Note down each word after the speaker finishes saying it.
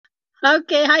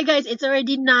Okay, hi guys. It's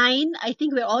already 9. I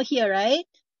think we're all here, right?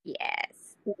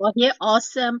 Yes. We're all here.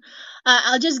 Awesome.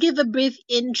 I'll just give a brief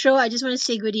intro. I just want to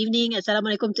say good evening.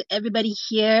 Assalamualaikum to everybody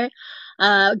here.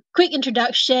 Quick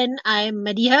introduction. I'm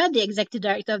Madiha, the Executive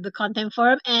Director of the Content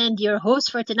Forum and your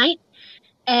host for tonight.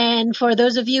 And for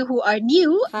those of you who are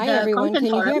new, Hi, the everyone. Content Can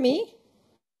you Forum. hear me?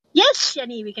 Yes,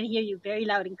 Shani, we can hear you very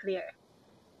loud and clear.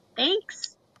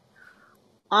 Thanks.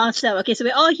 Awesome. Okay, so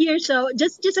we're all here. So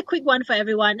just a quick one for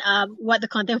everyone. What the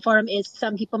Content Forum is,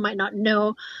 some people might not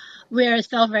know. We're a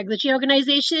self-regulatory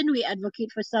organization. We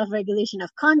advocate for self-regulation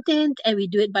of content, and we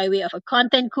do it by way of a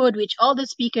content code, which all the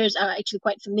speakers are actually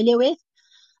quite familiar with.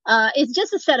 It's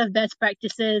just a set of best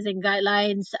practices and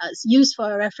guidelines used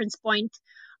for a reference point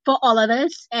for all of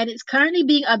us, and it's currently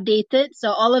being updated.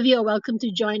 So all of you are welcome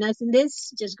to join us in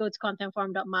this. Just go to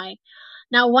contentforum.my.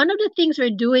 Now, one of the things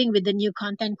we're doing with the new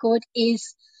content code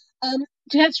is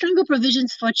to have stronger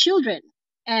provisions for children.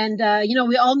 And,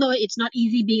 we all know it's not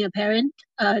easy being a parent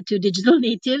to digital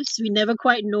natives. We never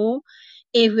quite know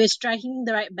if we're striking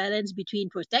the right balance between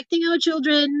protecting our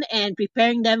children and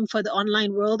preparing them for the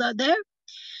online world out there.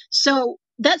 So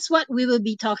that's what we will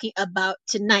be talking about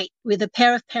tonight with a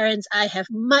pair of parents I have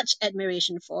much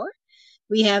admiration for.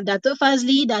 We have Dato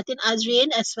Fazley, Datin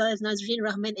Azrene, as well as Naz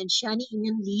Rahman and Sheahnee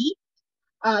Iman Lee.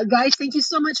 Guys, thank you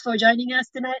so much for joining us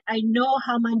tonight. I know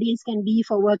how Mondays can be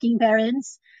for working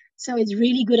parents, so it's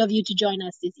really good of you to join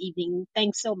us this evening.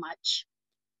 Thanks so much.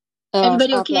 Oh, it's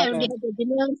Everybody our okay? Everybody pleasure. had their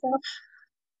dinner and stuff?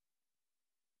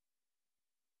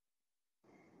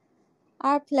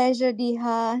 Our pleasure,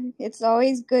 Diha. It's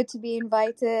always good to be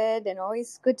invited and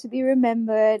always good to be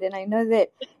remembered. And I know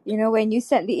that, when you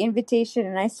sent the invitation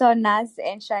and I saw Naz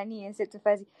and Shani and said to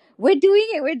Fazi, we're doing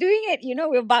it.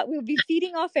 We'll be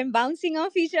feeding off and bouncing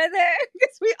off each other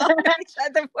because we all know each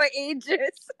other for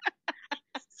ages.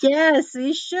 Yes,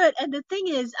 we should. And the thing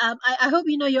is, I hope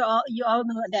you all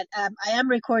know that I am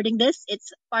recording this.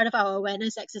 It's part of our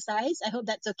awareness exercise. I hope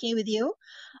that's okay with you.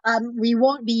 We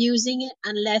won't be using it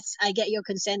unless I get your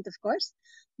consent, of course.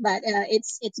 But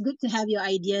it's good to have your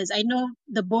ideas. I know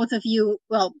the both of you.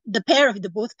 Well, the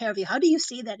both pair of you. How do you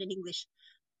say that in English?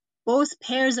 Both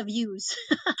pairs of yous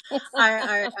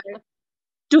are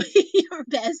doing your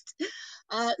best.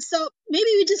 So maybe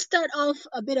we just start off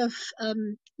a bit of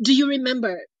do you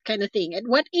remember kind of thing. At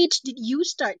what age did you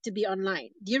start to be online?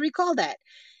 Do you recall that?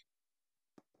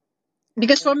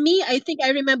 Because for me, I think I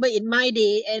remember in my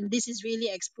day, and this is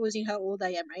really exposing how old I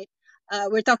am, right?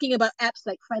 We're talking about apps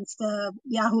like Friendster,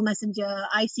 Yahoo Messenger,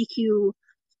 ICQ,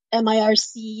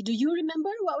 MIRC. Do you remember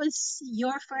what was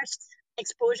your first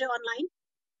exposure online?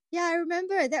 Yeah, I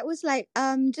remember that was like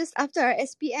just after our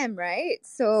SPM, right?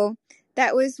 So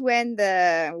that was when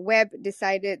the web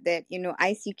decided that,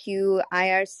 ICQ,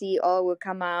 IRC all will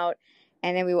come out.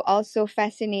 And then we were also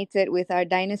fascinated with our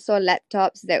dinosaur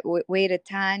laptops that weighed a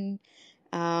ton,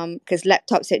 because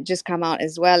laptops had just come out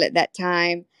as well at that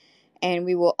time. And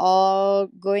we were all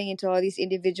going into all these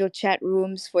individual chat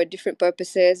rooms for different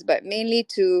purposes, but mainly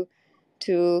to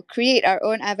create our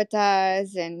own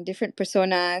avatars and different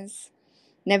personas,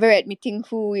 never admitting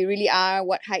who we really are,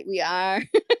 what height we are.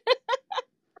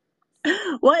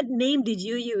 What name did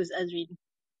you use, Azrin?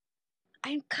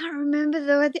 I can't remember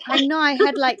though. I know I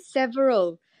had like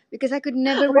several because I could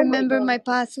never Oh my remember my god,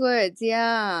 passwords.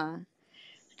 Yeah.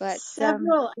 But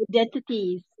several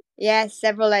identities. yes,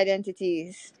 several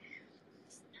identities.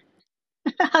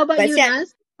 How about But you, yeah,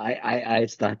 Nas? I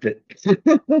started.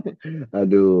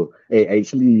 Aduh.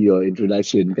 Actually, your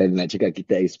introduction kan nak cakap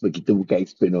kita expert, kita bukan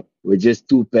expert, no. We're just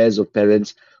two pairs of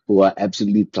parents who are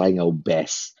absolutely trying our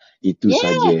best. Itu Yeah.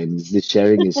 saja. And this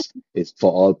sharing is for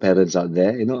all parents out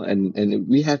there, and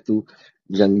we have to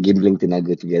jangan gambling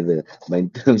tenaga together. But in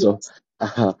terms of Yes.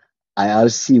 uh,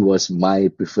 IRC was my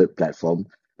preferred platform.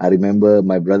 I remember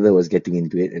my brother was getting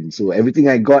into it, and so everything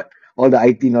I got, all the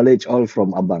IT knowledge, all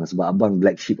from Abang. Sebab Abang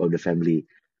black sheep of the family.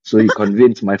 So he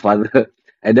convinced my father.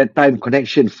 At that time,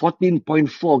 connection 14.4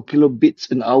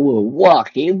 kilobits an hour. Wah,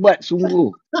 hebat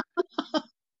sungguh.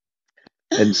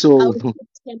 And Our so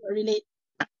kids cannot relate.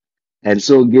 and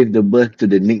so gave the birth to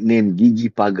the nickname Gigi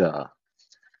Paga.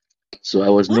 So I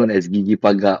was What? known as Gigi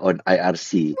Paga on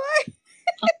IRC.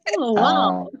 Oh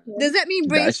wow. Uh, does Okay. that mean Dahsyat.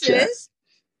 braces?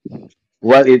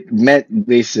 Well, it met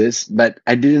braces, but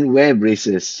I didn't wear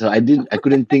braces, so I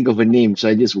couldn't think of a name, so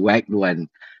I just whacked one.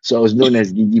 So I was known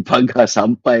as Gigi Paga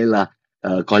sampailah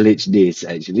college days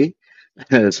actually.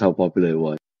 That's how popular it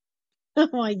was.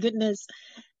 Oh my goodness.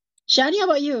 Shani, how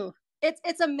about you?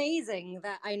 It's amazing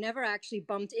that I never actually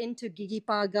bumped into Gigi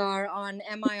Pagar on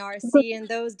MIRC in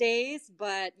those days.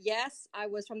 But yes, I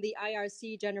was from the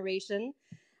IRC generation.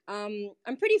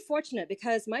 I'm pretty fortunate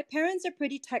because my parents are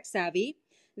pretty tech savvy.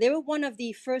 They were one of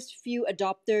the first few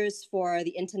adopters for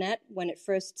the internet when it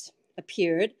first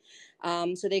appeared.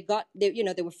 So they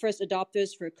were first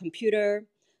adopters for computer.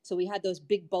 So we had those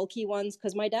big bulky ones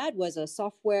because my dad was a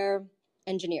software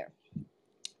engineer.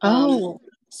 Oh,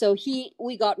 So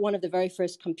we got one of the very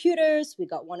first computers. We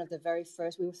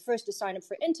were first to sign up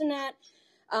for internet.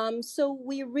 So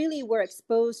we really were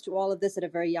exposed to all of this at a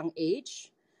very young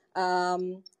age.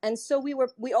 And so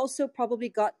we also probably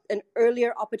got an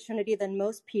earlier opportunity than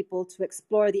most people to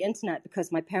explore the internet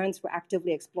because my parents were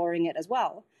actively exploring it as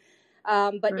well.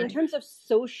 But in right. terms of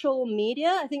social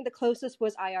media, I think the closest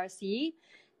was IRC.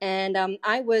 And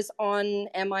I was on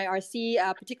MIRC,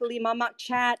 particularly Mamak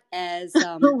Chat as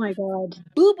Oh my God.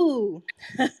 Boo Boo.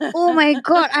 Oh my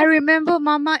God, I remember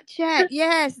Mama Chat.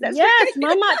 Yes, that's right. Yes,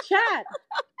 Mamak Chat.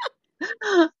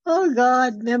 Oh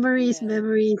God, memories, Yeah,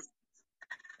 memories.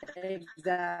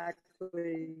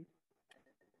 exactly.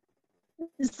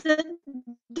 So,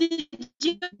 did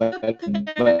your but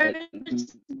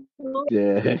parents?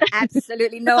 yeah.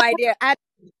 Absolutely no idea.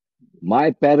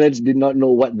 My parents did not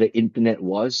know what the internet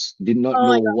was, did not Oh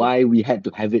know my God. why we had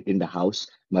to have it in the house.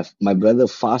 My brother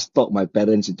fast talked my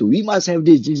parents into, we must have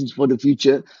this, this is for the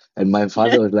future. And my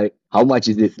father was like, how much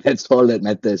is it? That's all that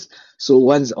matters. So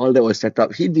once all that was set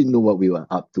up, he didn't know what we were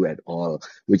up to at all,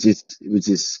 which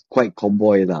is quite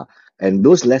cowboy lah. And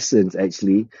those lessons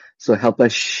actually so help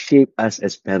us shape us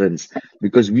as parents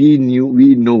because we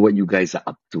know what you guys are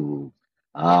up to.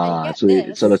 And Ah, get so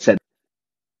it sort of this, set.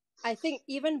 I think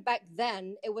even back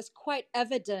then, it was quite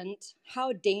evident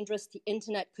how dangerous the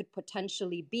internet could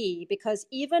potentially be because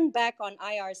even back on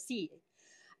IRC,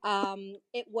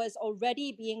 it was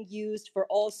already being used for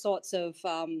all sorts of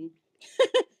um,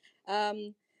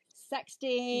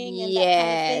 sexting and that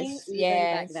kind of thing, Yes, even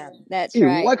back yes, then. that's Hey,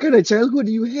 right. what kind of childhood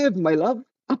do you have, my love?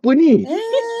 Apa ni?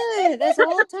 There's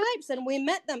all types, and we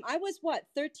met them. I was what,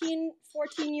 13,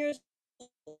 14 years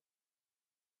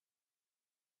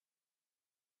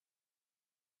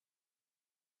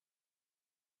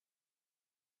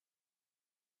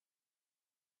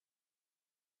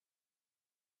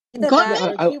either God, No, that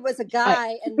or I, he was a I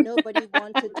guy and nobody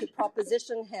wanted to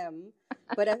proposition him.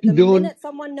 But if the don't. minute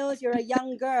someone knows you're a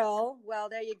young girl, well,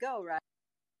 there you go, right?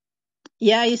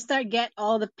 yeah, you start get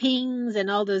all the pings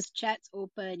and all those chats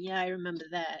open. Yeah, I remember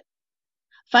that.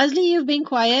 Fazli, you've been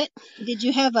quiet. Did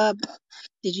you have a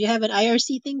did you have an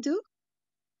IRC thing too?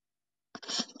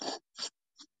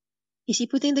 Is he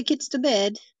putting the kids to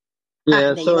bed? Ah,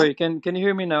 Yeah, there you are. sorry. Can you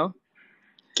hear me now?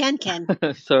 Can.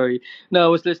 Sorry. No, I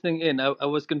was listening in. I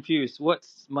was confused.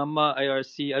 What's Mama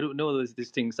IRC? I don't know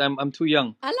these things. I'm too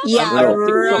young. Yeah, No, I'm no.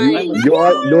 TikTok. right. I'm a You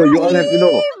all, TikTok no, you all baby. have to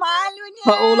know. Ih,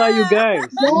 malunya. How old are you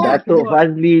guys? Yeah. Dato Semua.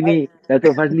 Fazli I, ni,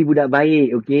 Dato Fazli budak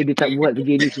baik, okay? Dia tak buat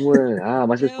kerja ni semua. Ah,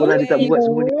 masa No sekolah dia tak buat way.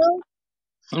 semua ni. No.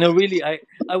 no, really.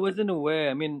 I wasn't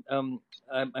aware. I mean,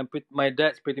 my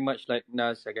dad's pretty much like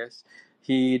Naz, I guess.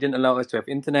 He didn't allow us to have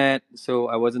internet, so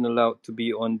I wasn't allowed to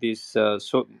be on this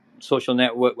social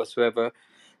network whatsoever.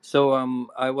 So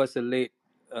I was a late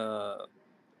uh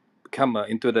comer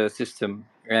into the system.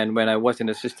 And when I was in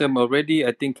the system already,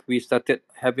 I think we started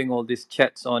having all these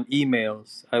chats on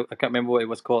emails. I can't remember what it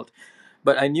was called,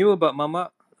 but I knew about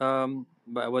Mama,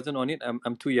 but I wasn't on it.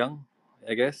 I'm too young,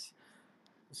 I guess.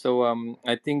 So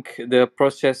I think the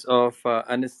process of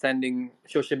understanding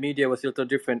social media was a little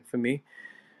different for me.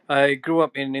 I grew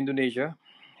up in Indonesia,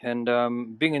 and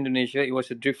being in Indonesia, it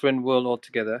was a different world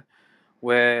altogether.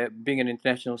 Where being an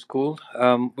international school,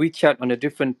 we chat on a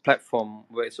different platform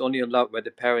where it's only allowed by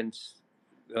the parents,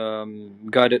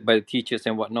 guided by the teachers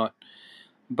and whatnot.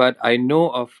 But I know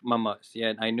of mamas, yeah,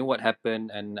 and I know what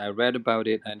happened, and I read about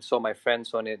it and saw my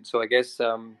friends on it. So I guess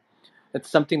it's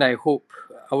something I hope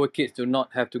our kids do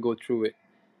not have to go through it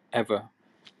ever.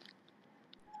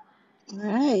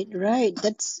 Right, right.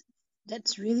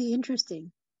 That's really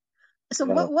interesting. So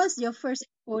Yeah. what was your first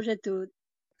exposure to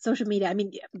social media? I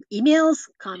mean, emails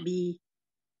can't be.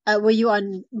 Were you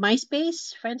on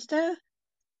MySpace, Friendster?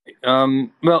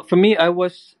 Well, for me, I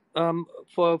was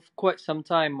for quite some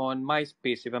time on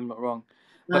MySpace, if I'm not wrong,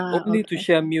 but only to Okay.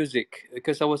 share music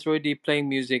because I was already playing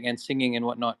music and singing and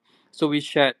whatnot. So we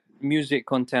shared music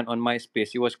content on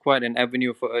MySpace. It was quite an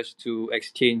avenue for us to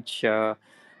exchange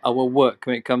our work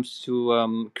when it comes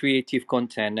to creative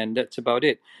content, and that's about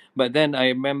it. But then I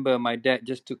remember my dad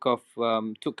just took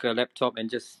a laptop and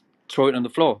just throw it on the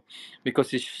floor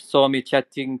because he saw me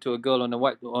chatting to a girl on a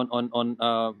white on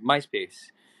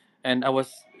MySpace, and I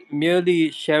was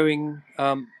merely sharing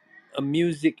a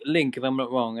music link, if I'm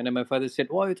not wrong. And then my father said,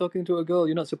 "Why are you talking to a girl?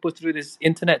 You're not supposed to do this.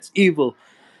 Internet's evil."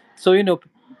 So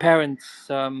parents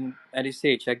at this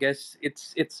age, I guess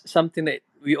it's something that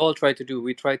we all try to do.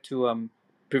 We try to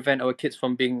prevent our kids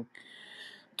from being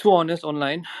too honest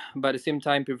online, but at the same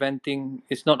time, preventing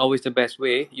is not always the best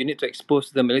way. You need to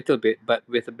expose them a little bit, but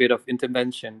with a bit of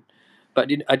intervention. But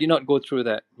I did not go through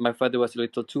that. My father was a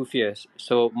little too fierce,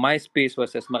 so my space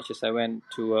was as much as I went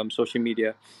to social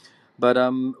media. But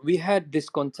we had this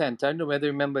content. I don't know whether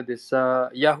you remember this.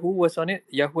 Yahoo was on it.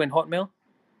 Yahoo and Hotmail.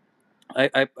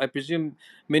 I presume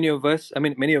many of us, I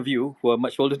mean, many of you who are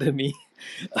much older than me,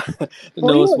 Oh,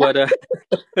 knows yeah. what.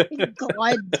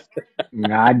 God.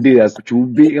 Ngada aku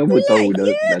cubit kamu tahu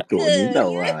Like Datuk ni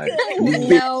tahu cubit.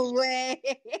 no way.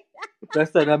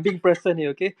 Present, I'm being present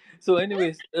here, okay? So,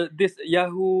 anyways, this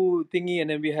Yahoo thingy, and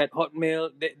then we had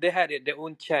Hotmail. They had it, their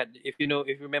own chat, if you know,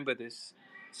 if you remember this.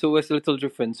 So it was a little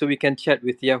different. So we can chat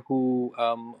with Yahoo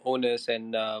owners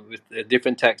and with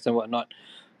different tags and whatnot.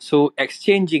 So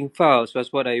exchanging files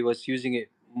was what I was using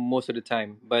it most of the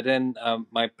time. But then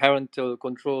my parental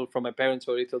control from my parents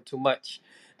were a little too much.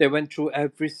 They went through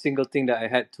every single thing that I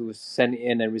had to send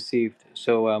in and received.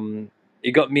 So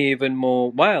it got me even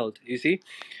more wild, you see.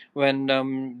 When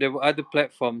there were other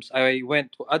platforms, I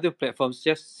went to other platforms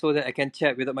just so that I can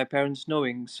chat without my parents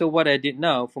knowing. So what I did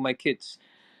now for my kids,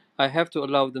 I have to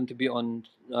allow them to be on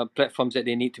platforms that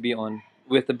they need to be on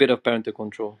with a bit of parental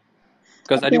control,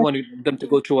 because I Okay. didn't want them to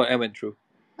go through what I went through.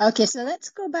 Okay, so let's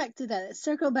go back to that. Let's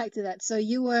circle back to that. So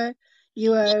you were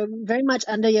very much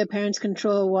under your parents'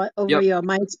 control over Yep. your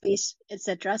MySpace,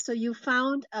 etc. So you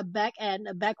found a back end,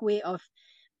 a back way of,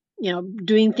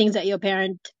 doing things that your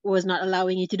parent was not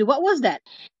allowing you to do. What was that?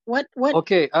 What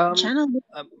Okay. channel?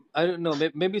 I don't know.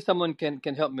 Maybe someone can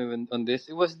help me on this.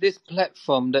 It was this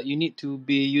platform that you need to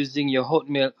be using your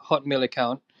Hotmail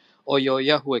account or your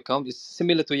Yahoo account. It's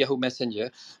similar to Yahoo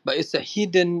Messenger, but it's a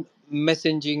hidden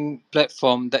messaging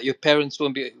platform that your parents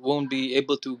won't be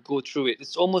able to go through it.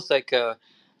 It's almost like a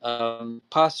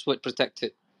password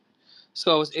protected.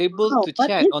 So I was able Wow, to what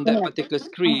chat is on that that? particular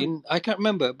screen. I can't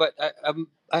remember, but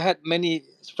I had many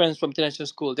friends from international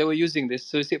school. They were using this.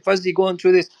 So they said, Fuzzy, go on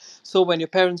through this. So when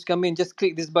your parents come in, just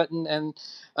click this button and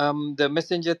the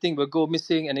messenger thing will go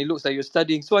missing and it looks like you're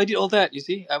studying. So I did all that, you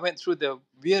see. I went through the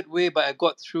weird way, but I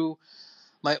got through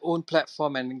my own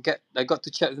platform and I got to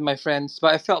chat with my friends.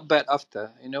 But I felt bad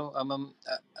after,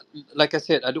 like I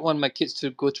said, I don't want my kids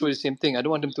to go through the same thing. I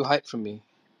don't want them to hide from me.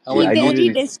 I He Yeah, I want I want very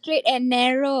to the didn't. straight and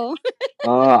narrow.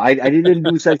 I didn't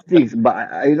do such things, but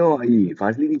I know,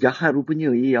 Fazli ni jahat rupanya.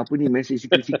 Apa ni message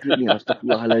secret-secret ni?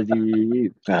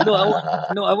 Astaghfirullahalazim.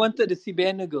 No, I wanted the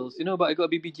CBN girls, but I got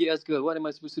BBJS girl. What am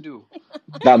I supposed to do?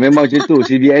 Tak, memang macam tu.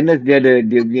 CBNS dia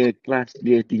punya kelas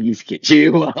dia tinggi sikit.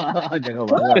 Cewa. Jangan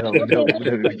marah lah Okay,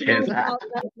 budak-budak BBJS. Nas out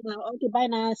right now. Okay, bye,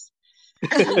 Nas.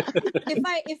 Yeah.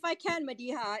 If I can,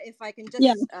 Madiha, if I can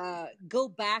Yeah, just go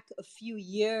back a few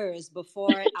years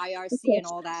before of IRC and course.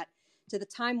 all that, to the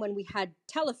time when we had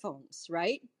telephones,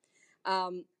 right?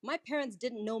 My parents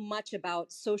didn't know much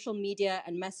about social media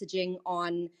and messaging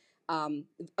on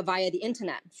via the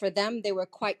internet. For them, they were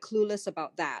quite clueless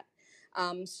about that.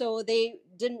 So they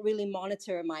didn't really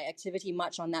monitor my activity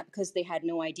much on that because they had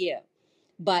no idea.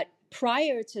 But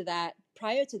prior to that,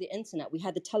 prior to the internet, we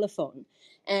had the telephone.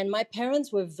 And my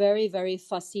parents were very, very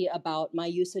fussy about my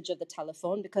usage of the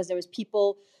telephone because there was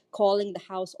people calling the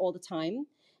house all the time.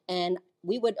 And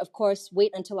we would, of course,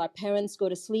 wait until our parents go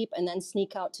to sleep and then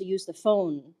sneak out to use the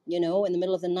phone, in the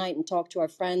middle of the night and talk to our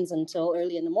friends until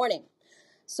early in the morning.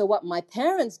 So what my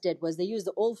parents did was they used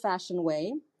the old-fashioned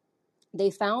way. They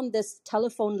found this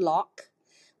telephone lock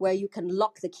where you can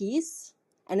lock the keys,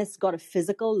 and it's got a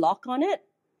physical lock on it.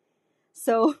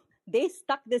 So they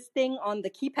stuck this thing on the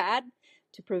keypad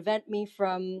to prevent me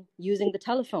from using the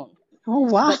telephone. Oh,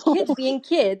 wow. But kids being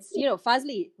kids,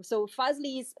 Fazli. So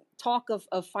Fazli's talk of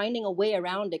finding a way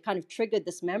around it kind of triggered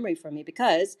this memory for me,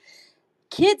 because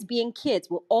kids being kids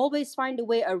will always find a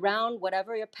way around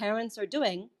whatever your parents are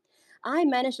doing. I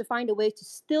managed to find a way to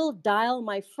still dial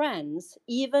my friends,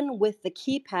 even with the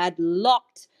keypad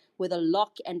locked with a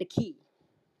lock and a key.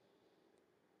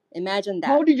 Imagine that.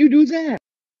 How did you do that?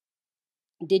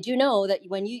 Did you know that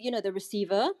when the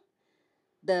receiver,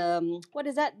 what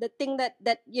is that? The thing that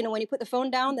when you put the phone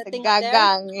down, that The thing up there.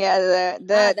 gagang, yeah,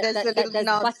 there's a little There's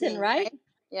knob button, thing, right?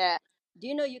 Yeah. Do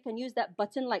you know you can use that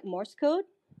button like Morse code to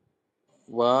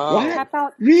What? Wow. tap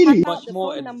out Really? Much the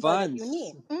more phone number that you advanced.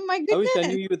 need? Oh my I wish I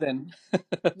goodness. knew you then.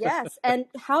 Yes. And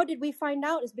how did we find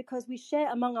out? Is because we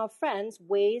share among our friends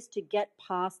ways to get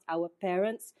past our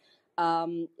parents.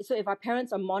 So if our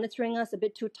parents are monitoring us a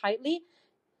bit too tightly,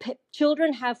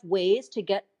 children have ways to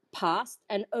get past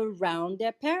and around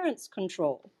their parents'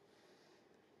 control.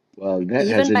 Well, that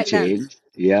Even hasn't back then. changed.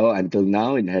 Yeah, well, until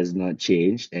now it has not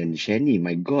changed. And Sheahnee,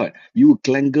 my God, you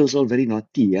clan girls all very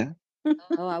naughty, yeah?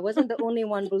 Oh, I wasn't the only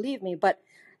one, believe me. But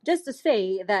just to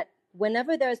say that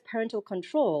whenever there's parental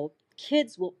control,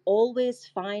 kids will always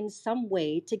find some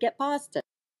way to get past it.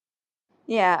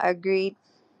 Yeah, agreed.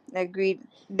 Agreed.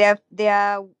 Their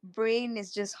brain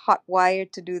is just hot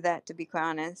wired to do that, to be quite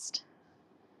honest.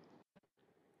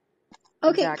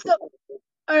 Okay, Exactly. so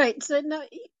all right, so now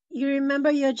you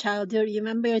remember your childhood, you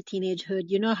remember your teenagehood,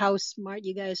 you know how smart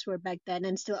you guys were back then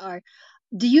and still are.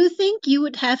 Do you think you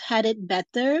would have had it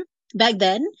better back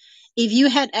then if you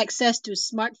had access to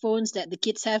smartphones that the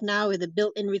kids have now with the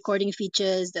built-in recording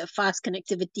features, the fast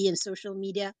connectivity and social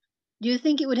media? Do you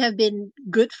think it would have been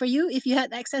good for you if you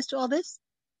had access to all this?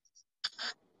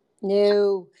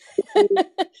 No.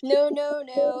 No, no,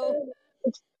 no.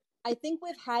 I think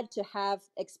we've had to have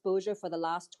exposure for the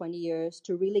last 20 years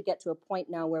to really get to a point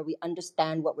now where we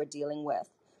understand what we're dealing with.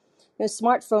 You know,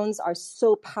 smartphones are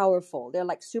so powerful. They're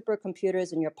like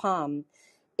supercomputers in your palm.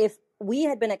 If we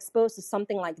had been exposed to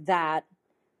something like that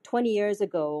 20 years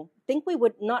ago, I think we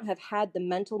would not have had the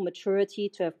mental maturity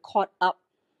to have caught up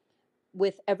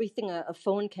with everything a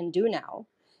phone can do now.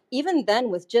 Even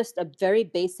then, with just a very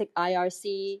basic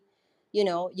IRC, you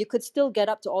know, you could still get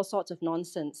up to all sorts of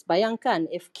nonsense. Bayangkan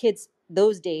if kids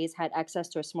those days had access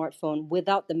to a smartphone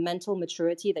without the mental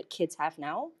maturity that kids have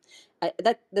now.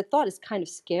 That the thought is kind of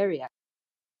scary.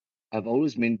 I've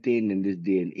always maintained in this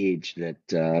day and age that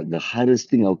the hardest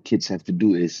thing our kids have to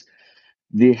do is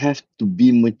they have to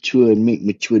be mature and make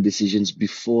mature decisions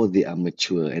before they are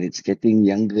mature. And it's getting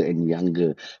younger and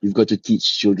younger. You've got to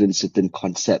teach children certain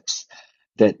concepts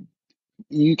that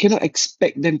you cannot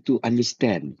expect them to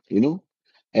understand, you know?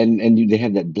 They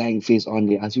have that blank face on,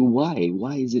 they ask you why?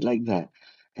 Why is it like that?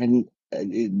 And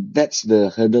that's the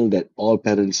hurdle that all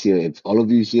parents here, if all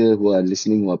of you here who are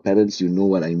listening who are parents, you know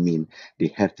what I mean.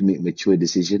 They have to make mature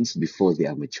decisions before they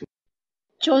are mature.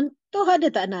 Contoh ada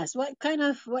tak, Nas? What kind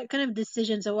of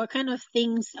decisions or what kind of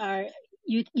things are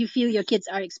you feel your kids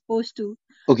are exposed to,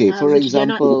 Okay, which they're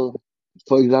not?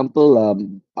 for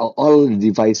example, all the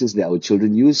devices that our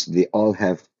children use, they all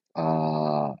have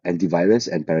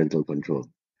antivirus and parental control.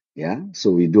 Yeah,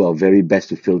 so we do our very best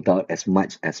to filter out as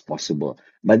much as possible.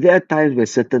 But there are times where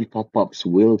certain pop-ups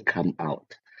will come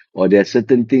out, or there are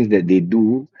certain things that they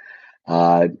do.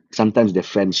 Sometimes their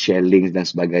friends share links dan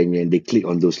sebagainya, and they click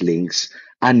on those links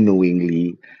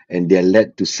unknowingly, and they're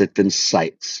led to certain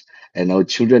sites. And our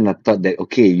children are taught that,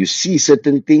 okay, you see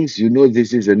certain things, you know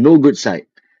this is a no good site,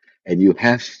 and you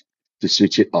have to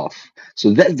switch it off.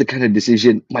 So that's the kind of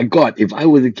decision. My God, if I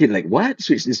was a kid, like, what?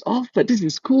 Switch this off? But this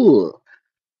is cool.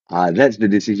 That's the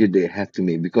decision they have to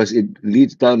make because it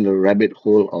leads down the rabbit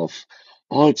hole of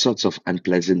all sorts of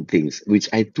unpleasant things, which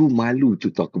I too malu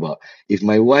to talk about. If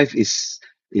my wife is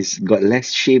got less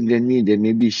shame than me, then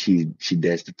maybe she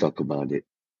dares to talk about it.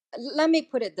 Let me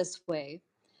put it this way.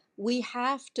 We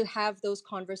have to have those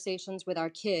conversations with our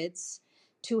kids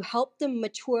to help them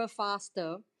mature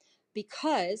faster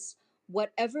because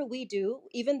whatever we do,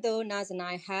 even though Naz and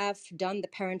I have done the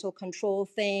parental control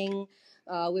thing,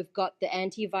 we've got the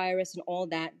antivirus and all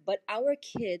that, but our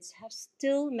kids have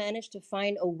still managed to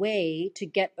find a way to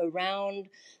get around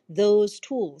those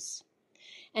tools.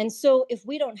 And so, if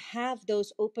we don't have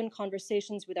those open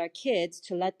conversations with our kids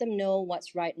to let them know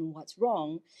what's right and what's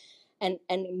wrong, and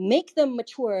make them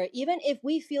mature even if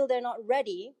we feel they're not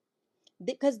ready,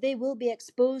 because they will be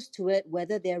exposed to it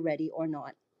whether they're ready or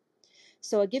not.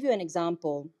 So I'll give you an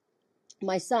example.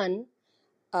 My son,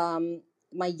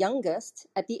 my youngest,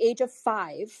 at the age of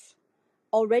 5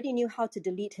 already knew how to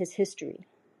delete his history,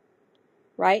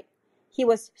 right? He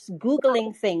was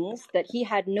Googling things that he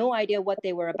had no idea what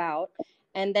they were about.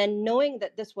 And then knowing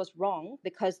that this was wrong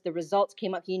because the results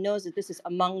came up, he knows that this is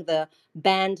among the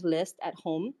banned list at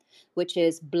home, which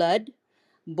is blood,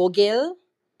 bogel,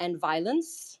 and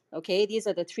violence. Okay, these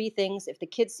are the three things. If the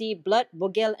kids see blood,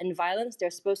 bogel, and violence,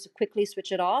 they're supposed to quickly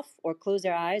switch it off or close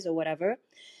their eyes or whatever.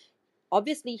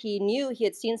 Obviously, he knew he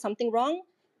had seen something wrong.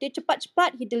 Dia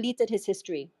cepat-cepat, he deleted his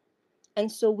history. And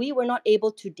so we were not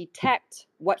able to detect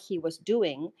what he was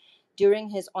doing during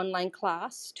his online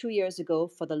class 2 years ago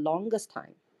for the longest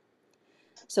time.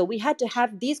 So we had to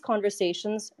have these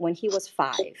conversations when he was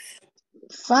 5.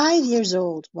 5 years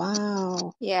old.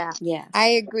 Wow. Yeah,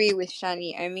 I Yes. agree with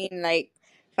Shani. I mean, like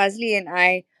Fazli and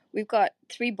I, we've got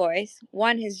three boys.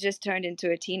 One has just turned into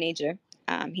a teenager.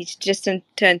 He's just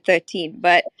turned 13.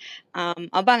 But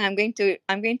Abang, I'm going to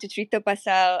cerita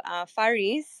pasal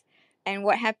Faris and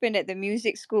what happened at the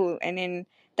music school. And then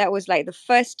That was like the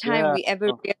first time Yeah, we ever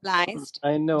realized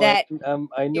I know, that.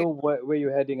 I know where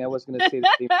you're heading. I was gonna say the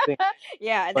same thing,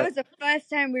 Yeah, that but was the first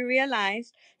time we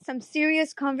realized some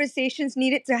serious conversations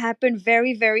needed to happen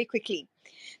very, very quickly.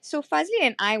 So Fazli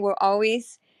and I were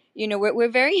always, we're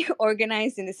very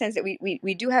organized in the sense that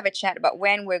we do have a chat about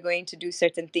when we're going to do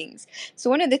certain things.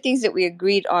 So one of the things that we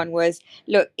agreed on was,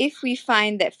 look, if we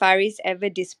find that Faris ever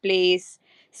displays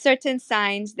certain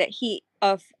signs that he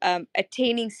of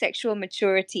attaining sexual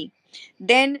maturity,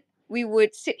 then we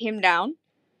would sit him down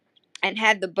and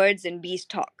have the birds and bees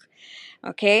talk.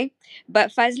 Okay,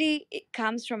 but Fazli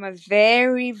comes from a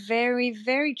very, very,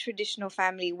 very traditional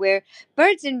family where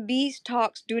birds and bees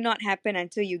talks do not happen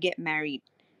until you get married.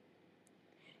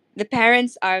 The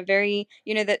parents are very,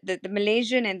 the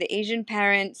Malaysian and the Asian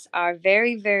parents are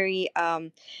very, very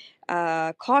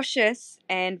cautious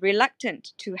and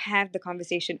reluctant to have the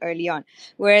conversation early on.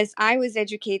 Whereas I was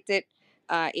educated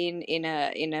in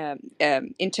a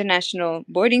international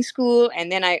boarding school,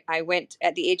 and then I went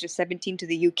at the age of 17 to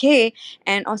the UK.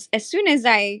 And as soon as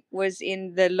I was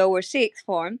in the lower sixth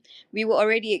form, we were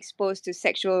already exposed to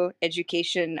sexual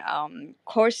education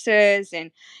courses,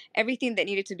 and everything that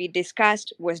needed to be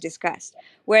discussed was discussed.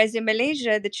 Whereas in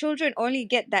Malaysia, the children only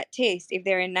get that taste if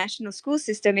they're in national school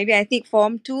system, maybe I think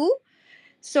form 2.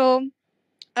 So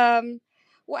um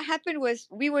what happened was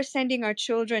we were sending our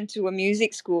children to a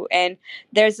music school, and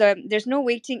there's no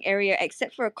waiting area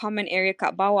except for a common area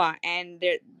kat bawah, and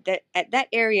at that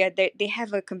area they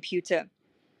have a computer,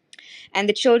 and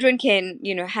the children can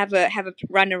have a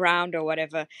run around or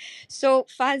whatever. So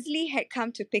Fazli had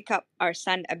come to pick up our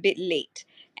son a bit late,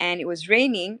 and it was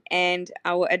raining, and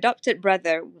our adopted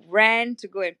brother ran to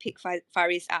go and pick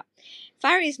Faris up.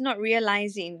 Faris not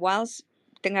realizing whilst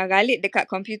tengah galit dekat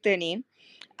komputer ni,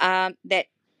 that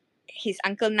his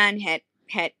uncle Nan had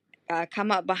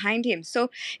come up behind him. So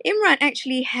Imran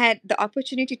actually had the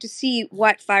opportunity to see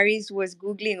what Faris was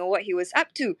googling or what he was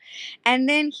up to, and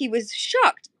then he was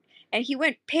shocked. And he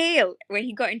went pale when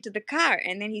he got into the car.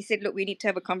 And then he said, look, we need to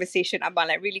have a conversation, Abang,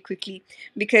 like really quickly,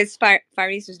 because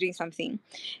Faris was doing something.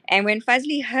 And when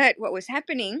Fazli heard what was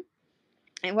happening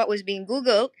and what was being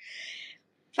Googled,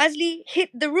 Fazli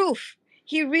hit the roof.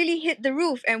 He really hit the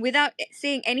roof, and without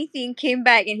saying anything, came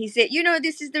back and he said,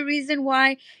 this is the reason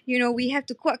why, we have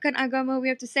to kuatkan agama, we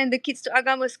have to send the kids to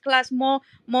agama's class more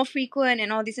frequent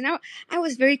and all this. And I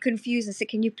was very confused and said,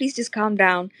 can you please just calm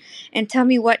down and tell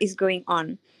me what is going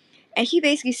on? And he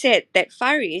basically said that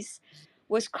Faris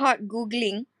was caught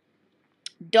Googling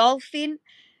dolphin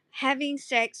having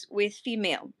sex with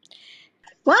female.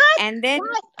 What? And then,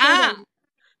 What? Hold on.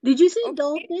 Did you say okay,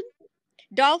 dolphin?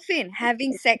 dolphin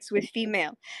having sex with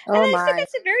female. And Oh I said, my.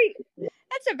 that's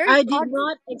a very I did odd,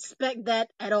 not expect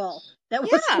that at all. That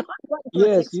was yeah, not what I was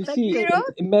yes, you see, you expecting. know,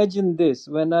 imagine this.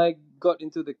 When I got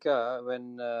into the car,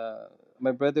 when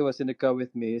my brother was in the car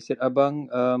with me, he said, Abang,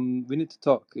 we need to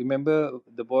talk. Remember,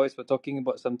 the boys were talking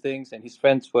about some things, and his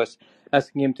friends was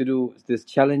asking him to do these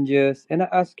challenges. And I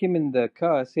asked him in the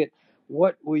car, I said,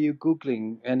 what were you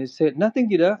Googling? And he said, nothing,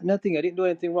 Dida, nothing. I didn't do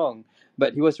anything wrong.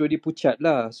 But he was already pucat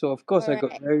lah. So, of course, I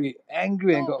got correct. very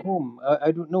angry and So, got home.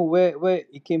 I don't know where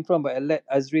it came from, but I let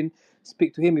Azrin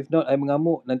speak to him. If not, I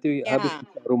mengamuk. Nanti habis yeah.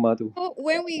 pucat rumah tu. So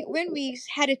when we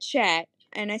had a chat,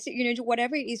 and I said,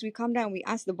 whatever it is, we come down, we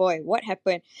ask the boy what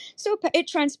happened. So it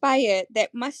transpired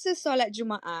that masa solat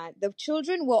Jumaat, the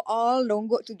children were all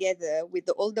longot together with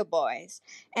the older boys,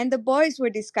 and the boys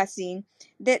were discussing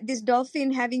that this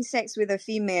dolphin having sex with a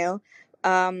female,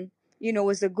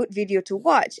 was a good video to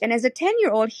watch. And as a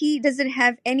 10-year-old, he doesn't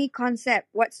have any concept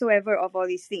whatsoever of all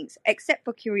these things except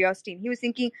for curiosity. And he was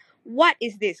thinking, what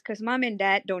is this? Because mom and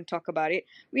dad don't talk about it.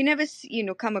 We never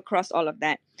come across all of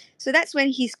that. So that's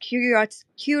when his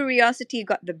curiosity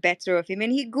got the better of him,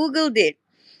 and he googled it.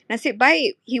 And I said,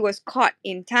 bye, he was caught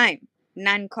in time.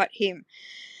 None caught him.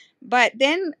 But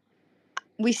then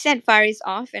we sent Faris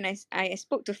off, and I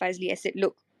spoke to Fazli. I said,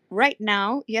 look, right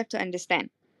now you have to understand,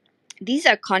 these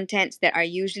are contents that are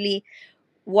usually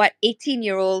what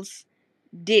 18-year-olds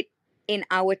did in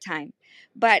our time.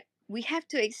 But we have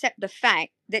to accept the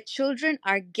fact that children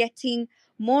are getting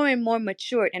more and more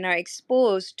matured and are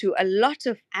exposed to a lot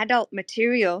of adult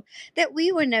material that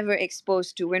we were never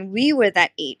exposed to when we were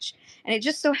that age. And it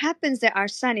just so happens that our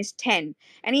son is 10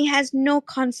 and he has no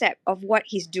concept of what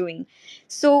he's doing.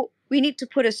 So we need to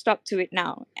put a stop to it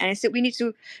now. And I said we need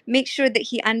to make sure that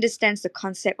he understands the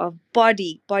concept of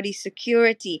body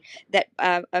security, that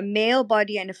a male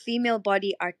body and a female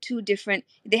body are two different,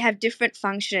 they have different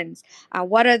functions.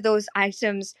 What are those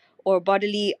items or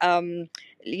bodily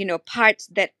parts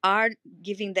that are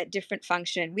giving that different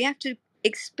function? We have to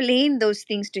explain those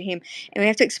things to him, and we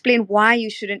have to explain why you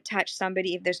shouldn't touch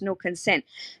somebody if there's no consent.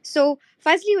 So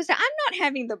Fazli was like, I'm not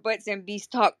having the birds and bees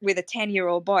talk with a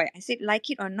 10-year-old boy. I said, like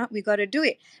it or not, we got to do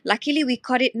it. Luckily, we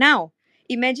caught it now.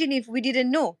 Imagine if we didn't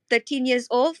know. 13 years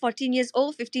old, 14 years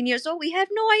old, 15 years old, we have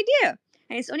no idea.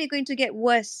 And it's only going to get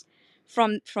worse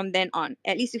from then on.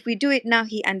 At least if we do it now,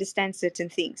 he understands certain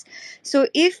things. So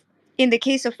if in the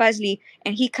case of Fazli,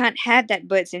 and he can't have that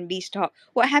birds and bees talk,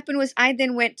 what happened was I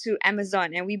then went to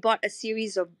Amazon and we bought a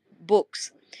series of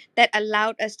books that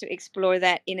allowed us to explore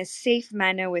that in a safe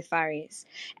manner with Faris.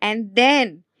 And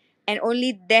then, and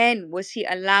only then, was he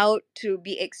allowed to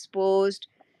be exposed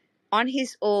on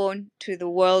his own to the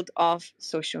world of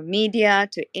social media,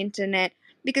 to internet,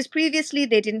 because previously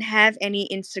they didn't have any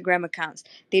Instagram accounts,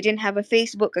 they didn't have a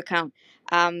Facebook account.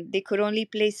 They could only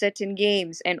play certain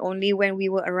games, and only when we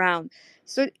were around.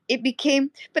 So it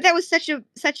became, but that was such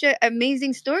a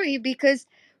amazing story, because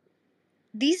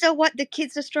these are what the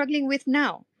kids are struggling with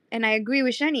now. And I agree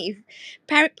with Shani.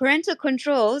 If parental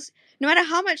controls, no matter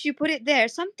how much you put it there,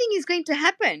 something is going to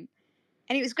happen,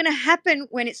 and it's going to happen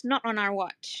when it's not on our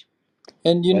watch.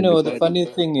 And you know, the But funny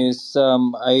thing is,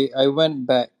 I went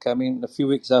back, I mean, a few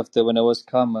weeks after when I was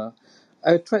calmer,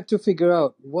 I tried to figure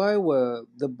out why were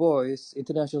the boys,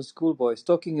 international school boys,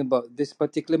 talking about this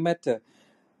particular matter.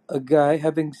 A guy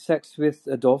having sex with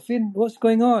a dolphin? What's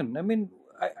going on? I mean,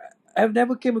 I've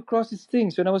never came across these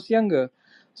things when I was younger.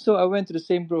 So I went to the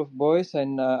same group of boys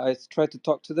and I tried to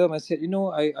talk to them. I said, you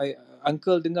know,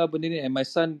 uncle dengar benda ni, and my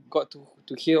son got to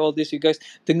hear all this. You guys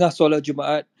dengar solat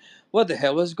Jumaat. What the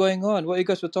hell was going on? What you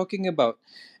guys were talking about?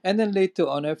 And then later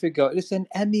on, I figured out it's an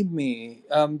anime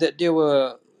that they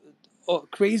were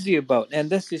crazy about, and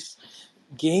that's this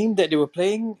game that they were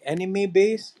playing, anime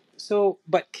based. So,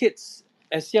 but kids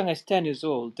as young as 10 years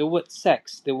old, the word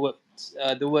sex, the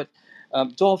word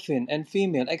dolphin and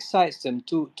female excites them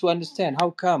to understand how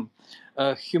come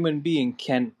a human being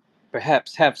can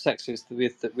perhaps have sex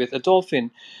with a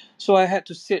dolphin. So I had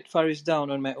to sit Faris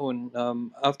down on my own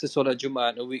after Solat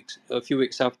Jumaat a few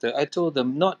weeks after. I told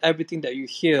them not everything that you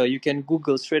hear you can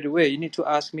Google straight away. You need to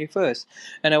ask me first.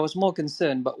 And I was more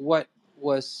concerned about what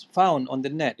was found on the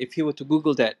net if he were to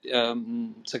Google that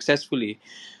successfully.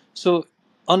 So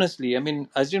honestly, I mean,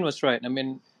 Azrin was right. I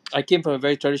mean, I came from a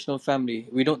very traditional family.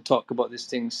 We don't talk about these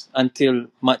things until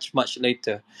much, much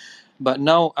later. But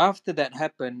now, after that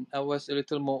happened, I was a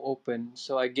little more open.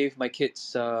 So I gave my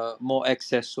kids more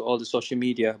access to all the social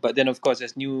media. But then, of course,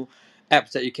 there's new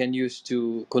apps that you can use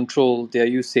to control their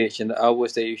usage and the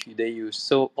hours they use.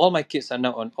 So all my kids are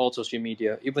now on all social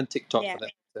media, even TikTok Yeah. for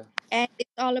that matter. And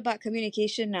it's all about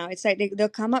communication now. It's like they'll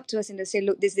come up to us and they'll say,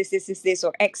 look, this,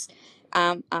 or X.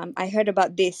 I heard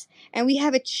about this. And we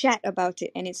have a chat about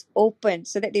it, and it's open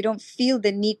so that they don't feel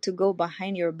the need to go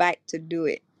behind your back to do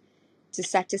it, to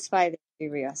satisfy their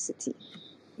curiosity.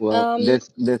 well, Um,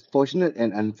 there's fortunate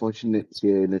and unfortunate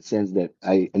here in the sense that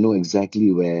I know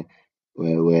exactly where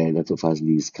Dato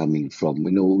Fazli is coming from.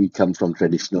 You know, we come from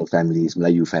traditional families,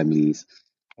 Melayu families,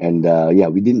 and yeah,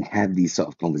 we didn't have these sort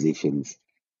of conversations.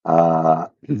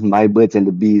 My birds and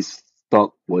the bees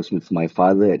talk was with my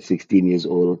father at 16 years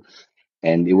old,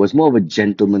 and it was more of a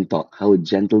gentleman talk, how a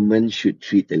gentleman should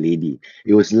treat a lady.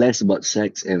 It was less about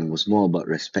sex and it was more about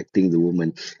respecting the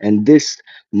woman. And this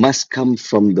must come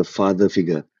from the father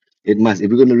figure. It must.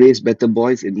 If we're going to raise better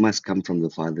boys, it must come from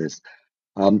the fathers.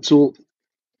 So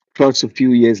across a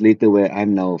few years later, where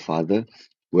I'm now a father,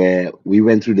 where we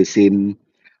went through the same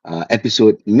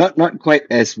episode, not quite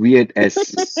as weird as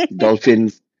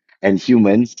dolphins and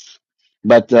humans,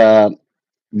 but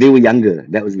they were younger.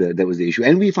 That was the issue,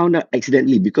 and we found out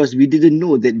accidentally because we didn't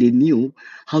know that they knew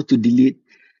how to delete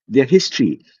their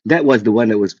history. That was the one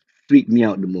that was freaked me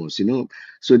out the most.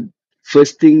 So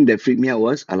first thing that freaked me out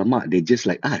was, alamak, they're just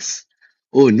like us.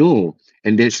 Oh no,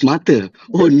 and they're smarter.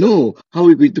 Oh no, how are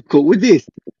we going to cope with this?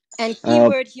 and Uh,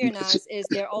 keyword here, so Naz, is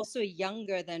they're also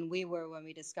younger than we were when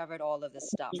we discovered all of this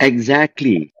stuff.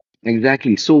 Exactly,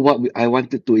 exactly. So I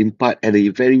wanted to impart at a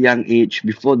very young age,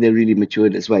 before they're really mature,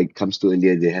 that's why it comes to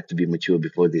earlier, they have to be mature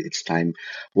before it's time,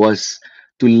 was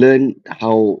to learn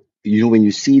how, when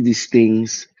you see these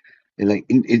things,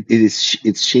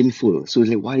 it's shameful. So it's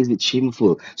like, why is it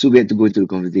shameful? So we had to go into the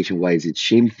conversation, why is it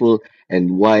shameful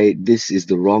and why this is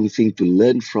the wrong thing to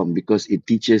learn from, because it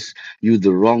teaches you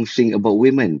the wrong thing about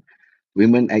women.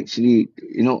 Women actually,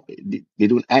 they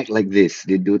don't act like this.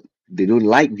 They don't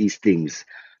like these things.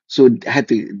 So had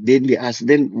to then they ask,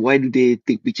 then why do they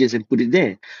take pictures and put it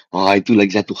there? Oh, itu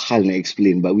lagi satu hal nak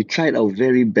explain. But we tried our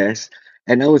very best,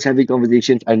 and I was having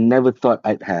conversations I never thought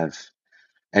I'd have.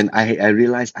 And I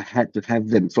realized I had to have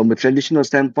them from a traditional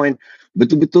standpoint,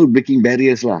 betul-betul breaking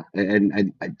barriers lah.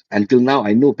 Until now,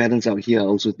 I know parents out here are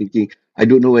also thinking, I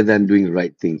don't know whether I'm doing the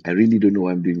right thing. I really don't know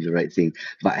I'm doing the right thing,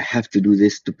 but I have to do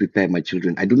this to prepare my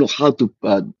children. I don't know how to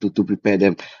prepare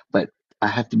them, but I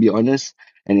have to be honest,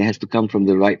 and it has to come from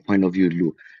the right point of view,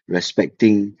 Lu.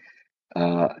 Respecting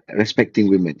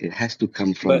women. It has to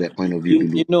come from But that point of view, you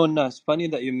Lu. know, Nas, funny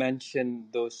that you mentioned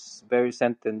those very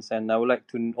sentence, and I would like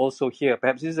to also hear.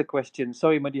 Perhaps this is a question.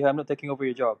 Sorry, Madiha, I'm not taking over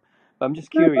your job, but I'm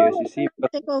just No, go curious. You ahead. see,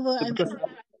 Take over. I'm because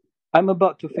fine. I'm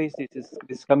about to face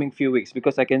this coming few weeks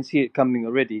because I can see it coming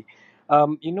already.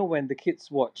 You know, when the kids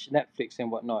watch Netflix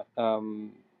and whatnot,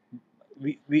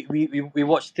 we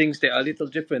watch things that are a little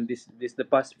different this the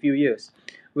past few years,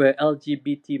 where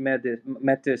LGBT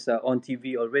matters are on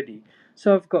TV already.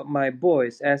 So I've got my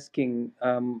boys asking,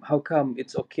 how come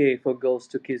it's okay for girls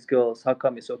to kiss girls? How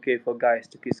come it's okay for guys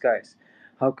to kiss guys?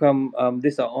 How come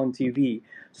these are on TV?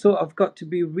 So I've got to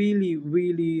be really,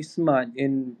 really smart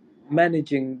in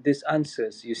managing these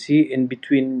answers, you see, in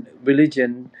between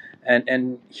religion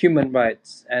and human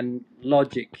rights and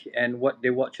logic and what they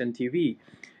watch on TV.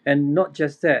 And not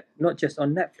just that, not just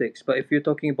on Netflix, but if you're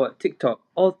talking about TikTok,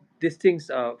 all these things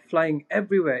are flying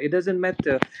everywhere. It doesn't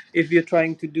matter if you're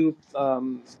trying to do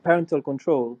parental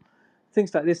control,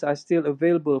 things like this are still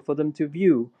available for them to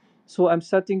view. So I'm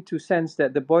starting to sense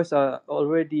that the boys are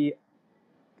already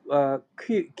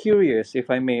curious, if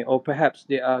I may, or perhaps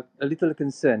they are a little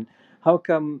concerned. How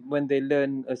come when they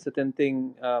learn a certain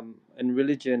thing in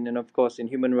religion and of course in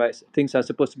human rights, things are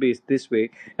supposed to be this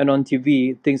way, and on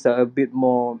TV things are a bit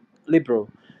more liberal?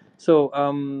 So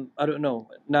I don't know,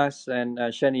 Nas and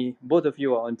Shani, both of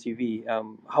you are on TV.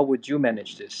 How would you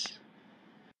manage this?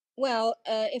 Well,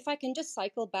 if I can just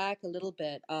cycle back a little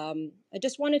bit, I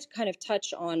just wanted to kind of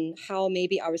touch on how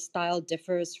maybe our style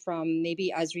differs from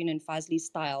maybe Azreen and Fazli's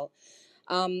style.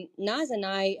 Naz and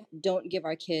I don't give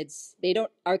our kids,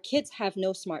 our kids have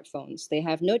no smartphones. They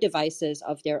have no devices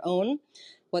of their own.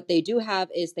 What they do have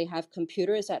is they have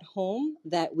computers at home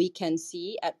that we can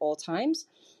see at all times.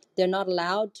 They're not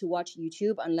allowed to watch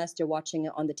YouTube unless they're watching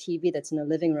it on the TV that's in the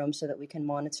living room so that we can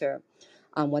monitor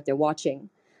what they're watching.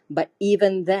 But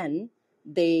even then,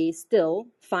 they still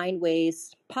find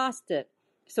ways past it.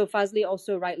 So Fazli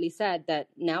also rightly said that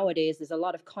nowadays there's a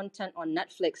lot of content on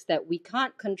Netflix that we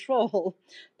can't control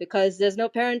because there's no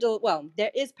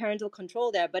there is parental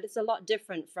control there, but it's a lot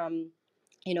different from,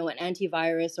 an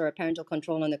antivirus or a parental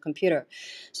control on the computer.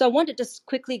 So I want to just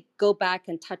quickly go back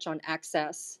and touch on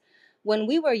access. When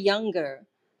we were younger,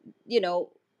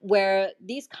 where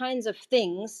these kinds of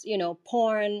things,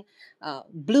 porn,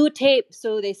 blue tape,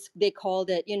 so they called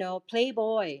it,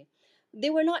 Playboy. They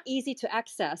were not easy to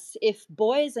access. If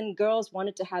boys and girls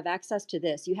wanted to have access to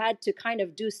this, you had to kind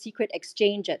of do secret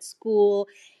exchange at school,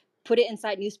 put it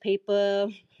inside newspaper,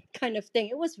 kind of thing.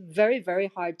 It was very,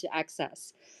 very hard to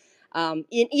access. And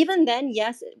even then,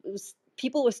 yes,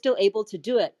 people were still able to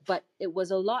do it, but it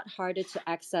was a lot harder to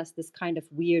access this kind of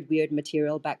weird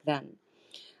material back then.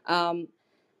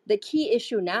 The key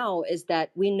issue now is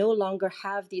that we no longer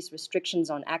have these restrictions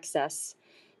on access.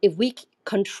 If we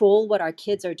control what our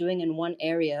kids are doing in one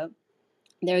area,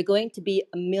 there are going to be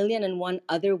a million and one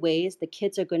other ways the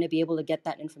kids are going to be able to get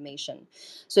that information.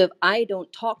 So if I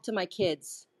don't talk to my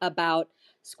kids about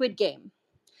Squid Game,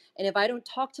 and if I don't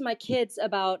talk to my kids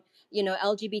about,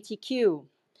 LGBTQ,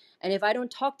 and if I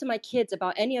don't talk to my kids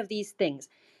about any of these things,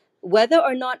 whether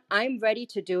or not I'm ready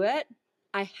to do it,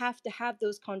 I have to have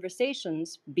those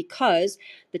conversations because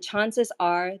the chances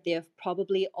are they have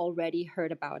probably already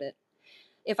heard about it.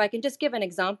 If I can just give an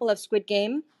example of Squid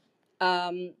Game,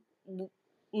 um,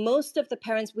 most of the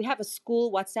parents, we have a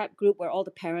school WhatsApp group where all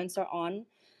the parents are on.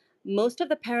 Most of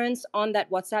the parents on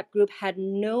that WhatsApp group had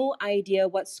no idea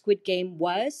what Squid Game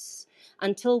was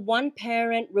until one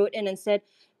parent wrote in and said,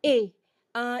 "Hey,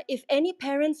 if any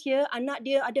parents here, anak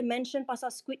dia ada mention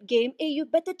pasal Squid Game, you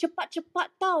better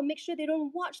cepat-cepat tau, make sure they don't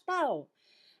watch tau."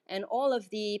 And all of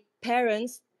the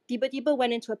parents tiba-tiba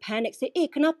went into a panic, say,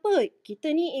 kenapa? Kita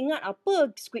ni ingat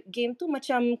apa Squid Game tu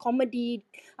macam comedy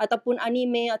ataupun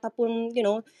anime ataupun,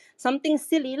 something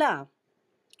silly lah.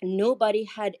 Nobody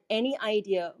had any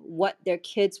idea what their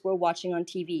kids were watching on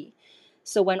TV.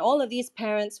 So when all of these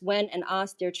parents went and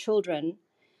asked their children,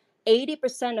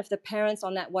 80% of the parents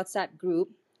on that WhatsApp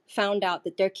group found out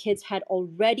that their kids had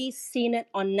already seen it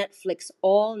on Netflix,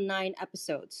 all 9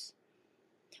 episodes,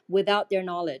 without their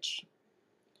knowledge.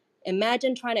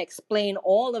 Imagine trying to explain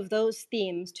all of those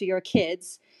themes to your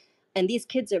kids, and these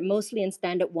kids are mostly in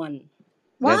standard 1,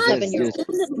 What? That's just, seven-year-olds.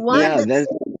 Standard one Yeah, yeah, that's that's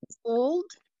 6 years old?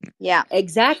 Yeah.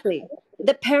 exactly.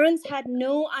 The parents had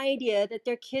no idea that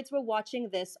their kids were watching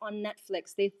this on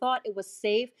Netflix. They thought it was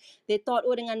safe. They thought,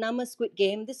 oh, dengan nama Squid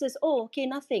Game, this is, oh, okay,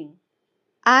 nothing.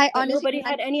 I But honestly, nobody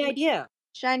had any idea.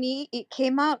 Shani, it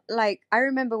came out like I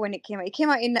remember when it came out. It came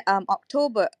out in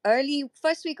October, early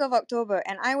first week of October,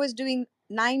 and I was doing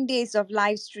 9 days of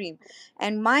live stream,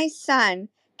 and my son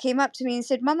came up to me and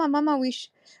said, "Mama, Mama,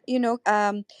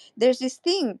 there's this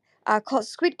thing called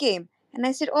Squid Game," and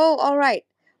I said, "Oh, all right.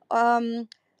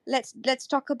 Let's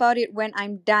talk about it when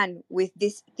I'm done with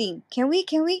this thing. Can we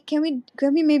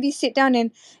maybe sit down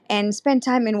and spend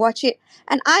time and watch it?"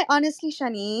 And I honestly,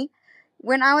 Shani,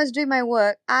 when I was doing my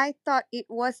work, I thought it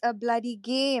was a bloody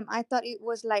game. I thought it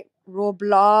was like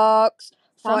Roblox,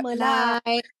 Sama lah.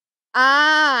 Fortnite.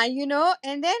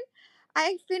 And then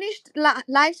I finished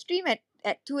live stream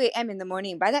at 2 a.m. in the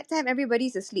morning. By that time,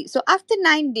 everybody's asleep. So after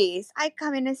 9 days, I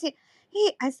come in and said,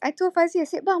 hey, I told Fazli, I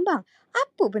said, bang,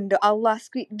 apa benda Allah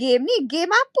Squid Game ni?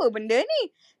 Game apa benda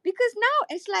ni? Because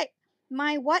now it's like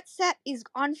my WhatsApp is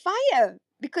on fire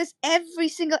because every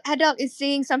single adult is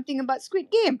saying something about Squid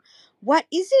Game. What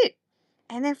is it?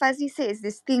 And then Fazli said, it's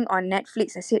this thing on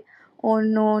Netflix. I said, oh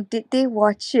no, did they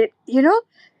watch it? And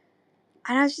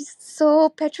I was just so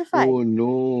petrified. Oh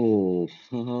no.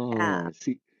 Yeah.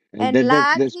 See, and And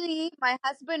that's luckily, my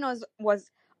husband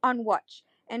was on watch.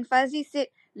 And Fazli said,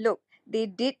 look, they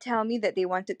did tell me that they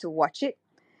wanted to watch it.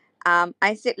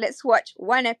 I said, let's watch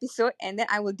one episode and then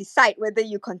I will decide whether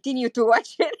you continue to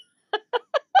watch it.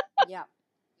 Yep.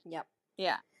 Yep.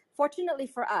 Yeah. Fortunately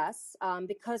for us,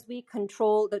 because we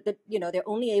control they're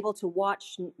only able to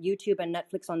watch YouTube and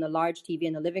Netflix on the large TV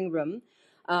in the living room.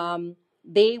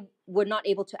 They were not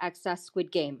able to access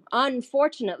Squid Game.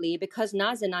 Unfortunately, because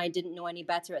Naz and I didn't know any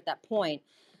better at that point,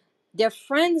 their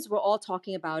friends were all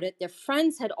talking about it. Their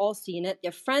friends had all seen it.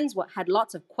 Their friends had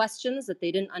lots of questions that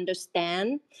they didn't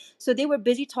understand. So they were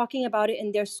busy talking about it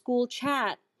in their school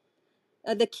chat,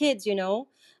 the kids,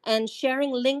 and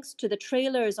sharing links to the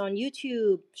trailers on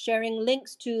YouTube, sharing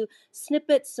links to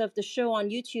snippets of the show on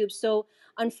YouTube. So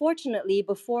unfortunately,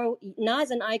 before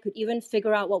Naz and I could even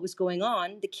figure out what was going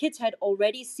on, the kids had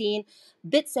already seen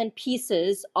bits and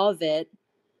pieces of it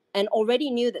and already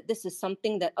knew that this is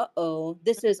something that,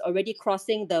 this is already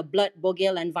crossing the blood,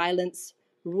 bogel, and violence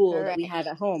rule that we Correct. have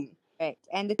at home. Correct.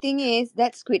 And the thing is,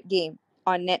 that Squid Game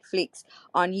on Netflix,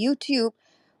 on YouTube,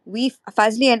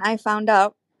 Fazli and I found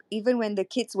out, even when the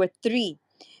kids were 3,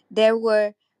 there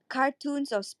were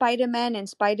cartoons of Spider-Man and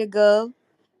Spider-Girl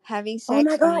having Oh my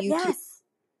sex on God, YouTube. yes.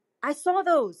 I saw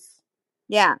those.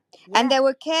 Yeah. And Yeah. there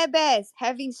were Care Bears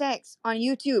having sex on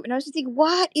YouTube. And I was just thinking,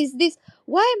 what is this?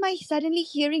 Why am I suddenly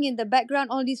hearing in the background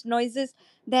all these noises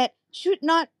that should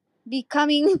not be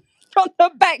coming from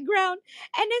the background?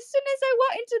 And as soon as I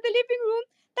walked into the living room,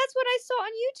 that's what I saw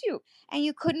on YouTube. And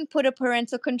you couldn't put a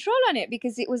parental control on it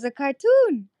because it was a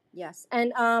cartoon. Yes.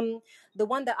 And the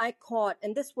one that I caught,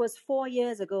 and this was 4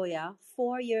 years ago,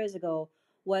 4 years ago,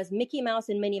 was Mickey Mouse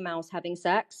and Minnie Mouse having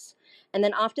sex. And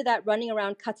then after that, running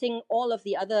around cutting all of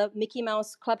the other Mickey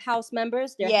Mouse Clubhouse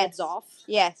members, their heads Yes. off.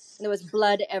 Yes. And there was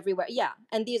blood everywhere. Yeah.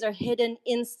 And these are hidden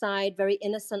inside, very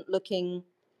innocent looking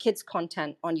kids'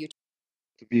 content on YouTube.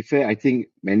 To be fair, I think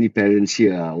many parents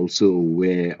here are also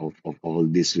aware of all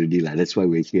this already. Like, that's why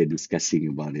we're here discussing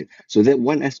about it. So that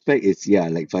one aspect is, yeah,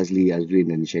 like Fazli, Azrin,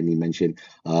 and Sheahnee mentioned,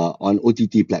 on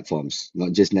OTT platforms,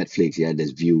 not just Netflix. Yeah,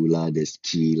 there's View lah, there's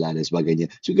Chi lah, there's sebagainya.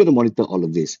 So you're going to monitor all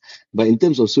of this. But in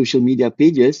terms of social media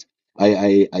pages,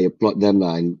 I applaud them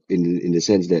lah in the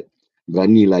sense that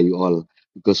berani lah you all.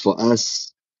 Because for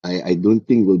us, I don't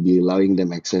think we'll be allowing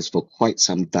them access for quite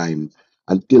some time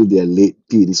until their late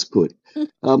teens could.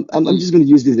 I'm just going to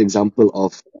use this example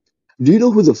of, do you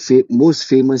know who the most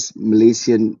famous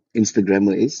Malaysian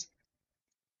Instagrammer is?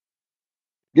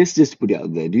 Just put it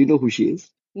out there. Do you know who she is?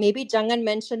 Maybe jangan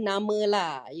mention nama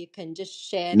lah. You can just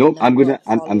share the Nope. number of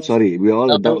I'm followers. sorry. We're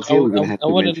all I, adults here. We're gonna have I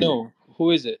to want to mention it. know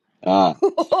who is it. Ah,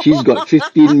 she's got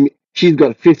 15. She's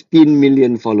got 15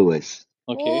 million followers.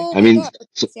 Okay. Oh I my mean, God.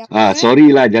 Siapa, eh? sorry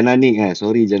lah, Jananik.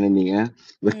 Sorry, Jananik.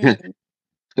 Hmm.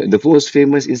 The most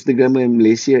famous Instagrammer in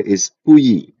Malaysia is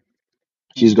Puyi.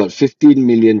 She's Hmm. got 15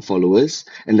 million followers,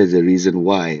 and there's a reason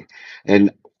why.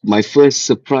 And my first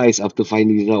surprise after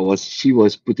finding it out was she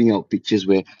was putting out pictures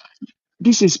where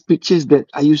this is pictures that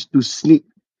I used to sneak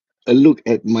a look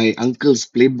at my uncle's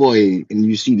Playboy, and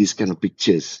you see these kind of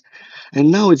pictures.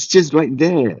 And now it's just right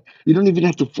there. You don't even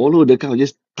have to follow the account,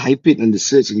 just type it in the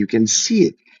search and you can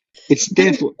see it. It's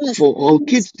there for all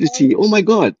kids to see. Oh my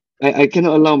God. I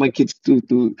cannot allow my kids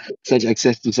to such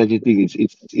access to such a thing.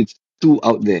 It's too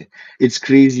out there. It's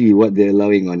crazy what they're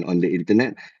allowing on the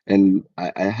internet. And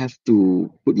I have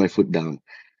to put my foot down.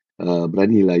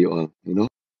 berani lah you all, you know.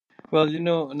 Well,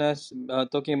 Nas,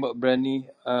 talking about Brandy,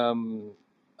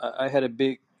 I had a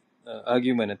big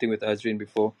argument, I think, with Azreen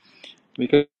before,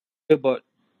 because about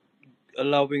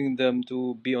allowing them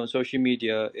to be on social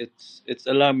media. It's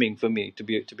alarming for me, to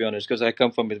be honest, because I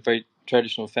come from a very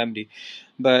traditional family.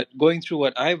 But going through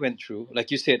what I went through,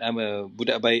 like you said, I'm a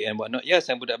budak baik and whatnot. Yes,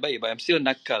 I'm budak baik, but I'm still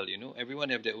nakal. Everyone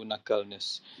have their own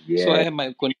nakalness. So Yeah,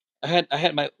 I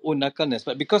had my own nakalness,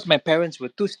 but because my parents were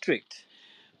too strict,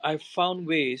 I found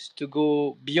ways to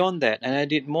go beyond that, and I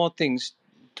did more things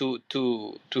to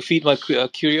feed my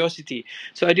curiosity.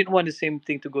 So I didn't want the same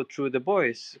thing to go through the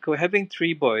boys. Having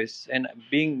three boys and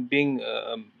being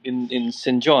in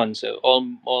St. John's,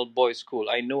 all boys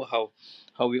school, I know how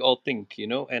we all think,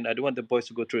 and I don't want the boys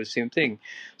to go through the same thing.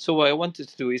 So what I wanted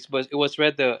to do it was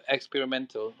rather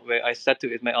experimental, where I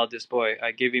started with my eldest boy.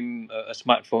 I gave him a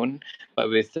smartphone, but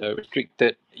with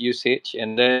restricted usage,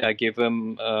 and then I gave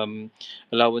him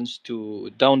allowance to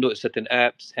download certain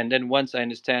apps, and then once I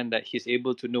understand that he's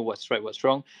able to know what's right, what's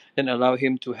wrong, then allow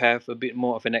him to have a bit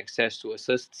more of an access to a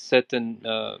certain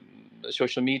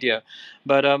social media.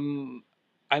 But I'm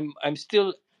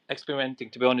still experimenting,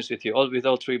 to be honest with you,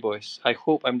 all three boys. I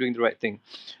hope I'm doing the right thing.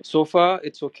 So far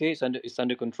it's okay, it's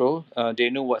under control. They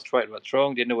know what's right, what's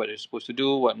wrong, they know what they're supposed to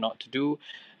do, what not to do.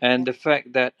 And the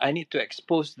fact that I need to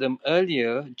expose them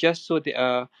earlier, just so they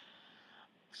are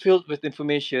filled with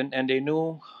information and they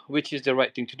know which is the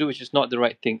right thing to do, which is not the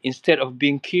right thing. Instead of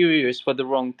being curious for the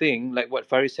wrong thing, like what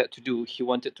Faris had to do, he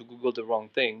wanted to Google the wrong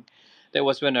thing. That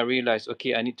was when I realized,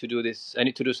 okay, I need to do this. I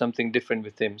need to do something different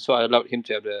with him. So I allowed him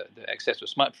to have the access to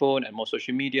smartphone and more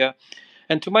social media.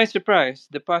 And to my surprise,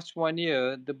 the past 1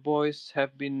 year, the boys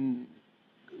have been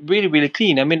really, really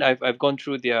clean. I mean, I've gone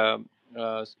through uh,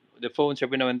 the phones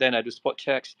every now and then. I do spot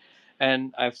checks,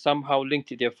 and I've somehow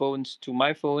linked their phones to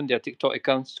my phone, their TikTok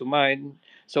accounts to mine,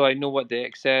 so I know what they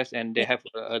access, and they Yeah. have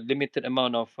a limited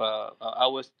amount of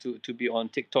hours to be on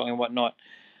TikTok and whatnot.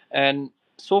 And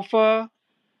so far,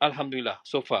 Alhamdulillah,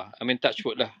 so far, I mean, touch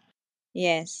wood lah.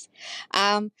 Yes.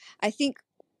 I think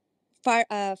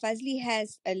Fazli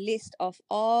has a list of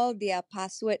all their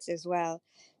passwords as well.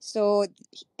 So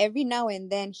every now and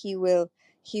then he will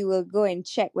go and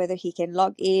check whether he can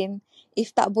log in.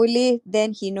 If tak boleh,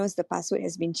 then he knows the password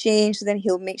has been changed. Then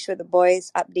he'll make sure the boys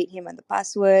update him on the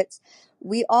passwords.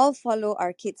 We all follow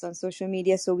our kids on social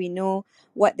media, so we know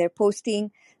what they're posting.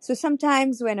 So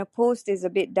sometimes when a post is a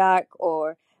bit dark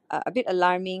or a bit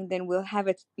alarming, then we'll have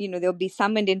it, they'll be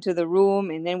summoned into the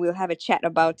room and then we'll have a chat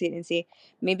about it and say,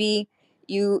 maybe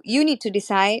you need to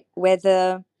decide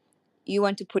whether you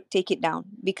want to take it down,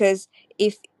 because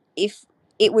if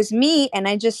it was me and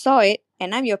I just saw it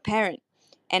and I'm your parent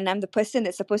and I'm the person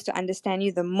that's supposed to understand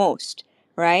you the most,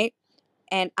 right?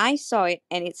 And I saw it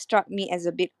and it struck me as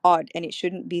a bit odd and it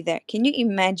shouldn't be there. Can you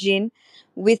imagine,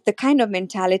 with the kind of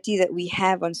mentality that we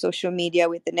have on social media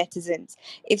with the netizens,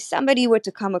 if somebody were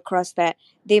to come across that,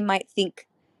 they might think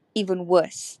even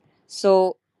worse.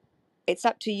 So it's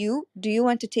up to you. Do you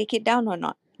want to take it down or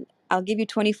not? I'll give you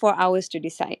 24 hours to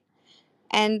decide.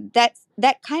 And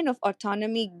that kind of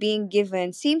autonomy being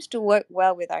given seems to work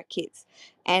well with our kids.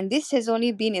 And this has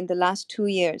only been in the last 2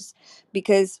 years,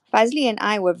 because Fazli and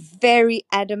I were very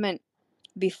adamant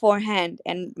beforehand,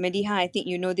 and Mediha, I think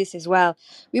you know this as well.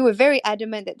 We were very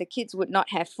adamant that the kids would not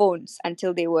have phones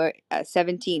until they were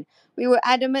 17. We were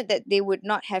adamant that they would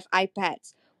not have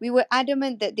iPads. We were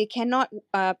adamant that they cannot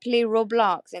play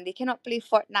Roblox, and they cannot play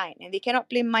Fortnite, and they cannot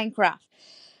play Minecraft.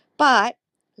 But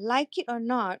like it or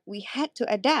not, we had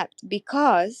to adapt,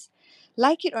 because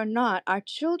like it or not, our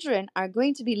children are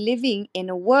going to be living in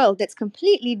a world that's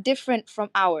completely different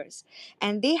from ours.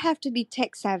 And they have to be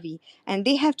tech savvy, and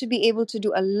they have to be able to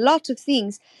do a lot of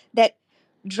things that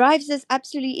drives us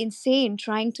absolutely insane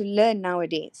trying to learn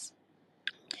nowadays.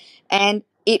 And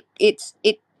it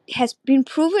has been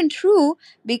proven true,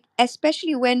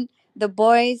 especially when the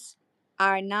boys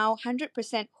are now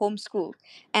 100% homeschooled,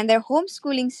 and their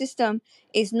homeschooling system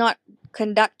is not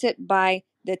conducted by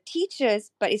the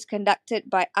teachers, but is conducted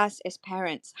by us as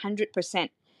parents 100%,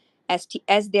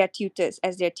 as their tutors,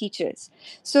 as their teachers.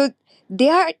 So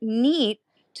their need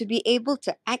to be able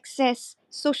to access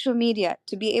social media,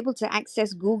 to be able to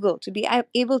access Google, to be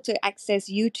able to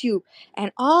access YouTube,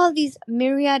 and all these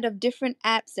myriad of different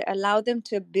apps that allow them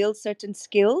to build certain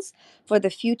skills for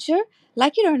the future,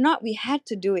 like it or not, we had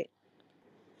to do it.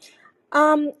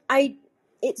 I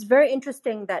It's very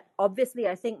interesting that obviously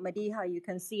I think Madiha, you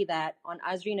can see that on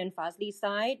Azreen and Fazli's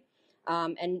side,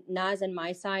 and Naz and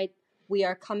my side, we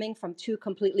are coming from two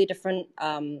completely different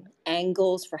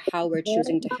angles for how we're Very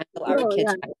choosing to much handle our so,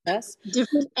 kids' yeah. access.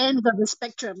 Different ends of the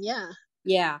spectrum, yeah.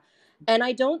 Yeah. And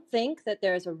I don't think that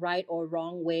there's a right or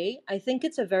wrong way. I think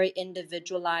it's a very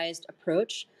individualized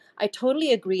approach. I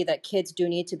totally agree that kids do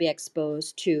need to be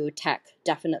exposed to tech,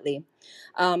 definitely.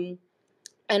 Um,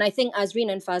 and I think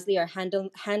Azreen and Fazli are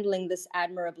handling this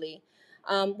admirably.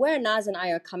 Where Naz and I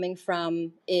are coming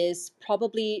from is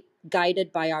probably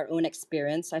guided by our own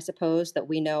experience, I suppose, that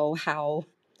we know how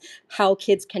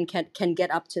kids can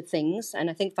get up to things, and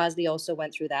I think Fazli also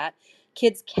went through that.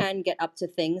 Kids can get up to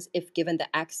things if given the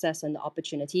access and the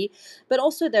opportunity, but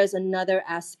also there's another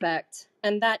aspect,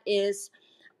 and that is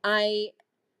I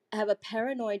have a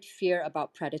paranoid fear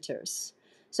about predators.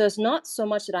 So it's not so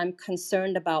much that I'm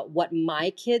concerned about what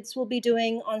my kids will be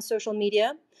doing on social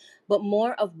media, but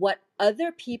more of what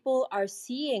other people are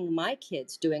seeing my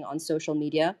kids doing on social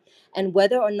media, and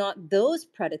whether or not those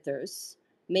predators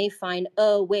may find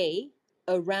a way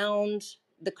around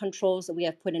the controls that we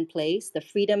have put in place, the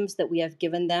freedoms that we have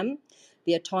given them,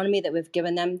 the autonomy that we've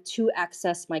given them to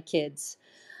access my kids.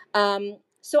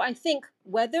 So I think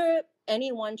whether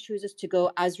anyone chooses to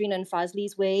go Azreen and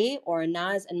Fazli's way or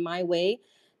Naz and my way,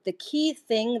 the key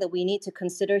thing that we need to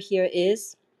consider here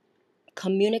is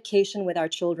communication with our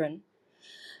children.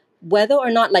 Whether or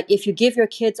not, like, if you give your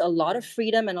kids a lot of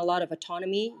freedom and a lot of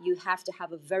autonomy, you have to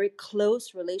have a very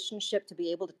close relationship to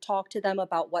be able to talk to them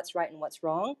about what's right and what's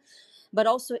wrong. But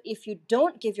also, if you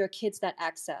don't give your kids that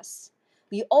access,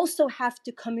 you also have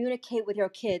to communicate with your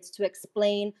kids to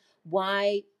explain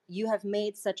why you have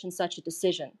made such and such a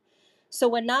decision. So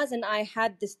when Naz and I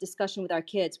had this discussion with our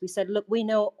kids, we said, look, we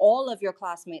know all of your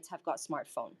classmates have got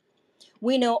smartphone.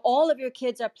 We know all of your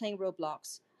kids are playing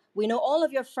Roblox. We know all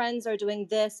of your friends are doing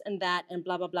this and that and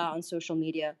blah, blah, blah on social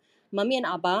media. Mummy and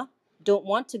Abba don't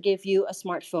want to give you a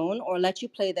smartphone or let you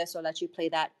play this or let you play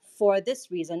that for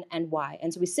this reason and why.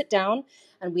 And so we sit down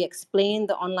and we explain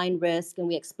the online risk and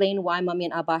we explain why Mummy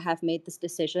and Abba have made this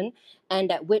decision,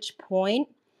 and at which point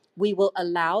we will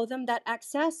allow them that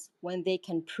access when they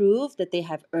can prove that they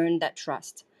have earned that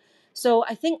trust. So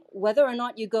I think whether or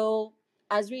not you go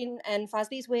Azreen and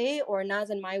Fazli's way or Naz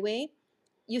and my way,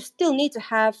 you still need to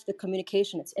have the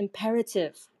communication. It's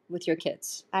imperative with your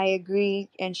kids. I agree.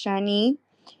 And Shani,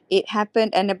 it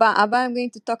happened. And about Abba, I'm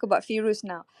going to talk about Firuz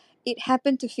now. It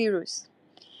happened to Firuz.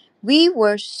 We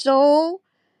were so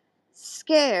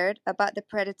scared about the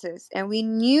predators, and we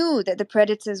knew that the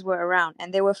predators were around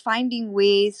and they were finding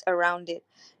ways around it.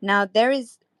 Now,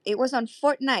 it was on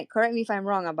Fortnite. Correct me if I'm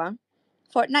wrong, Abba.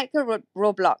 Fortnite or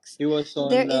Roblox. It was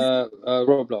There on is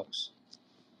Roblox.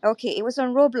 Okay, it was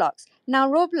on Roblox. Now,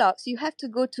 Roblox, you have to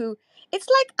go to, it's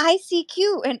like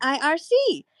ICQ and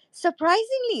IRC.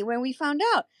 Surprisingly, when we found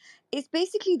out, it's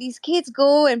basically these kids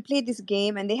go and play this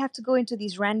game and they have to go into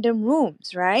these random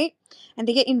rooms, right? And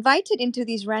they get invited into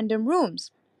these random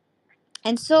rooms.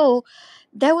 And so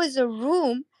there was a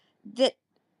room that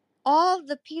all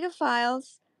the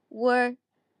pedophiles were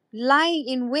lying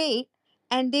in wait,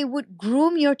 and they would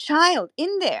groom your child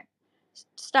in there,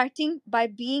 starting by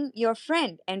being your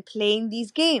friend and playing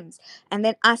these games, and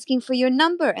then asking for your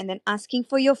number, and then asking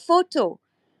for your photo.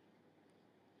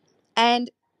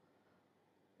 And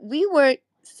we were,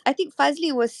 I think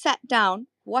Fazli was sat down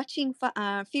watching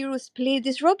Firuz play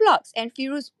this Roblox, and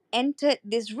Firuz entered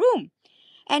this room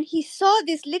and he saw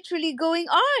this literally going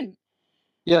on.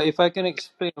 Yeah, if I can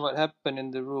explain what happened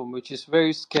in the room, which is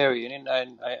very scary, and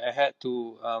then I had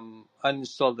to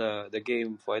uninstall the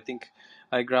game for, I think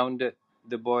I grounded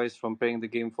the boys from playing the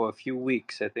game for a few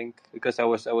weeks, I think, because I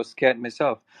was scared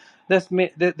myself.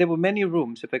 There were many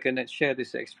rooms. If I can share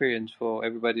this experience for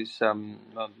everybody's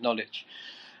knowledge.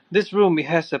 This room, it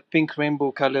has a pink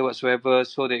rainbow color whatsoever,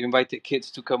 so they invited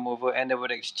kids to come over and they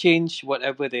would exchange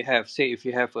whatever they have. Say if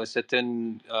you have a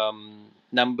certain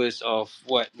numbers of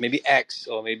what, maybe X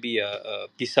or maybe a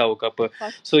pisau ke apa.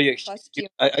 So Costume.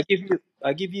 I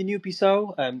give you new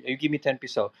pisau, you give me 10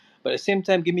 pisau. But at the same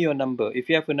time, give me your number. If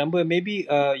you have a number, maybe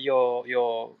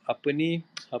your apa ni,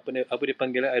 apa dia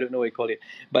panggil, I don't know what you call it.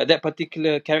 But that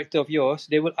particular character of yours,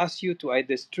 they will ask you to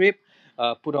either strip,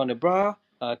 put on a bra,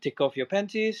 take off your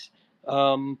panties,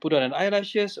 put on an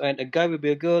eyelashes, and a guy will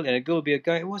be a girl and a girl will be a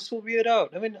guy. It was so weird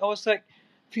out. I mean, I was like,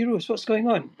 Firuz, what's going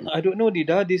on? I don't know,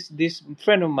 Dida. This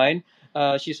friend of mine,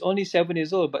 she's only 7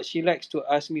 years old, but she likes to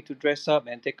ask me to dress up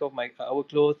and take off our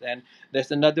clothes. And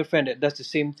there's another friend that does the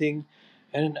same thing,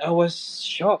 and I was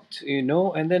shocked.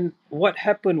 And then what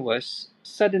happened was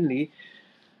suddenly,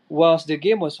 whilst the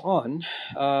game was on,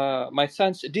 my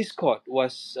son's Discord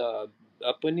was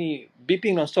apa ni,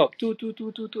 beeping non-stop. Toot.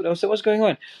 I was like, what's going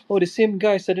on? Oh, the same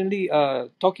guy suddenly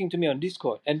talking to me on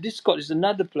Discord. And Discord is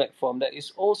another platform that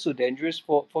is also dangerous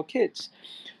for kids.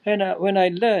 And when I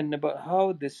learned about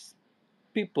how these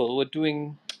people were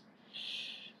doing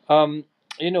um,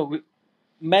 you know,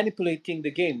 manipulating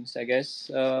the games. I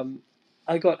guess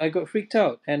I got freaked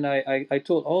out, and I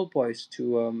told all boys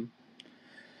to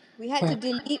We had to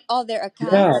delete all their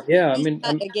accounts, yeah. I mean,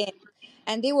 restart again.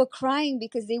 And they were crying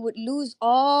because they would lose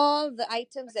all the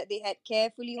items that they had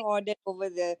carefully hoarded over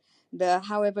the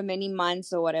however many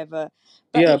months or whatever.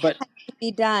 But yeah, it but had to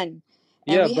be done.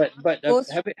 And yeah, we had but to go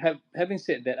through. having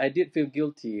said that, I did feel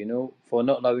guilty, for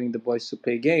not allowing the boys to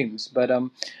play games. But I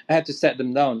had to set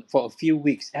them down for a few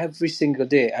weeks. Every single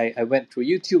day, I went through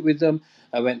YouTube with them.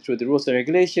 I went through the rules and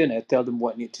regulation. I tell them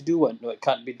what need to do, what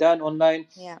can't be done online.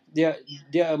 Yeah. They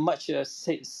are a much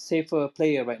safer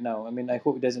player right now. I mean, I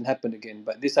hope it doesn't happen again.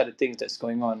 But these are the things that's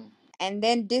going on. And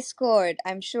then Discord,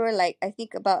 I'm sure, like, I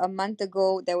think about a month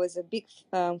ago, there was a big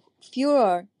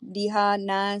furor, Diha,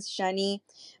 Naz, Shani,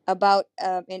 about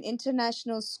an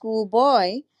international school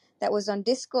boy that was on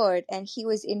Discord, and he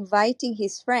was inviting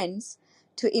his friends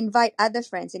to invite other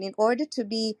friends. And in order to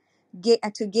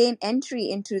to gain entry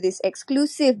into this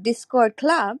exclusive Discord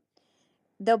club,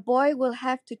 the boy will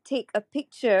have to take a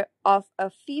picture of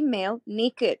a female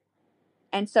naked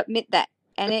and submit that.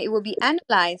 And it will be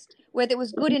analyzed whether it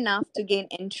was good enough to gain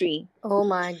entry. Oh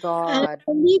my And God. I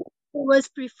believe it was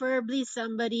preferably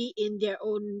somebody in their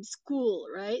own school,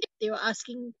 right? They were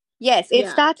asking, Yes, it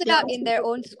yeah, started they're out in asking their for.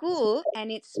 own school and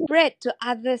it spread to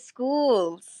other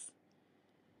schools.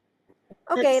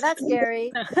 Okay, That's that's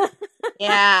scary.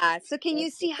 Yeah. So can you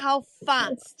see how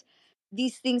fast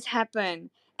these things happen?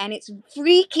 And it's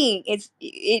freaking.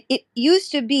 It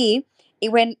used to be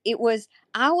when it was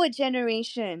our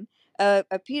generation, a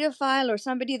pedophile or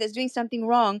somebody that's doing something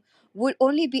wrong would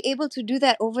only be able to do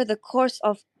that over the course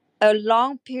of a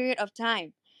long period of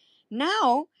time.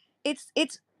 Now it's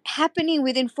happening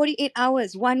within 48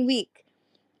 hours, 1 week.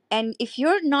 And if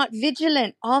you're not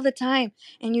vigilant all the time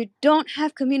and you don't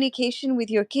have communication with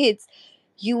your kids,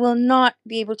 you will not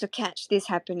be able to catch this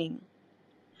happening.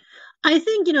 I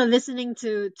think, listening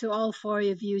to all four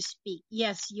of you speak,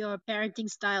 yes, your parenting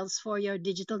styles for your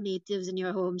digital natives in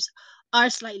your homes are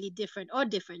slightly different or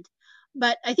different.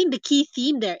 But I think the key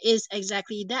theme there is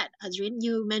exactly that. Azrin,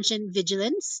 you mentioned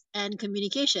vigilance and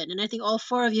communication, and I think all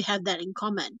four of you have that in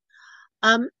common.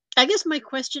 Um, I guess my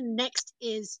question next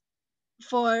is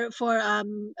for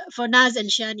Naz and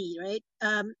Shani, right?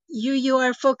 You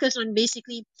are focused on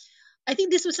basically. I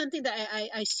think this was something that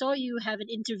I saw you have an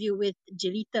interview with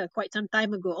Jelita quite some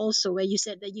time ago also, where you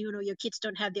said that your kids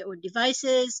don't have their own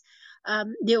devices,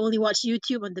 they only watch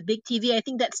YouTube on the big TV. I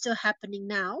think that's still happening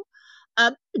now.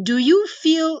 Do you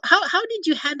feel how did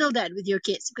you handle that with your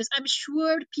kids? Because I'm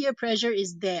sure peer pressure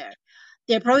is there.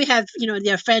 They probably have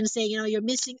their friends saying you're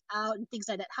missing out and things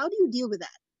like that. How do you deal with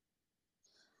that?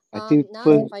 I think Naz,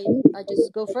 first, if I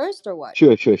just go first or what?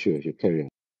 sure, carry on.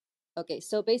 Okay,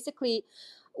 so basically,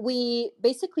 we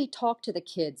basically talk to the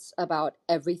kids about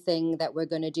everything that we're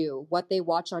going to do, what they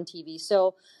watch on TV.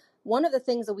 So, one of the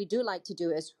things that we do like to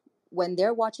do is when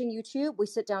they're watching YouTube, we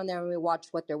sit down there and we watch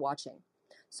what they're watching.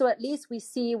 So, at least we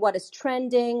see what is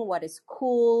trending, what is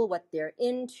cool, what they're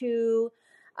into.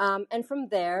 And from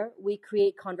there, we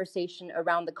create conversation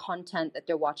around the content that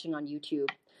they're watching on YouTube.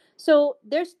 So,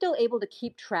 they're still able to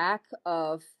keep track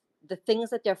of the things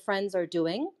that their friends are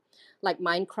doing, like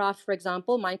Minecraft, for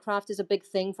example. Minecraft is a big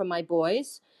thing for my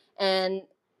boys, and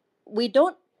we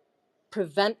don't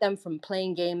prevent them from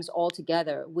playing games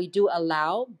altogether. We do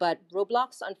allow, but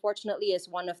Roblox, unfortunately, is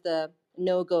one of the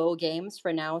no-go games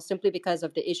for now, simply because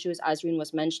of the issues Azreen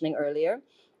was mentioning earlier.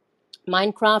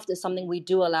 Minecraft is something we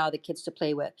do allow the kids to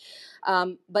play with.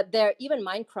 But even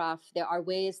Minecraft, there are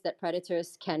ways that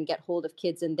predators can get hold of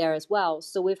kids in there as well.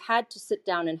 So we've had to sit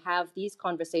down and have these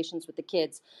conversations with the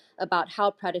kids about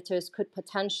how predators could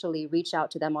potentially reach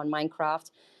out to them on Minecraft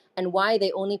and why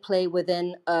they only play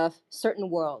within a certain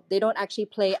world. They don't actually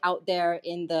play out there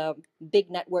in the big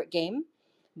network game,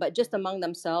 but just among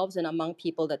themselves and among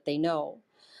people that they know.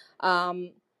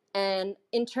 Um, and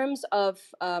in terms of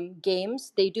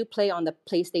games, they do play on the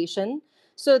PlayStation,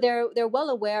 so they're well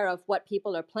aware of what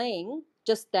people are playing.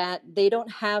 Just that they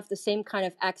don't have the same kind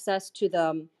of access to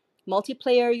the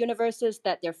multiplayer universes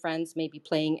that their friends may be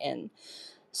playing in.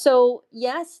 So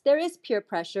yes, there is peer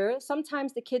pressure.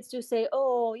 Sometimes the kids do say,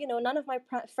 "Oh, none of my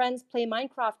friends play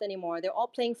Minecraft anymore. They're all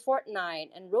playing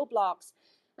Fortnite and Roblox,"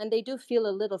 and they do feel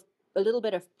a little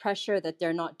bit of pressure that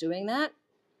they're not doing that.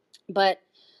 But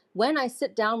when I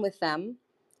sit down with them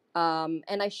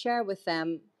and I share with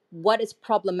them what is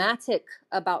problematic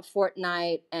about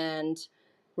Fortnite and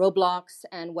Roblox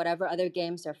and whatever other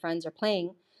games their friends are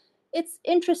playing, it's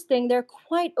interesting. They're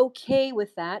quite okay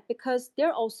with that because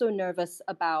they're also nervous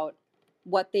about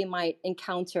what they might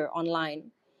encounter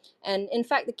online. And in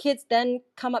fact, the kids then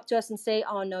come up to us and say,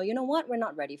 oh no, you know what? We're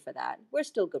not ready for that. We're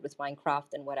still good with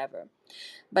Minecraft and whatever.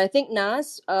 But I think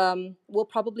Naz will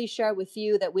probably share with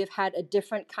you that we've had a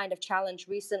different kind of challenge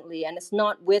recently, and it's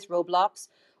not with Roblox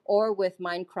or with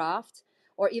Minecraft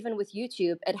or even with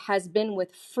YouTube. It has been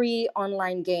with free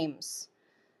online games,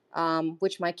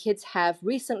 which my kids have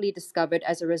recently discovered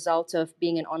as a result of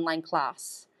being in online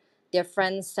class. Their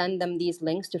friends send them these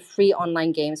links to free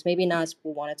online games. Maybe Naz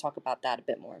will want to talk about that a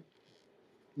bit more.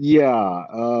 Yeah,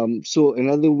 so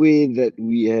another way that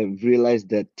we have realized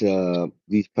that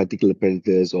these particular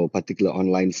predators or particular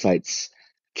online sites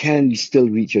can still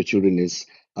reach your children is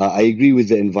I agree with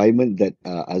the environment that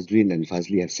Azreen and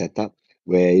Fazli have set up,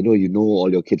 where you know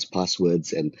all your kids'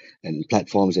 passwords and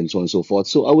platforms and so on and so forth.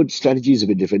 So our strategy is a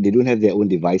bit different. They don't have their own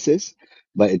devices,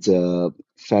 but it's a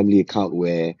family account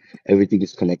where everything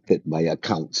is connected by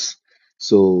accounts,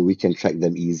 so we can track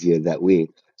them easier that way.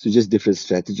 So just different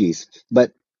strategies.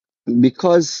 But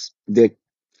because their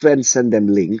friends send them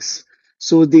links,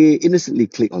 so they innocently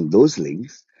click on those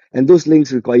links, and those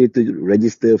links require you to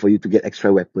register for you to get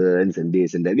extra weapons and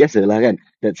this and that. Yes, lah kan?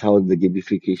 That's how the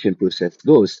gamification process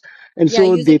goes. And Yeah,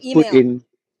 so using they put email. in,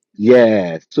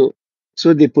 yeah, so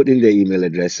they put in their email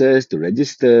addresses to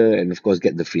register and of course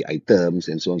get the free items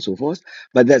and so on and so forth.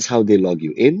 But that's how they log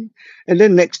you in. And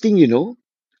then next thing you know,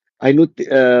 I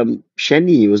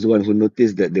Sheahnee was the one who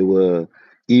noticed that there were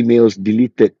emails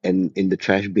deleted and in the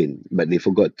trash bin, but they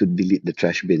forgot to delete the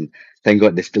trash bin. Thank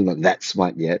God they're still not that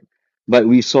smart yet. But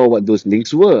we saw what those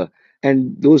links were,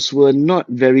 and those were not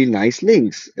very nice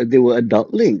links. They were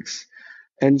adult links.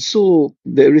 And so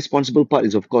the irresponsible part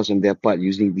is, of course, on their part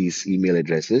using these email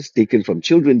addresses taken from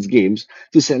children's games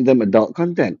to send them adult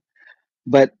content.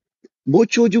 But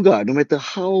bocho juga, no matter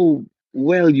how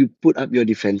well you put up your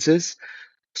defenses,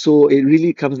 so it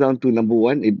really comes down to number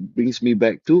one, it brings me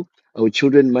back to our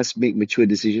children must make mature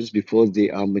decisions before they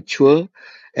are mature,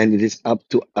 and it is up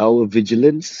to our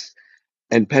vigilance.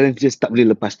 And parents just tak boleh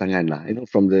lepas tangan lah,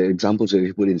 from the examples that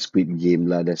we put in Squid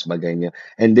Game lah dan sebagainya.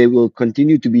 And there will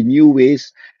continue to be new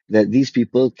ways that these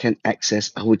people can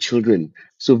access our children.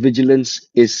 So vigilance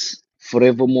is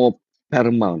forevermore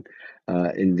paramount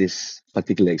in this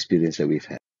particular experience that we've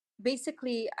had.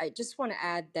 Basically, I just want to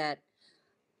add that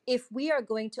if we are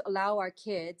going to allow our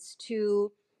kids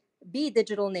to be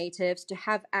digital natives, to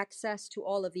have access to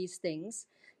all of these things,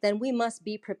 then we must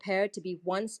be prepared to be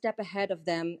one step ahead of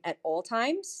them at all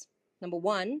times, number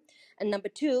one. And number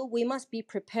two, we must be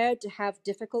prepared to have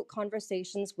difficult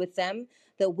conversations with them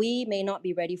that we may not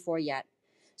be ready for yet.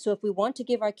 So if we want to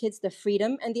give our kids the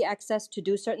freedom and the access to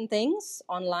do certain things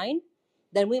online,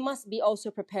 then we must be also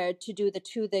prepared to do the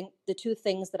two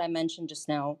things that I mentioned just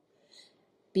now.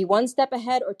 Be one step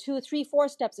ahead, or 2, 3, 4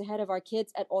 steps ahead of our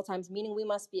kids at all times, meaning we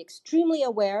must be extremely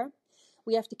aware.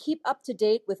 We have to keep up to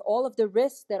date with all of the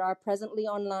risks that are presently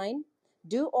online,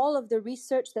 do all of the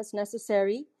research that's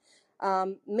necessary,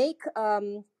 make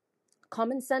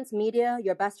Common Sense Media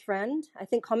your best friend. I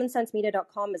think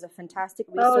commonsensemedia.com is a fantastic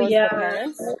Oh resource yeah, for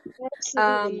parents.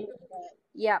 absolutely.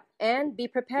 Yeah, and be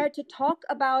prepared to talk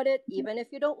about it even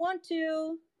if you don't want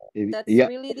to. That's Yeah,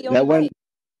 really the only that way. one.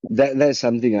 That's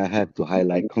something I have to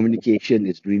highlight. Communication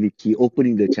is really key.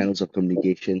 Opening the channels of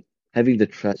communication, having the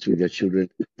trust with your children,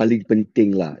 paling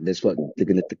penting lah. That's what they're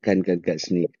gonna tekankan kat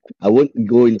sini. I won't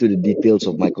go into the details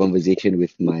of my conversation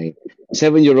with my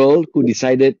 7-year-old who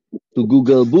decided to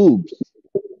Google boobs.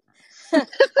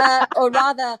 Or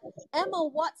rather, Emma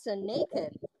Watson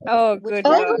naked, Oh, which good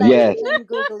Oh, then Lord. led to Yes. him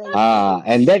Googling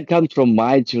And boobs. that comes from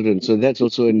my children, so that's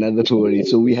also another worry.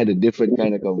 So we had a different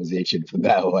kind of conversation for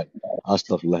that one.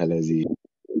 Astaghfirullahalazim.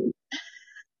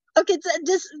 okay. So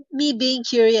just me being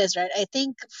curious, right? I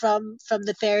think from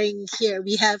the pairing here,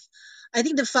 we have. I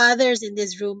think the fathers in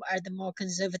this room are the more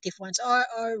conservative ones,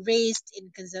 or raised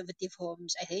in conservative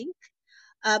homes. I think.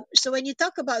 So when you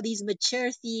talk about these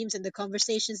mature themes and the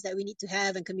conversations that we need to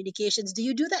have and communications, do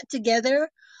you do that together,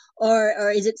 or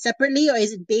is it separately, or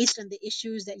is it based on the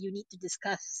issues that you need to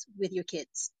discuss with your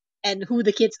kids and who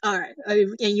the kids are,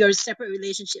 and your separate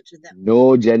relationships with them?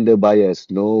 No gender bias,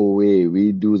 no way.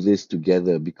 We do this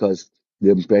together because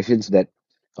the impressions that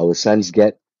our sons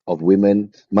get of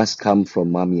women must come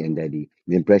from mommy and daddy.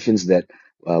 The impressions that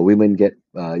women get,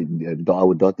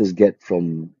 our daughters get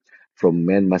from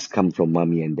men must come from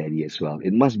mommy and daddy as well.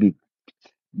 It must be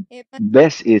It must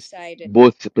best be is two-sided.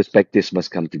 both perspectives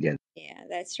must come together. Yeah,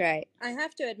 that's right. I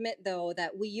have to admit, though,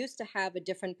 that we used to have a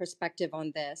different perspective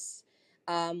on this.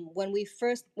 When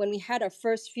we had our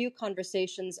first few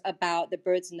conversations about the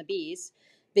birds and the bees,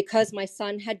 because my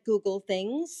son had Googled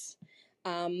things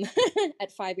um,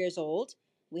 at 5 years old,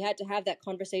 we had to have that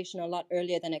conversation a lot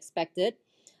earlier than expected.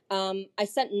 I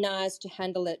sent Naz to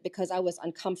handle it because I was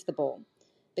uncomfortable,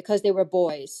 because they were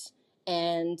boys.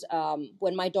 And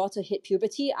when my daughter hit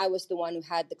puberty, I was the one who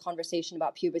had the conversation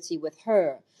about puberty with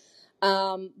her.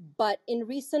 But in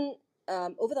recent,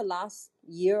 over the last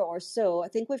year or so, I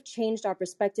think we've changed our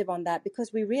perspective on that,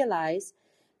 because we realize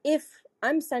if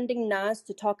I'm sending Naz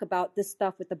to talk about this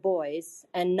stuff with the boys,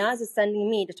 and Naz is sending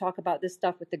me to talk about this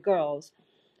stuff with the girls,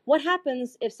 what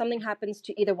happens if something happens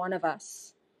to either one of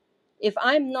us? If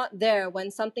I'm not there when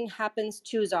something happens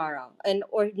to Zara, and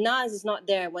or Naz is not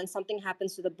there when something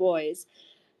happens to the boys,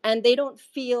 and they don't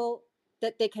feel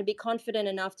that they can be confident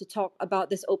enough to talk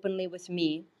about this openly with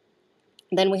me,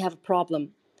 then we have a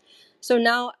problem. So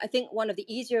now I think one of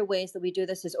the easier ways that we do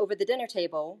this is over the dinner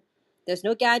table. There's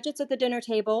no gadgets at the dinner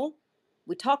table.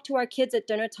 We talk to our kids at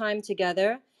dinner time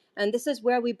together. And this is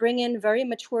where we bring in very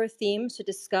mature themes to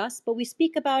discuss, but we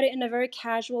speak about it in a very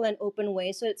casual and open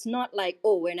way. So it's not like,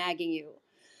 oh, we're nagging you.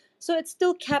 So it's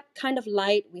still kept kind of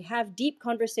light. We have deep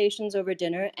conversations over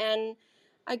dinner. And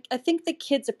I think the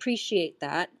kids appreciate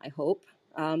that, I hope.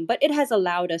 But it has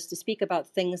allowed us to speak about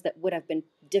things that would have been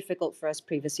difficult for us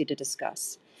previously to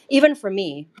discuss. Even for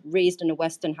me, raised in a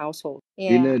Western household.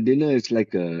 Yeah. Dinner is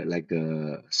like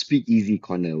a speak easy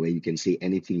corner where you can say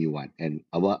anything you want. And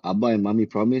Abba and Mommy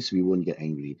promise we won't get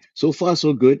angry. So far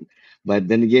so good. But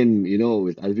then again,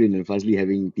 with Azrin and Fazli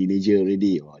having teenager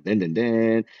already,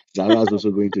 then Zara's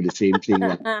also going through the same thing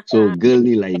lah. So girl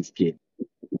ni lain sikit.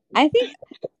 I think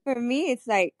for me, it's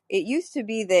like it used to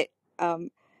be that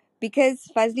because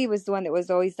Fazli was the one that was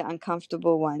always the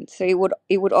uncomfortable one, so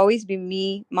it would always be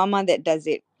me, Mama, that does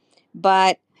it.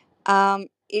 But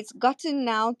it's gotten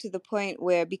now to the point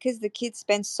where because the kids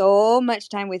spend so much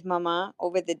time with Mama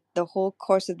over the whole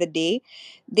course of the day,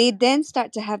 they then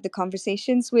start to have the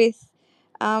conversations with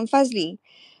Fazli.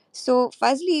 So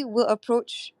Fazli will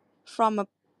approach from a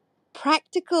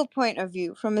practical point of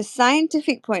view, from a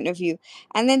scientific point of view.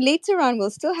 And then later on, we'll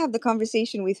still have the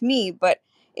conversation with me, but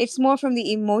it's more from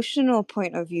the emotional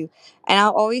point of view. And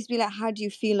I'll always be like, how do you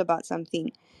feel about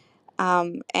something?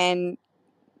 And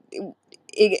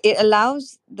it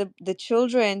allows the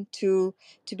children to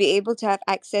be able to have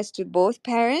access to both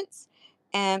parents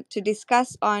and to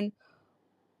discuss on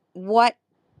what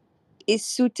is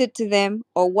suited to them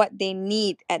or what they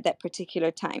need at that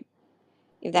particular time,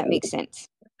 if that makes sense.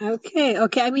 Okay,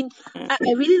 okay. I mean, I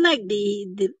really like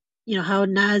the how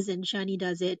Naz and Shani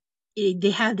does it. They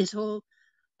have this whole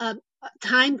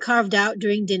time carved out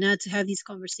during dinner to have these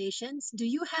conversations. Do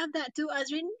you have that too,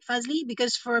 Azrin, Fazli?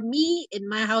 Because for me, in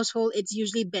my household, it's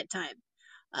usually bedtime.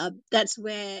 That's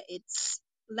where it's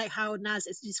like how Naz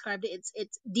has described it.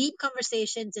 It's deep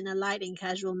conversations in a light and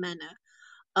casual manner.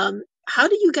 How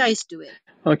do you guys do it?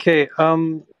 Okay,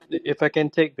 if I can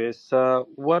take this,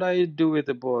 what I do with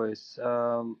the boys,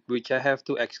 which I have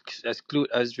to exclude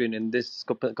Azrin in this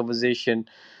conversation,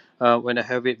 when I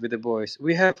have it with the boys,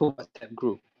 we have a WhatsApp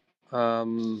group,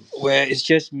 where it's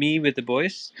just me with the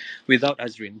boys, without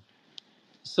Azrin.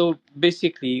 So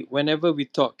basically, whenever we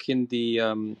talk in the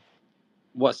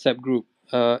WhatsApp group,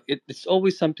 it's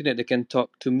always something that they can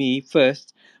talk to me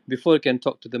first before they can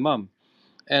talk to the mom,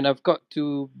 and I've got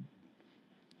to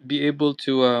be able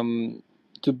to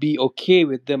be okay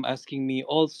with them asking me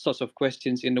all sorts of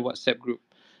questions in the WhatsApp group,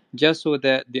 just so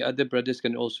that the other brothers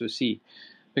can also see,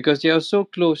 because they are so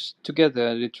close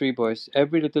together, the three boys.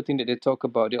 Every little thing that they talk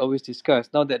about, they always discuss.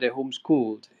 Now that they're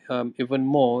homeschooled, even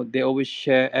more, they always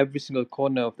share every single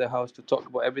corner of the house to talk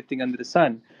about everything under the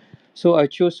sun. So I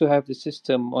chose to have the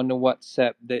system on the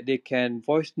WhatsApp that they can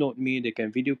voice note me, they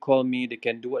can video call me, they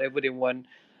can do whatever they want,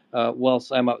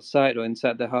 whilst I'm outside or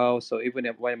inside the house, or even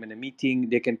when I'm in a meeting,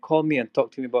 they can call me and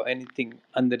talk to me about anything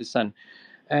under the sun.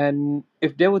 And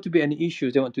if there were to be any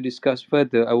issues they want to discuss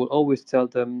further, I will always tell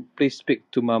them, please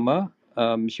speak to Mama.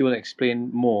 She will explain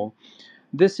more.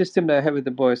 This system that I have with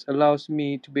the boys allows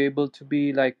me to be able to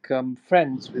be like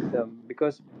friends with them,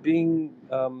 because being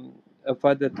a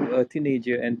father to a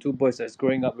teenager and two boys that's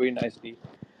growing up very nicely,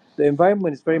 the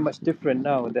environment is very much different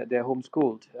now that they're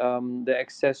homeschooled. The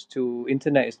access to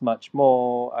internet is much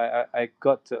more. I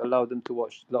got to allow them to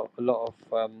watch a lot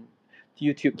of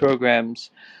YouTube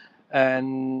programs,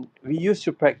 and we used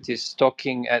to practice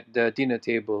talking at the dinner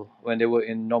table when they were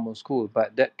in normal school,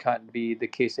 but that can't be the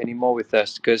case anymore with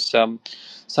us, because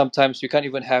sometimes we can't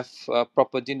even have a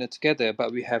proper dinner together,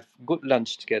 but we have good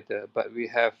lunch together, but we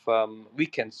have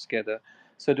weekends together.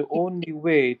 So the only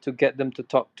way to get them to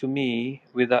talk to me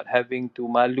without having to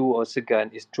malu or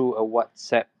segan is through a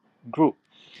WhatsApp group.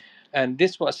 And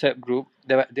this WhatsApp group,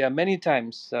 there are many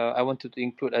times I wanted to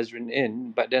include Azrin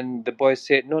in, but then the boys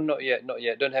said, no, not yet, not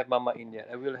yet. Don't have Mama in yet.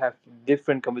 I will have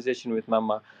different conversation with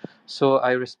Mama. So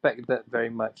I respect that very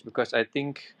much, because I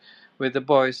think with the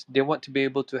boys, they want to be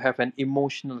able to have an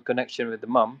emotional connection with the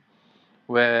mom,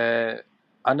 where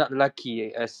anak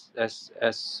lelaki,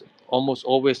 as almost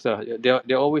always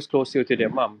they're always closer to their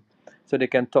mom, so they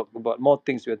can talk about more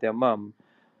things with their mom.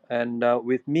 And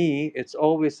with me, it's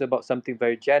always about something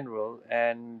very general,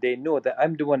 and they know that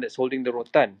I'm the one that's holding the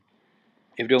rotan.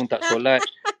 If they tak solat,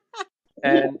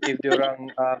 and if they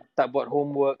orang tak buat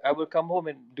homework, I will come home,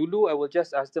 and dulu I will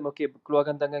just ask them, okay,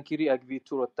 keluarkan tangan kiri, I give you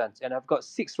 2 rotans, and I've got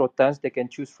 6 rotans they can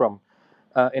choose from,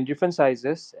 in different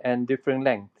sizes and different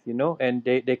length, and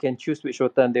they can choose which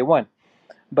rotan they want.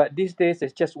 But these days,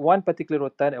 it's just one particular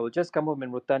rotan. I will just come home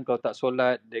and rotan kalau tak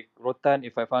solat. They rotan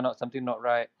if I found out something not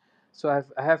right. So I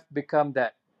have become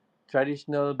that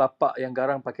traditional bapa yang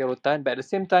garang pakai rotan. But at the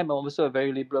same time, I'm also a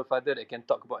very liberal father that can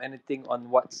talk about anything on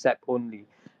WhatsApp only.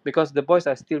 Because the boys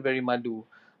are still very malu.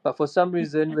 But for some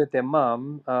reason, with their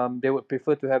mom, they would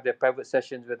prefer to have their private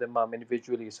sessions with their mom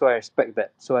individually. So I respect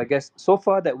that. So I guess so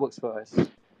far that works for us.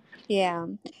 Yeah.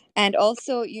 And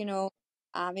also,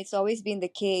 it's always been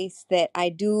the case that I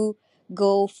do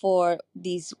go for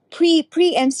these pre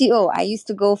MCO. I used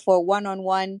to go for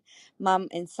one-on-one mom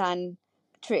and son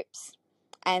trips.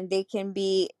 And they can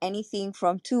be anything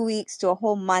from 2 weeks to a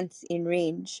whole month in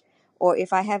range. Or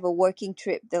if I have a working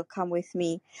trip, they'll come with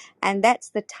me. And that's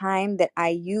the time that I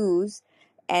use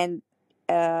and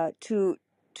to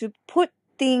put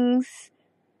things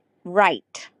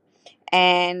right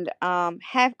and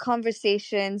have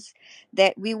conversations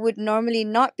that we would normally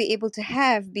not be able to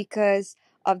have because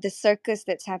of the circus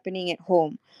that's happening at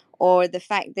home, or the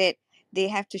fact that they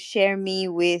have to share me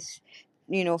with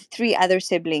 3 other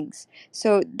siblings.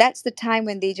 So that's the time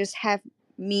when they just have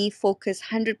me focus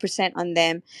 100% on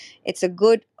them. It's a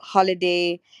good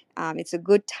holiday. It's a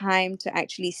good time to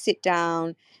actually sit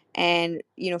down and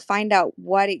find out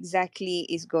what exactly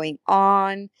is going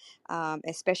on,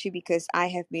 especially because I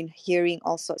have been hearing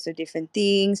all sorts of different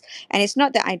things. And it's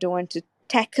not that I don't want to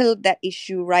tackle that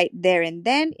issue right there and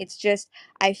then, it's just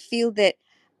I feel that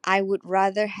I would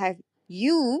rather have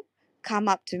you come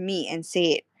up to me and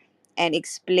say it and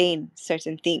explain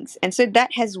certain things. And so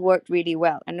that has worked really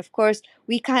well. And of course,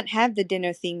 we can't have the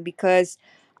dinner thing because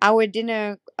our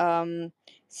dinner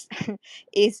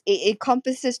it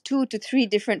encompasses 2 to 3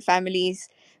 different families,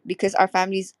 because our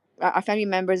family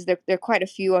members, there are quite a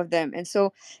few of them, and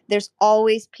so there's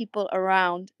always people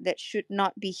around that should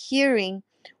not be hearing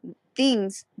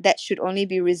things that should only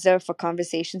be reserved for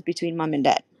conversations between mom and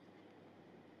dad.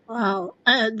 Wow,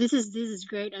 this is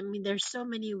great. I mean, there's so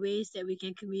many ways that we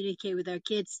can communicate with our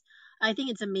kids. I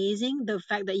think it's amazing the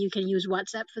fact that you can use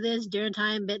WhatsApp for this, dinner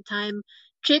time, bedtime,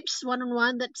 trips,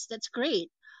 one-on-one. That's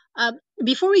great.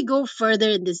 Before we go further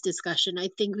in this discussion, I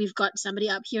think we've got somebody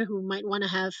up here who might want to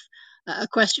have a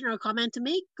question or a comment to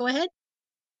make. Go ahead.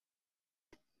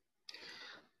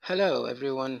 Hello,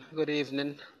 everyone. Good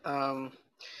evening.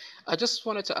 I just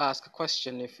wanted to ask a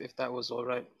question, if that was all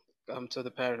right, to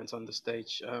the parents on the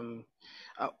stage.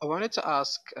 I wanted to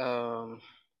ask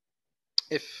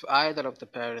if either of the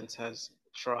parents has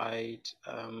tried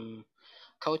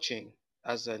coaching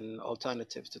as an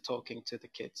alternative to talking to the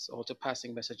kids or to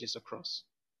passing messages across.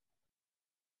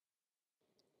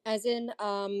 As in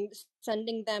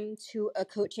sending them to a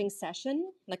coaching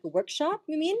session, like a workshop,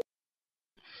 you mean?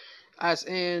 As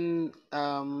in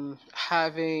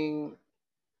having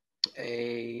a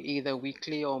either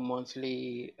weekly or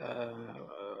monthly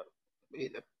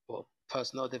well,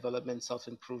 personal development,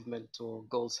 self-improvement, or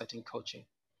goal-setting coaching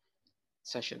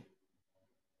session.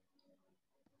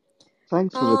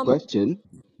 Thanks for the question.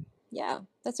 Yeah,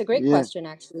 that's a great Yeah, question,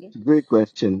 actually. it's a great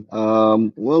question.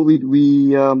 Well, we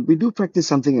do practice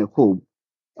something at home,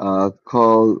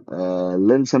 called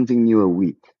Learn Something New a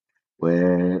Week,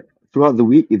 where throughout the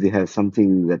week, if they have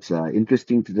something that's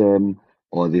interesting to them,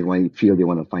 or they want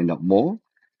to find out more,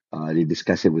 they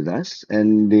discuss it with us,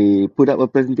 and they put up a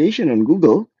presentation on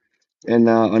Google. And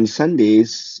on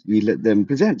Sundays, we let them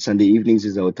present. Sunday evenings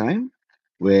is our time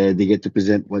where they get to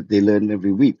present what they learn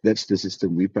every week. That's the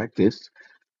system we practice.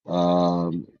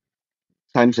 Um,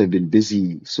 Times have been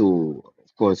busy, so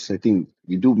of course, I think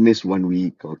we do miss 1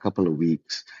 week or a couple of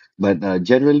weeks. But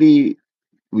generally,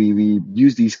 we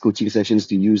use these coaching sessions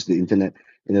to use the internet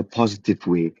in a positive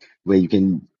way, where you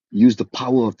can use the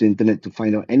power of the internet to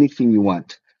find out anything you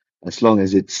want, as long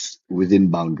as it's within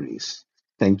boundaries.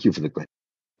 Thank you for the question.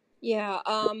 Yeah,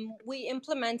 we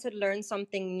implemented Learn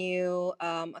Something New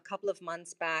a couple of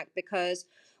months back because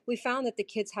we found that the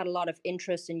kids had a lot of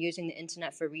interest in using the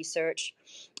internet for research,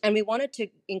 and we wanted to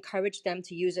encourage them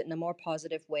to use it in a more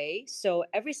positive way. So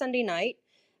every Sunday night,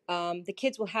 the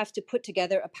kids will have to put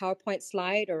together a PowerPoint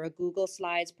slide or a Google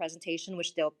Slides presentation,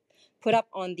 which they'll put up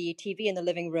on the TV in the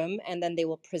living room, and then they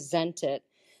will present it.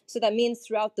 So that means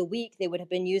throughout the week, they would have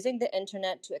been using the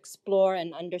internet to explore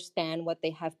and understand what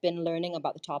they have been learning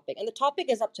about the topic. And the topic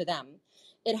is up to them.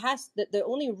 It has the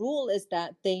only rule is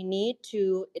that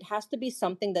it has to be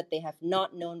something that they have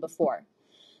not known before.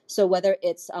 So whether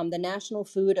it's the national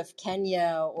food of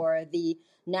Kenya or the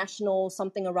national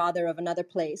something or other of another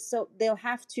place. So they'll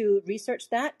have to research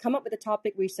that, come up with a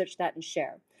topic, research that, and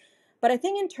share. But I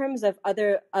think in terms of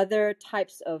other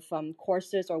types of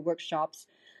courses or workshops,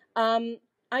 um,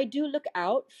 I do look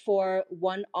out for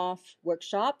one-off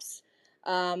workshops.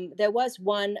 There was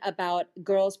one about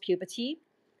girls' puberty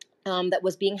that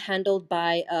was being handled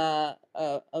by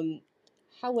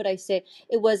how would I say?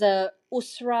 It was a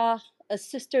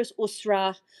sisters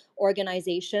usra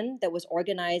organization that was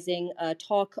organizing a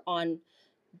talk on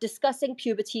discussing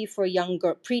puberty for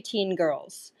preteen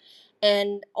girls.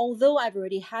 And although I've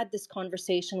already had this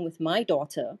conversation with my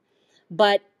daughter,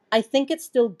 but I think it's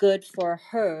still good for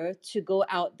her to go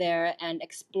out there and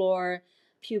explore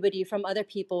puberty from other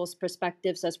people's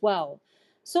perspectives as well.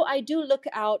 So I do look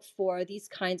out for these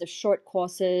kinds of short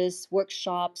courses,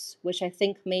 workshops, which I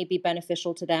think may be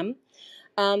beneficial to them.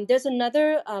 There's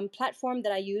another platform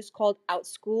that I use called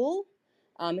OutSchool.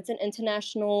 It's an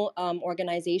international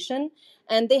organization,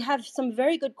 and they have some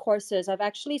very good courses. I've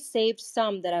actually saved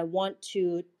some that I want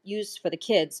to use for the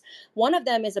kids. One of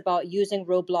them is about using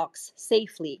Roblox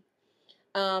safely.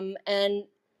 And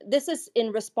this is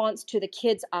in response to the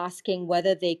kids asking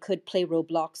whether they could play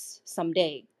Roblox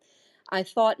someday. I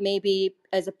thought maybe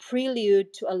as a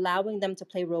prelude to allowing them to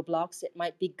play Roblox, it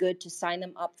might be good to sign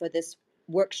them up for this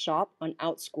workshop on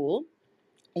OutSchool.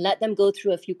 Let them go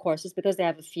through a few courses because they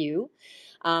have a few.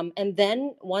 And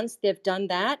then once they've done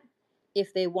that,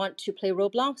 if they want to play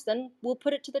Roblox, then we'll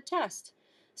put it to the test.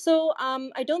 So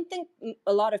I don't think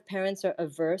a lot of parents are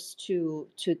averse to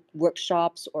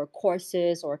workshops or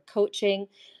courses or coaching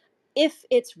if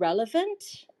it's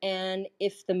relevant and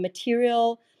if the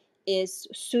material is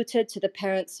suited to the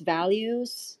parents'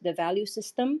 values, the value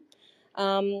system.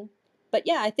 But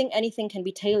yeah, I think anything can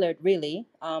be tailored really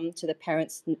to the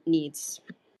parents' needs.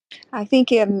 I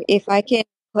think if I can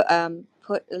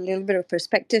put a little bit of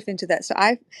perspective into that. So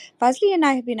Fazli and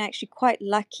I have been actually quite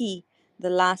lucky the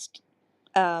last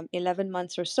 11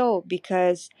 months or so,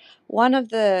 because one of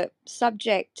the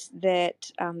subjects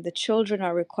that the children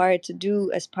are required to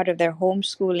do as part of their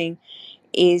homeschooling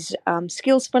is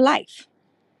skills for life.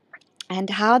 And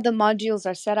how the modules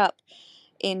are set up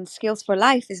in Skills for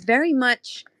Life is very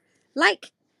much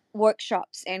like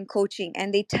workshops and coaching,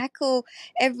 and they tackle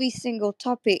every single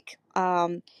topic,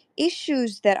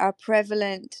 issues that are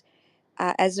prevalent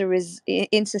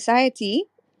in society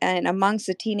and amongst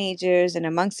the teenagers and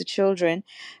amongst the children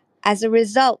as a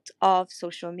result of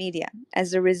social media,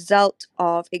 as a result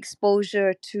of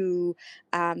exposure to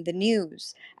the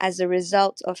news, as a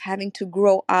result of having to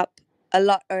grow up a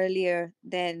lot earlier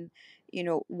than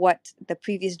what the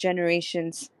previous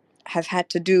generations have had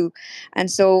to do. And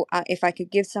so if I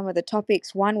could give some of the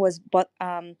topics, one was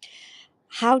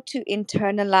how to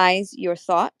internalize your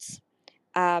thoughts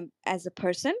as a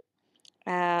person,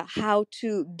 how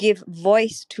to give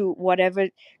voice to whatever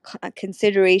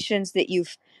considerations that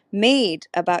you've made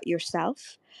about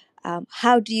yourself.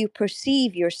 How do you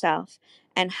perceive yourself?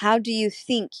 And how do you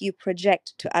think you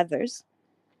project to others?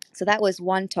 So that was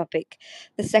one topic.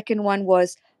 The second one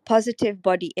was positive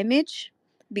body image,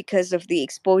 because of the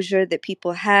exposure that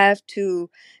people have to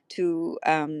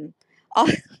all,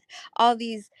 all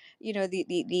these,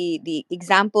 the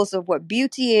examples of what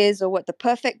beauty is, or what the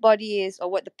perfect body is,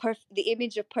 or what the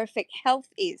image of perfect health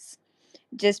is.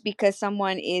 Just because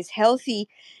someone is healthy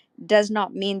does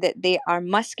not mean that they are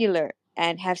muscular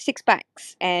and have six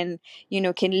packs and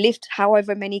can lift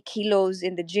however many kilos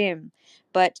in the gym.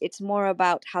 But it's more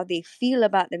about how they feel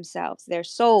about themselves, their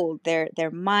soul,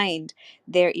 their mind,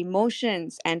 their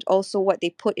emotions, and also what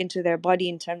they put into their body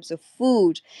in terms of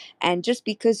food. And just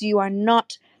because you are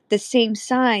not the same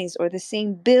size or the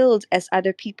same build as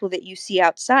other people that you see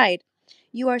outside,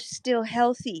 you are still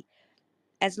healthy,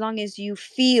 as long as you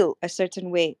feel a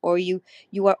certain way, or you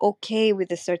are okay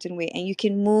with a certain way, and you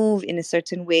can move in a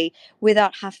certain way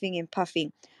without huffing and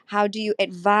puffing. How do you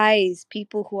advise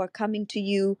people who are coming to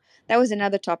you? That was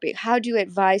another topic. How do you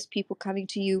advise people coming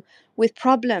to you with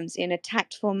problems in a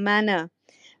tactful manner?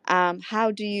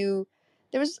 How do you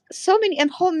there was so many, a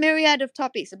whole myriad of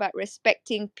topics about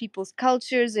respecting people's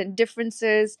cultures and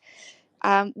differences,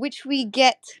 which we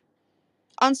get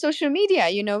on social media.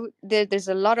 There's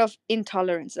a lot of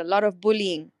intolerance, a lot of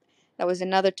bullying. That was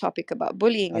another topic about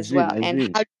bullying as Azrin, well. And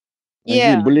Azrin. how, Azrin,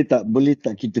 yeah. boleh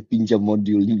tak kita pinjam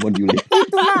modul dia?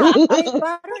 Itulah,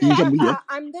 baru nak Pinjam boleh cakap,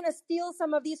 I'm gonna steal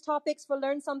some of these topics for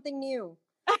Learn Something New.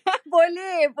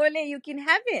 Boleh, you can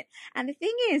have it. And the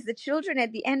thing is, the children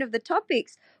at the end of the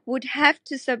topics would have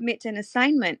to submit an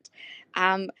assignment,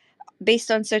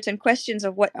 based on certain questions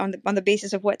of what on the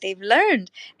basis of what they've learned,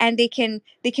 and they can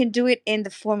do it in the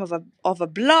form of a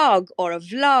blog or a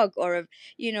vlog or a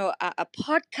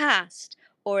podcast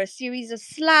or a series of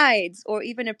slides or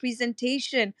even a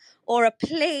presentation or a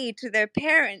play to their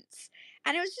parents.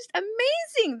 And it was just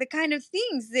amazing the kind of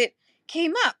things that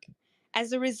came up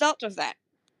as a result of that.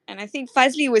 And I think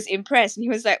Fazli was impressed, and he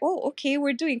was like, oh, okay,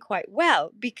 we're doing quite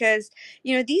well, because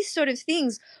these sort of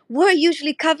things were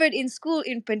usually covered in school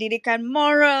in pendidikan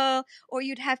moral, or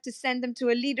you'd have to send them to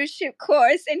a leadership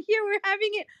course, and here we're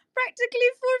having it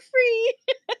practically for free.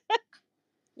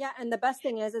 Yeah, and the best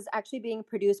thing is actually being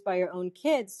produced by your own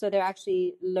kids, so they're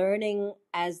actually learning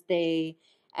as they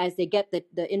get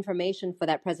the information for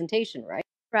that presentation, right?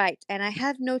 Right. And I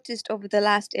have noticed over the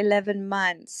last 11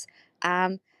 months,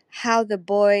 how the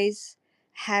boys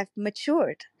have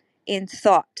matured in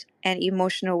thought and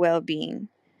emotional well-being.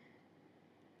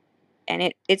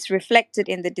 And it's reflected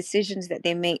in the decisions that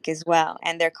they make as well,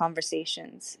 and their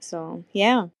conversations. So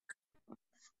yeah.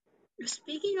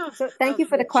 Speaking So thank you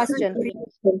for the question.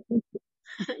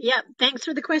 yeah, thanks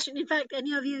for the question. In fact,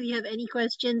 any of you, if you have any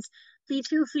questions, please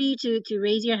feel free to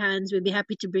raise your hands. We'll be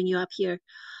happy to bring you up here.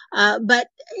 But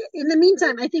in the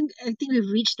meantime, I think we've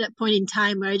reached that point in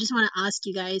time where I just want to ask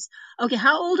you guys. Okay,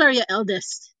 how old are your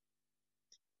eldest?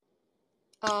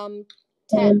 10.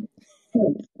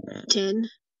 10.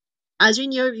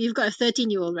 Azrin, you've got a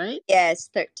 13-year-old, right? Yes,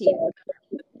 13.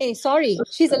 Hey, sorry,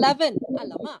 she's 11.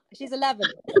 Alamak, she's 11.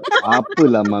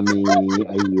 Apalah, Mami.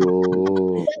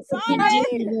 Aiyo. Sorry, her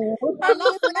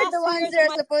last We're the few ones years that of are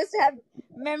my supposed to have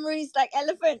memories like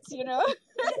elephants.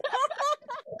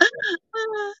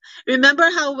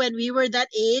 Remember how when we were that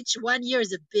age, 1 year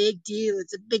is a big deal.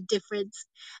 It's a big difference.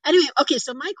 Anyway, okay,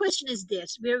 so my question is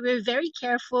this. We're very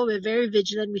careful, we're very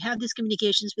vigilant. We have these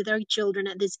communications with our children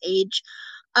at this age.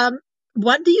 Um,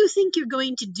 what do you think you're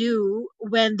going to do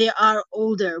when they are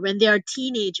older, when they are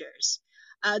teenagers?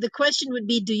 The question would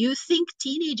be, do you think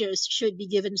teenagers should be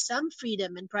given some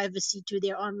freedom and privacy to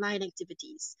their online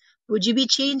activities? Would you be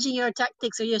changing your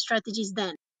tactics or your strategies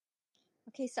then?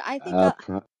 Okay, so I think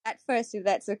I'll at first, if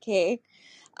that's okay.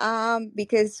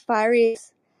 Because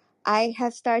Faris, I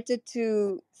have started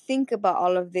to think about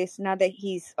all of this now that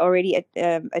he's already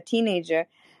a teenager.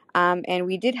 And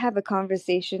we did have a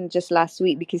conversation just last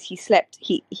week, because he slept.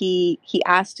 He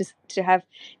asked to have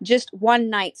just one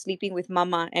night sleeping with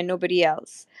Mama and nobody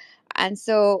else. And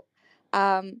so,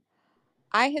 I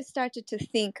have started to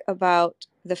think about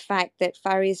the fact that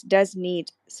Faris does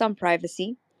need some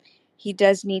privacy. He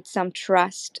does need some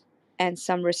trust and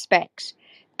some respect.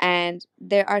 And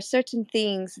there are certain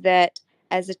things that,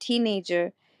 as a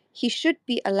teenager, he should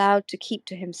be allowed to keep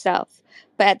to himself.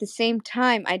 But at the same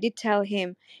time, I did tell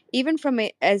him, even from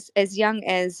as young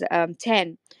as 10,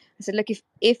 I said, look,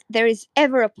 if there is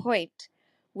ever a point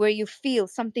where you feel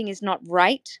something is not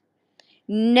right,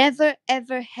 never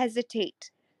ever hesitate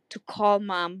to call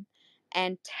Mom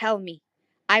and tell me.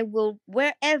 I will,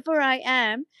 wherever I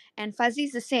am, and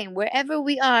Fazi's the same, wherever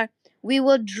we are, we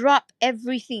will drop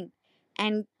everything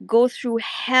and go through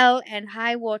hell and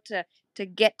high water to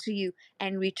get to you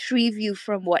and retrieve you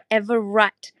from whatever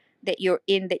rut that you're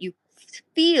in, that you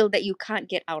feel that you can't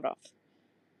get out of.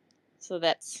 So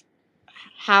that's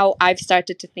how I've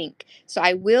started to think. So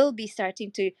I will be starting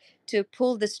to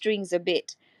pull the strings a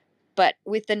bit, but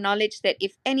with the knowledge that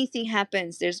if anything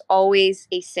happens, there's always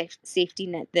a safety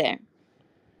net there.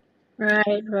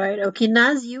 Right. Okay,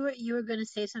 Naz, you were going to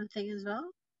say something as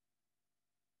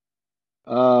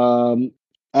well?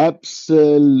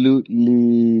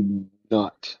 Absolutely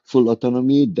not. Full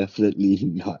autonomy, definitely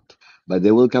not. But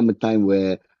there will come a time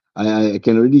where I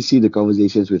can already see the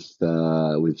conversations with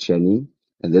Sheahnee,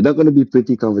 and they're not going to be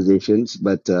pretty conversations,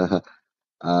 but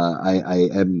I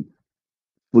am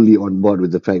fully on board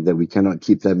with the fact that we cannot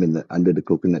keep them under the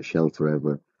coconut shell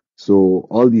forever. So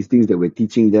all these things that we're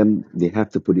teaching them, they have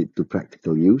to put it to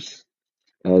practical use.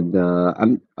 And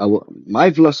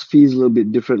my philosophy is a little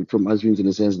bit different from Azrin's in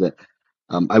the sense that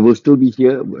I will still be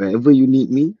here wherever you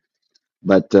need me.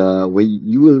 But when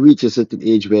you will reach a certain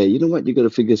age where, you know what, you got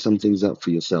to figure some things out for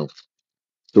yourself.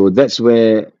 So that's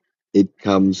where it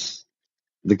comes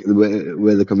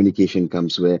where the communication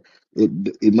comes, where it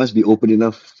it must be open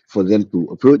enough for them to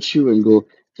approach you and go,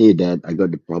 "Hey, Dad, I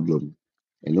got the problem,"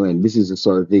 and this is the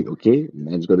sort of thing. Okay,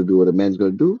 man's got to do what a man's got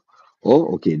to do,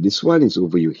 or okay, this one is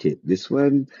over your head. This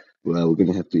one, well, we're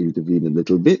gonna have to intervene a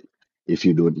little bit if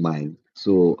you don't mind.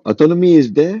 So autonomy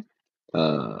is there,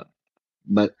 uh,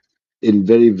 but in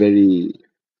very, very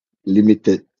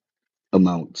limited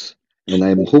amounts. And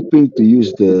I'm hoping to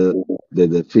use the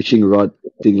fishing rod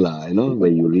thing lah,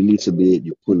 where you release a bit,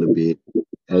 you pull a bit.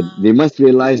 And they must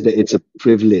realize that it's a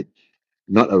privilege,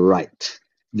 not a right.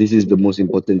 This is the most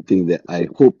important thing that I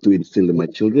hope to instill in my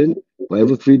children.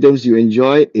 Whatever freedoms you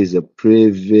enjoy is a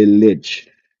privilege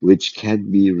which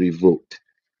can be revoked.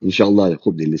 Inshallah, I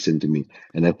hope they listen to me.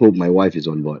 And I hope my wife is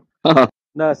on board.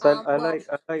 Nas, Well, I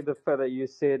like the fact that you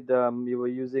said you were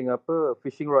using apa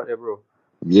fishing rod, bro.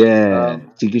 Yeah.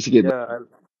 Um, Sikit-sikit. yeah,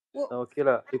 well, okay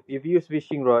lah. If you use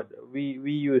fishing rod, we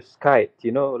use kite,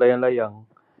 layang-layang.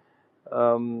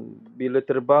 Bila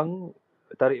terbang,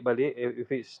 tarik balik.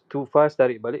 If it's too fast,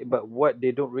 tarik balik. But what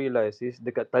they don't realize is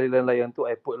dekat tali layang tu,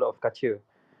 I put a lot of kaca.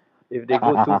 If they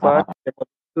go too fast, they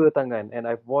ke tangan. And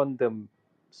I've warned them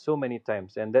so many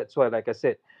times. And that's why, like I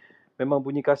said, memang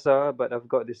bunyi kasar, but I've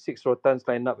got the 6 rotans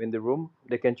lined up in the room.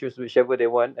 They can choose whichever they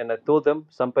want. And I told them,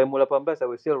 sampai umur 18, I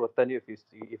will still rotan you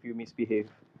if you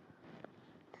misbehave.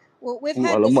 we've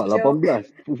had this Alamak, joke.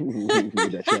 18.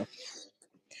 Dahsyat.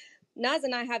 Naz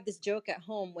and I have this joke at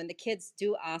home when the kids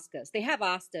do ask us. They have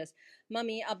asked us,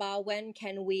 Mummy, about when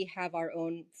can we have our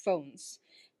own phones?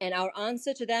 And our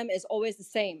answer to them is always the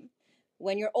same.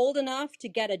 When you're old enough to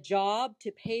get a job,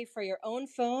 to pay for your own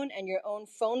phone and your own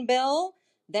phone bill,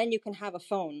 then you can have a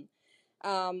phone.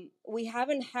 We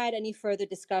haven't had any further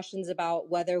discussions about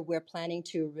whether we're planning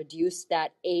to reduce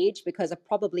that age, because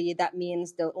probably that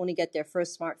means they'll only get their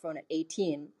first smartphone at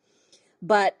 18.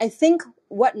 But I think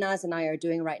what Naz and I are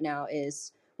doing right now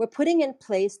is we're putting in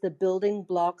place the building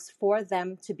blocks for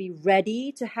them to be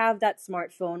ready to have that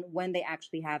smartphone when they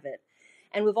actually have it.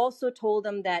 And we've also told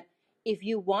them that if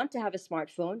you want to have a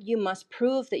smartphone, you must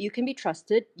prove that you can be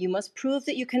trusted. You must prove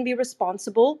that you can be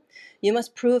responsible. You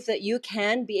must prove that you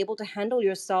can be able to handle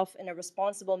yourself in a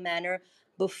responsible manner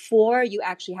before you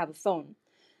actually have a phone.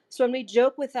 So when we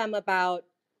joke with them about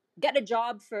get a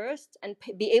job first and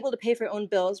be able to pay for your own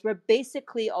bills, we're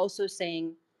basically also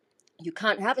saying you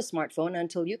can't have a smartphone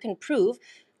until you can prove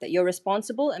that you're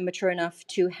responsible and mature enough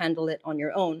to handle it on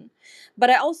your own. But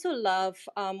I also love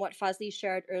what Fazli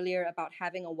shared earlier about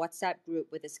having a WhatsApp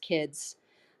group with his kids.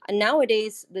 And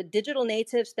nowadays, the digital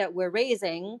natives that we're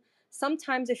raising,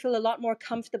 sometimes they feel a lot more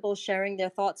comfortable sharing their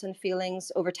thoughts and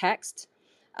feelings over text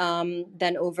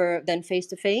than face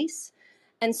to face.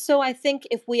 And so I think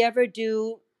if we ever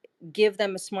do give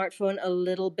them a smartphone a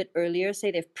little bit earlier,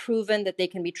 say they've proven that they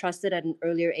can be trusted at an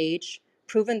earlier age,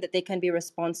 proven that they can be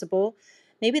responsible,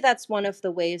 maybe that's one of the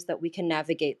ways that we can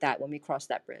navigate that when we cross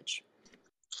that bridge.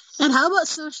 And how about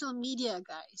social media,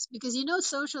 guys? Because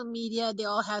social media, they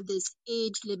all have this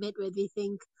age limit where they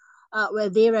think, where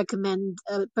they recommend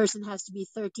a person has to be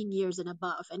 13 years and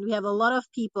above. And we have a lot of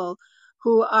people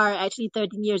who are actually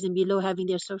 13 years and below having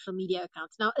their social media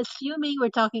accounts. Now, assuming we're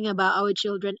talking about our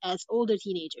children as older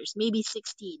teenagers, maybe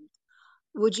 16,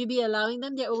 would you be allowing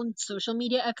them their own social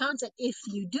media accounts? And if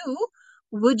you do,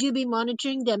 would you be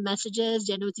monitoring their messages,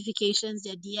 their notifications,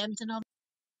 their DMs, and all?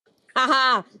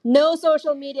 Haha, no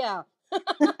social media.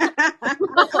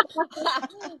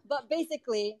 But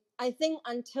basically, I think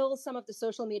until some of the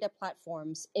social media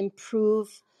platforms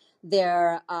improve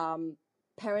their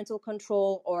parental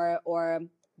control or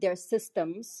their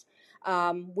systems,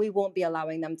 we won't be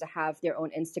allowing them to have their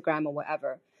own Instagram or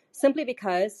whatever. Simply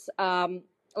because,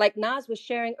 like Naz was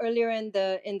sharing earlier in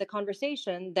the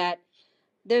conversation, that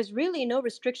there's really no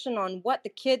restriction on what the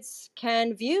kids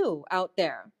can view out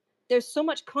there. There's so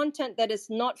much content that is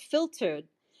not filtered,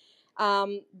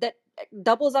 that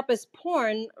doubles up as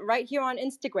porn right here on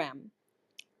Instagram.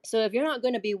 So if you're not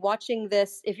going to be watching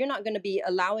this, if you're not going to be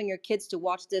allowing your kids to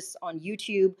watch this on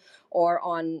YouTube or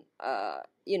on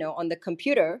the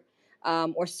computer,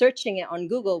 or searching it on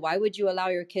Google, why would you allow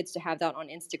your kids to have that on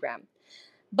Instagram?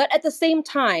 But at the same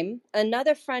time,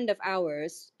 another friend of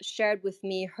ours shared with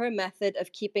me her method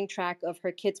of keeping track of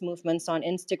her kids' movements on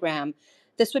Instagram.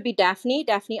 This would be Daphne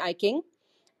Iking.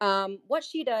 What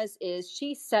she does is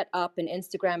she set up an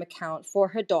Instagram account for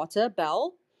her daughter,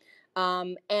 Belle,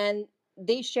 and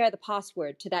they share the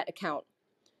password to that account.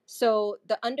 So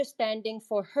the understanding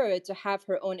for her to have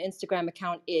her own Instagram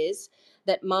account is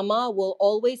that Mama will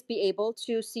always be able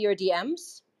to see your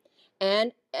DMs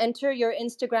and enter your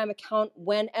Instagram account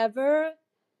whenever,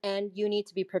 and you need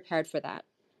to be prepared for that.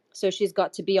 So she's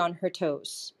got to be on her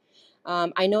toes.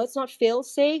 I know it's not fail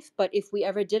safe, but if we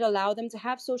ever did allow them to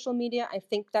have social media, I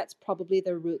think that's probably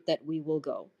the route that we will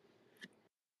go.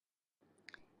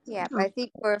 Yeah, Oh, I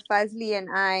think for Fazli and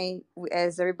I,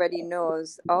 as everybody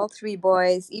knows, all three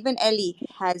boys, even Ellie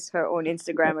has her own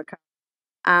Instagram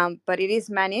account. But it is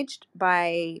managed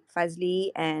by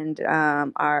Fazli and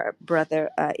our brother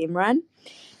Imran.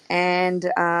 And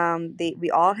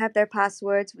we all have their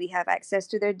passwords. We have access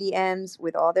to their DMs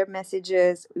with all their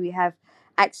messages. We have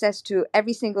access to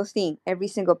every single thing, every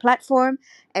single platform,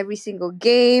 every single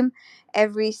game,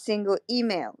 every single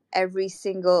email, every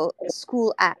single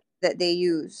school app that they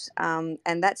use.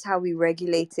 And that's how we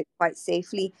regulate it quite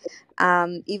safely.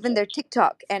 Even their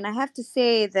TikTok. And I have to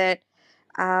say that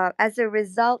as a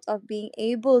result of being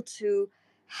able to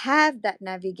have that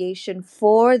navigation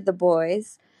for the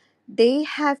boys, they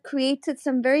have created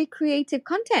some very creative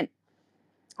content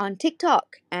on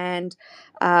TikTok and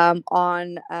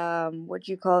on what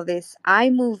do you call this,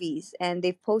 iMovies, and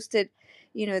they've posted,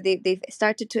 they've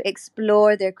started to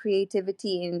explore their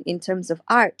creativity in terms of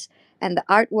art and the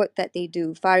artwork that they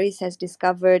do. Faris has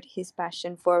discovered his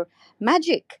passion for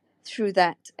magic through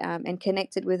that, and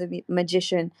connected with a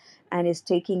magician and is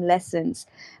taking lessons.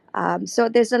 So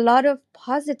there's a lot of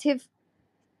positive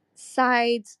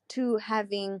sides to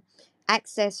having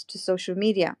access to social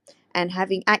media and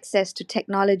having access to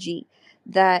technology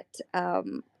that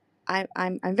I'm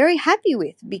very happy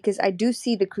with, because I do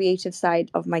see the creative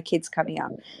side of my kids coming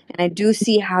out, and I do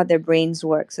see how their brains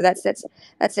work. So that's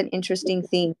an interesting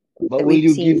thing But that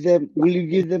we've seen. will you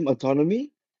give them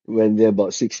autonomy when they're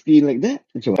about 16 like that?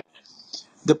 Macam mana?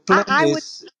 The plan I would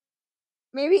is,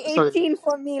 maybe sorry, 18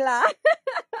 for Mila.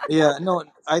 yeah, no,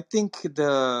 I think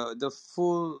the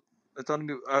full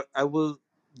autonomy, I will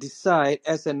decide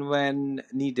as and when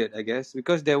needed, I guess,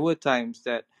 because there were times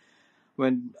that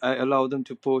when I allow them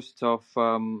to post of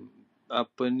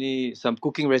apa ni, some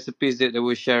cooking recipes that they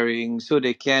were sharing, so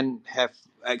they can have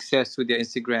access to their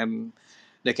Instagram,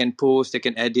 they can post, they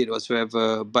can edit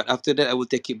whatsoever. But after that, I will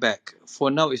take it back.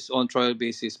 For now, it's on trial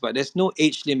basis, but there's no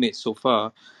age limit so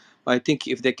far. I think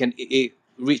if they can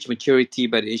reach maturity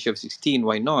by the age of 16,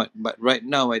 why not? But right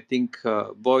now, I think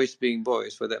boys being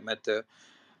boys, for that matter,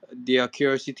 their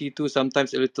curiosity too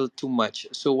sometimes a little too much.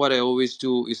 So what I always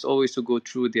do is always to go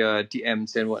through their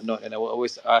DMs and whatnot, and I will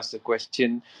always ask the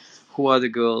question, who are the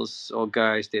girls or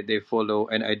guys that they follow,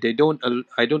 and I don't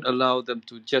allow them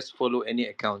to just follow any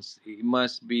accounts. It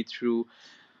must be through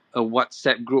a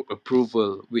WhatsApp group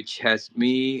approval, which has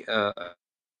me,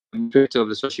 administrator of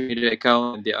the social media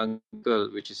account, and the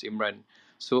uncle, which is Imran.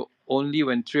 So only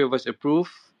when three of us approve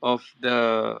of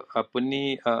the apa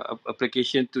ni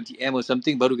application to DM or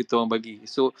something, baru kita orang bagi.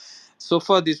 So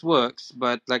far this works,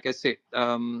 but like I said,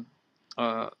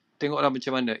 tengoklah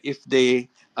macam mana. If they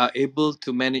are able to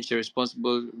manage their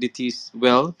responsibilities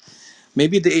well,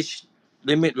 maybe the age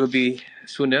limit will be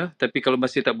sooner. Tapi kalau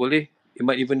masih tak boleh, it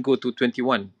might even go to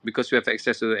 21 because we have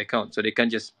access to the account, so they can't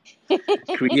just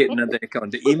create another account.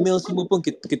 The email semua pun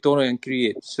kita orang yang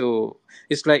create. So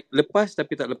it's like lepas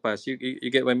tapi tak lepas. You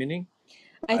get what I'm meaning?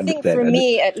 I think Understand, for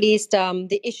me, understand. at least,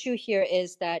 the issue here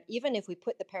is that even if we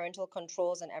put the parental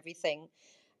controls and everything,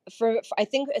 I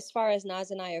think as far as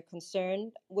Naz and I are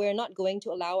concerned, we're not going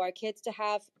to allow our kids to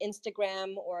have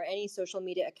Instagram or any social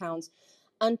media accounts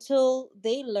until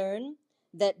they learn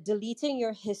that deleting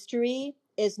your history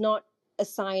is not a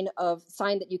sign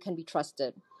that you can be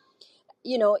trusted.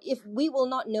 If we will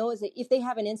not know, is that if they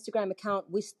have an Instagram account,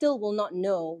 we still will not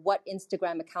know what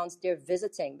Instagram accounts they're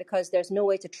visiting, because there's no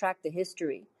way to track the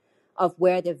history of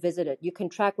where they've visited. You can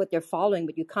track what they're following,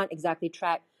 but you can't exactly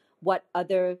track what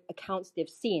other accounts they've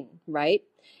seen, right?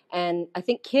 And I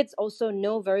think kids also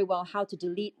know very well how to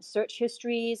delete search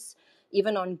histories,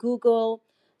 even on Google.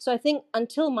 So I think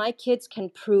until my kids can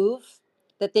prove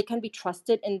that they can be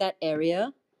trusted in that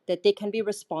area, that they can be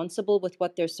responsible with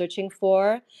what they're searching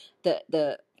for,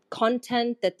 the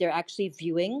content that they're actually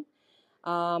viewing,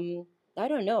 I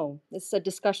don't know. It's a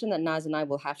discussion that Naz and I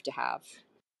will have to have.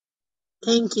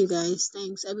 thank you guys.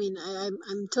 Thanks. I mean,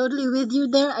 I'm totally with you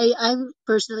there. I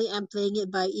personally am playing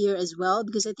it by ear as well,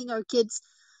 because I think our kids,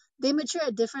 they mature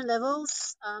at different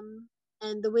levels.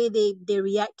 And the way they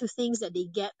react to things that they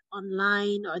get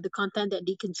online, or the content that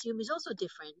they consume, is also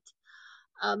different.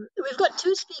 We've got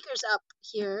two speakers up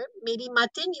here. Maybe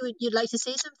Martin, you'd like to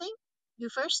say something? You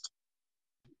first.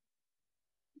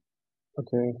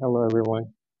 Okay, hello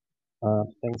everyone.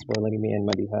 Thanks for letting me in,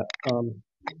 Madiha.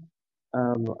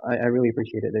 I really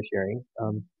appreciated the sharing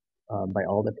by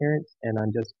all the parents, and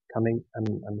I'm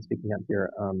speaking up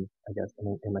here, I guess,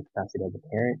 in my capacity as a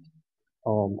parent,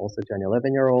 also to an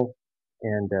 11-year-old,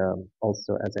 and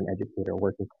also as an educator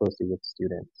working closely with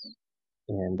students.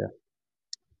 And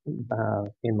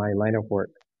in my line of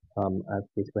work, I've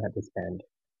basically had to spend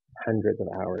hundreds of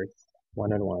hours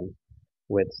one-on-one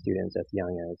with students as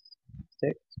young as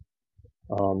 6,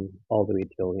 all the way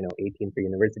till 18 for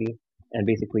university. And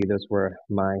basically, those were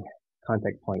my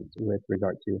contact points with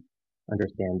regard to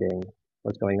understanding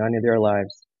what's going on in their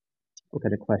lives, what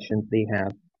kind of questions they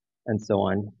have, and so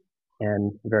on.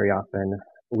 And very often,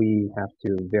 we have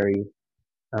to very,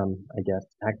 I guess,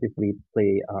 actively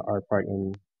play our part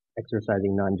in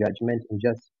exercising non-judgment and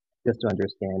just to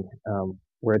understand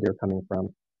where they're coming from.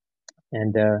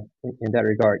 And in that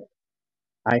regard,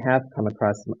 I have come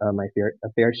across my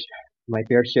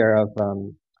fair share of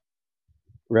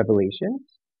revelations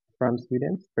from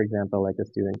students. For example, like a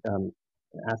student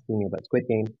asking me about Squid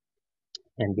Game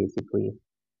and basically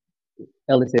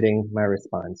eliciting my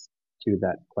response to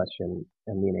that question,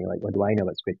 and meaning like, what do I know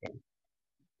about Squid Game?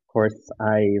 Of course,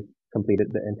 I completed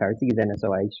the entire season, and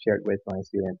so I shared with my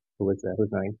student who's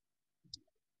 9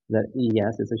 that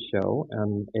yes, it's a show.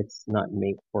 It's not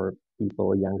made for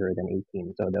people younger than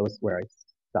 18. So that was where I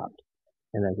stopped.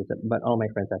 And then she said, but all my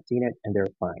friends have seen it and they're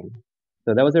fine.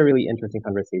 So that was a really interesting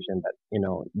conversation that,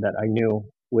 that I knew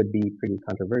would be pretty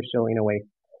controversial in a way.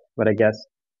 But I guess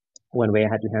one way I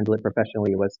had to handle it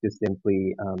professionally was to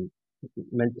simply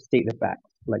state the facts.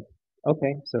 Like,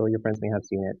 okay, so your friends may have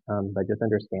seen it, but just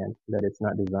understand that it's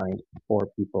not designed for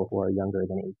people who are younger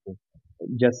than 18.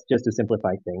 Just to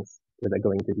simplify things without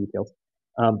going into details.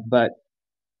 But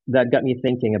that got me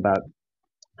thinking about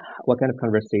what kind of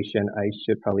conversation I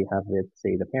should probably have with,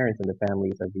 say, the parents and the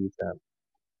families of these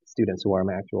students who are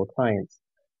my actual clients.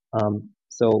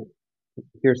 So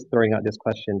here's throwing out this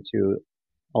question to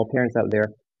all parents out there.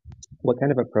 What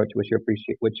kind of approach would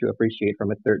you appreciate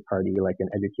from a third party, like an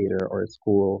educator or a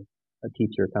school, a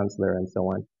teacher, counselor, and so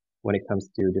on, when it comes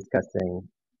to discussing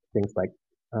things like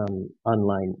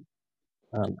online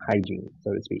hygiene,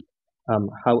 so to speak?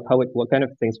 What kind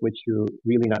of things would you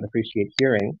really not appreciate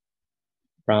hearing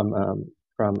from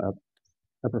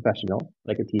a professional,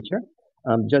 like a teacher,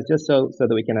 just so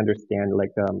that we can understand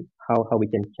like how we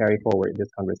can carry forward this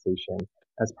conversation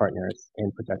as partners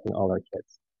in protecting all our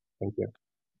kids. Thank you.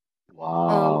 If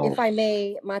Wow. I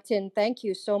may, Martin, thank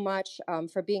you so much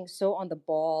for being so on the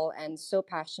ball and so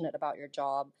passionate about your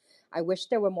job. I wish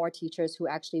there were more teachers who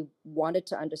actually wanted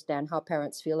to understand how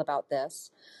parents feel about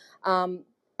this. Um,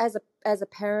 as a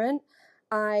parent,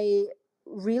 I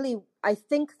I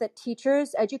think that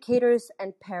teachers, educators,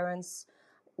 and parents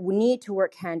need to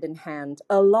work hand in hand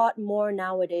a lot more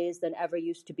nowadays than ever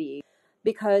used to be,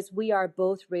 because we are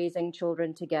both raising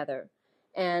children together.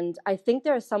 And I think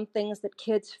there are some things that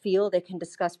kids feel they can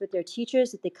discuss with their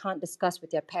teachers that they can't discuss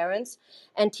with their parents.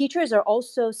 And teachers are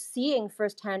also seeing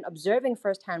firsthand, observing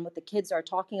firsthand what the kids are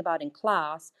talking about in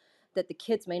class that the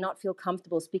kids may not feel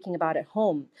comfortable speaking about at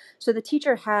home. So the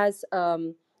teacher has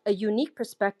a unique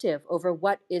perspective over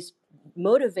what is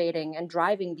motivating and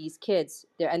driving these kids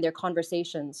and their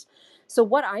conversations. So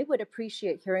what I would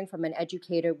appreciate hearing from an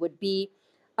educator would be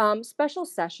special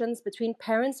sessions between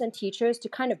parents and teachers to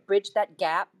kind of bridge that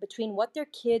gap between what their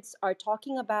kids are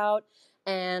talking about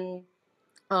and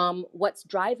what's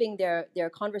driving their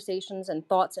conversations and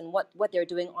thoughts and what they're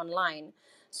doing online,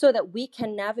 so that we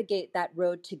can navigate that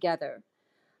road together.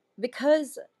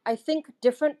 Because I think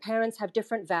different parents have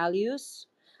different values.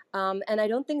 And I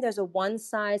don't think there's a one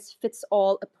size fits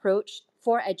all approach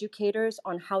for educators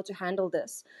on how to handle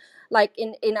this. Like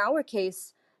in our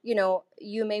case,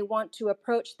 you may want to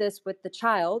approach this with the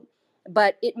child,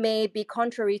 but it may be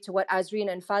contrary to what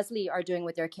Azreen and Fazli are doing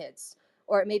with their kids,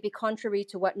 or it may be contrary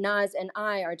to what Naz and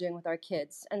I are doing with our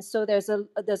kids. And so there's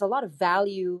a lot of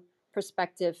value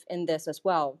perspective in this as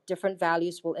well. Different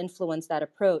values will influence that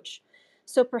approach.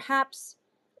 So perhaps,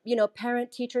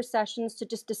 parent teacher sessions to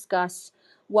just discuss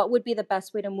what would be the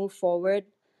best way to move forward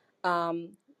um,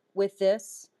 with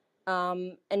this.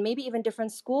 And maybe even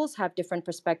different schools have different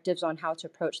perspectives on how to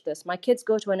approach this. My kids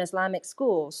go to an Islamic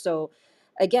school, so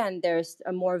again, there's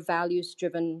a more values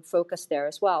driven focus there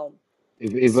as well.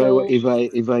 So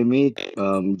If I may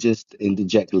just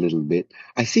interject a little bit,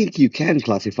 I think you can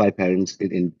classify parents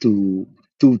in two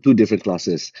different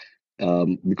classes,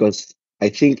 because I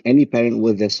think any parent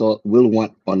worth their salt will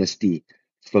want honesty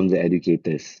from the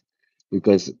educators,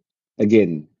 because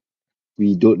again,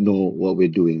 we don't know what we're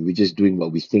doing. We're just doing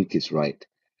what we think is right.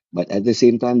 But at the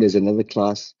same time, there's another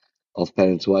class of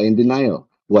parents who are in denial.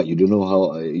 What, you don't know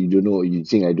how, you don't know, you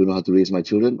think I don't know how to raise my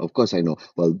children? Of course I know.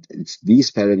 Well, it's these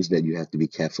parents that you have to be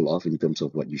careful of in terms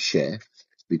of what you share,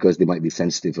 because they might be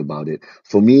sensitive about it.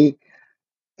 For me,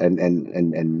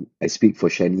 and I speak for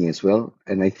Sheahnee as well,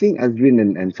 and I think Azrin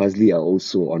and Fazli are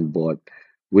also on board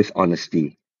with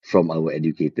honesty. from our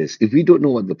educators. If we don't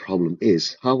know what the problem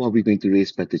is, how are we going to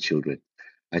raise better children?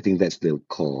 I think that's the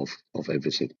core of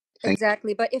everything. Thank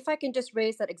Exactly. But if I can just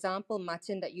raise that example,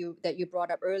 Martin, that you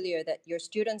brought up earlier, that your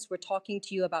students were talking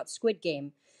to you about Squid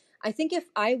Game. I think if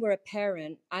I were a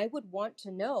parent, I would want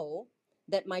to know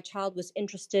that my child was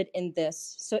interested in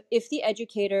this. So if the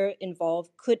educator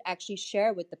involved could actually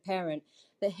share with the parent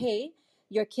that, hey,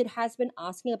 your kid has been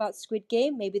asking about Squid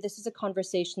Game, maybe this is a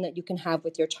conversation that you can have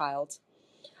with your child.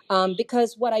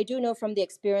 Because what I do know from the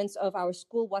experience of our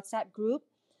school WhatsApp group,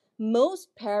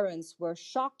 most parents were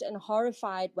shocked and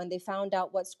horrified when they found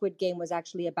out what Squid Game was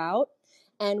actually about,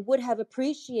 and would have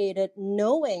appreciated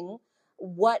knowing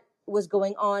what was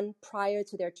going on prior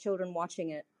to their children watching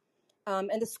it.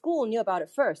 And the school knew about it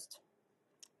first.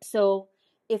 So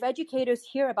if educators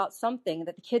hear about something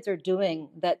that the kids are doing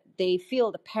that they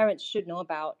feel the parents should know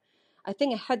about, I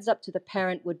think a heads up to the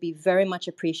parent would be very much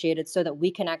appreciated so that we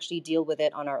can actually deal with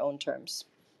it on our own terms.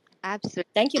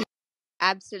 Absolutely. Thank you.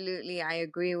 Absolutely. I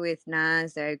agree with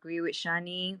Naz. I agree with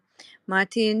Sheahnee.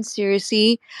 Martin,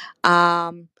 seriously.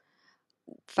 Um,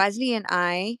 Fazli and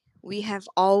I, we have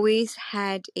always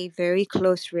had a very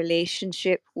close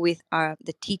relationship with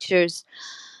the teachers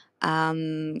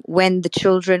when the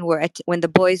children were when the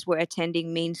boys were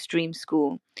attending mainstream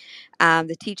school.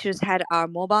 The teachers had our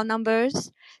mobile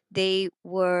numbers. They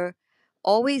were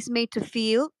always made to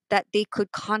feel that they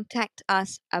could contact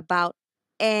us about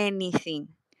anything,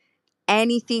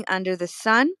 anything under the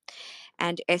sun,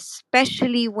 and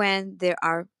especially when there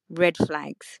are red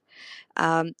flags.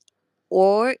 Um,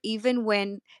 or even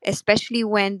when, especially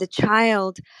when the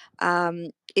child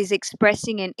is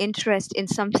expressing an interest in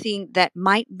something that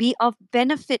might be of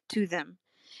benefit to them.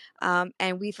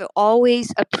 And we've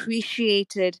always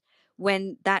appreciated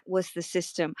when that was the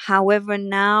system. However,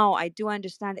 now I do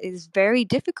understand it is very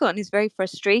difficult and it's very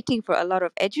frustrating for a lot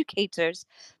of educators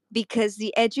because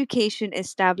the education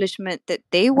establishment that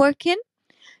they work in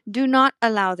do not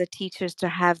allow the teachers to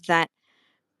have that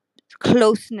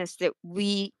closeness that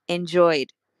we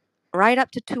enjoyed right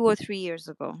up to 2 or 3 years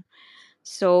ago.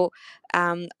 So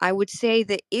I would say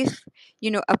that if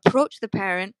approach the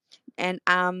parent and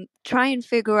try and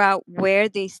figure out where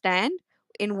they stand,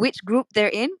 in which group they're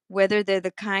in, whether they're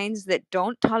the kinds that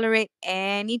don't tolerate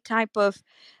any type of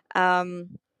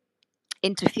um,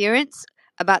 interference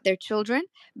about their children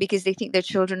because they think their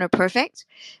children are perfect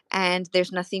and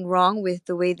there's nothing wrong with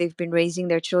the way they've been raising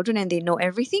their children and they know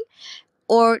everything,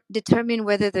 or determine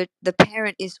whether the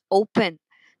parent is open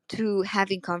to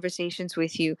having conversations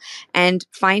with you and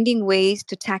finding ways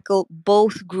to tackle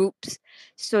both groups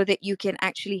so that you can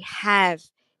actually have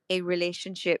a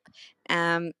relationship,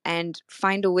 and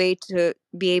find a way to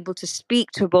be able to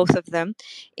speak to both of them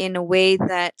in a way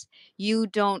that you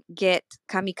don't get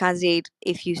kamikazed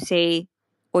if you say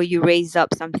or you raise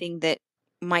up something that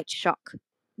might shock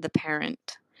the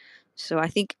parent. So I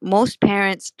think most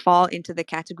parents fall into the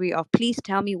category of please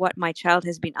tell me what my child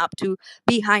has been up to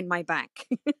behind my back.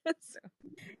 So,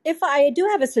 If I do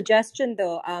have a suggestion,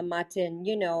 though, Martin,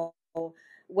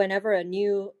 whenever a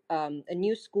new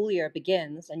school year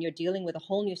begins and you're dealing with a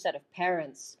whole new set of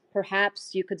parents,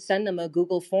 perhaps you could send them a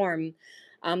Google form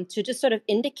to just sort of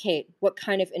indicate what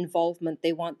kind of involvement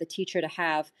they want the teacher to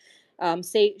have.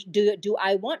 Say, do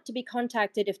I want to be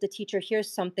contacted if the teacher hears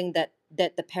something that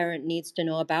the parent needs to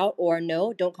know about, or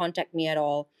no, don't contact me at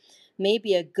all?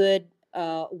 Maybe a good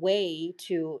way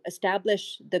to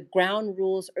establish the ground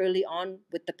rules early on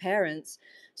with the parents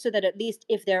so that at least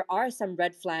if there are some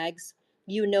red flags,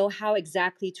 you know how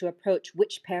exactly to approach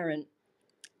which parent.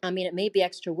 I mean, it may be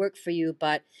extra work for you,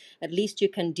 but at least you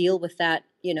can deal with that,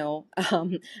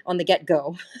 on the get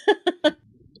go.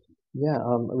 Yeah,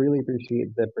 I really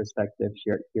appreciate the perspective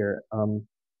shared here.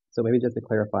 So maybe just to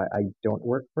clarify, I don't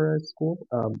work for a school.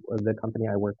 The company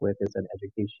I work with is an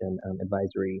education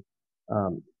advisory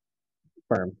um,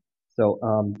 firm. So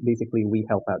basically, we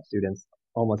help out students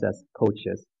almost as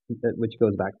coaches, which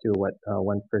goes back to what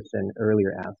one person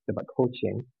earlier asked about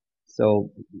coaching.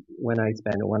 So when I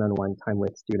spend one-on-one time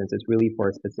with students, it's really for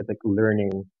a specific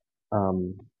learning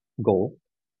um, goal,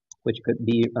 which could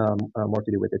be more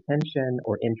to do with attention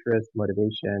or interest,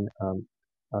 motivation,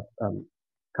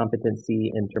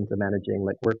 competency in terms of managing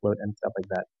like workload and stuff like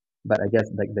that. But I guess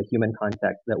like the human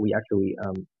contact that we actually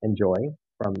enjoy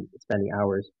from spending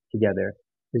hours together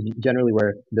is generally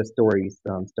where the stories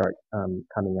start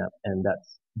coming up, and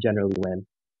that's generally when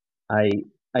I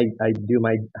I do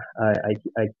my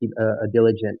I keep a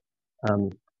diligent um,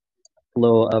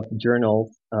 flow of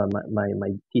journals, my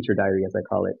teacher diary, as I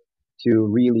call it, to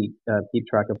really keep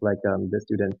track of like the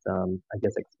students' I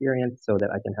guess experience, so that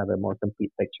I can have a more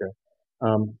complete picture.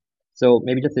 Um, So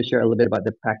maybe just to share a little bit about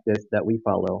the practice that we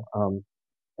follow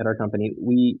at our company,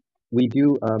 we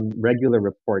do regular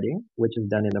reporting, which is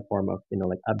done in the form of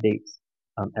like updates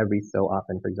every so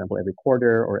often. For example, every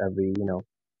quarter or every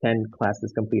 10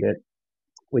 classes completed,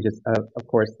 which is of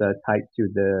course tied to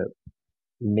the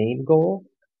main goal.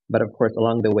 But of course,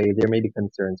 along the way, there may be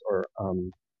concerns or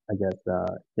I guess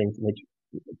things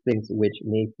which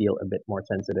may feel a bit more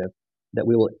sensitive that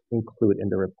we will include in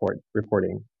the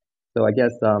reporting. So I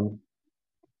guess I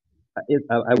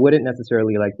wouldn't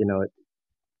necessarily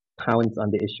pounce on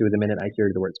the issue the minute I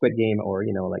hear the word Squid Game or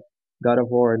like God of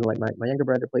War, and like my younger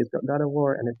brother plays God of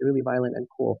War and it's really violent and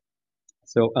cool.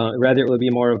 So rather it will be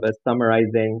more of a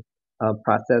summarizing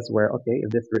process where okay, if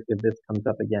this comes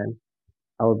up again,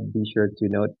 I'll be sure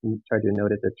to try to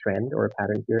notice a trend or a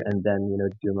pattern here, and then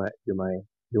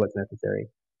do what's necessary.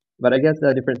 But I guess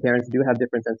different parents do have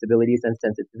different sensibilities and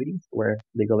sensitivities where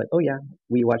they go like, oh yeah,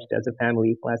 we watched as a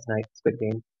family last night Squid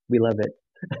Game, we love it.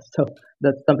 So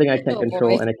that's something I can't Oh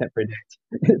control boy. and I can't predict.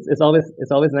 It's always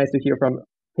nice to hear from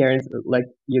parents like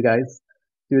you guys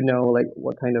to know like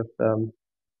what kind of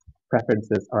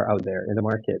preferences are out there in the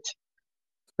market.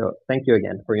 So thank you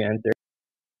again for your answer.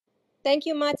 Thank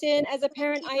you, Martin. As a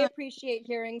parent, Thank I you. appreciate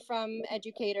hearing from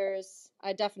educators.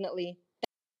 I definitely.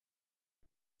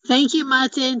 Thank you,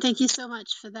 Martin. Thank you so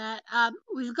much for that.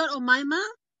 We've got Omaima.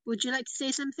 Would you like to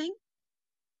say something?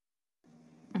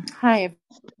 Hi,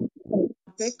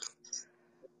 topic.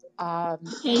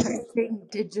 Hey.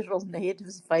 Parenting digital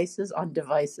natives vices on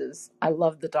devices. I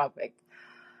love the topic.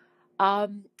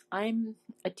 I'm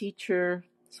a teacher,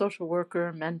 social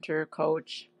worker, mentor,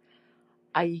 coach.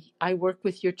 I work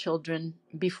with your children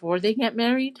before they get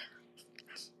married,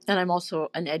 and I'm also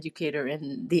an educator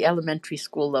in the elementary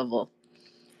school level.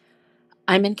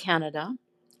 I'm in Canada,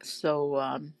 so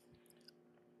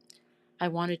I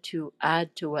wanted to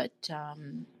add to what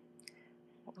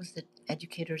was the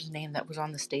educator's name that was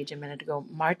on the stage a minute ago?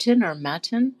 Martin or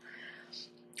Matin?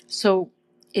 So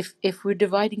if we're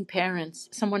dividing parents,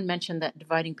 someone mentioned that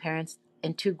dividing parents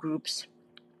in two groups,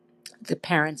 the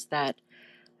parents that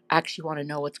actually want to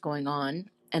know what's going on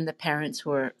and the parents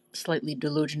who are slightly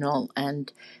delusional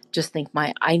and just think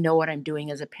I know what I'm doing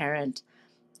as a parent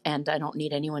and I don't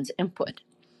need anyone's input.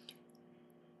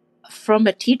 From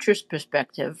a teacher's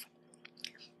perspective,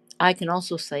 I can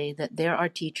also say that there are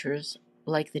teachers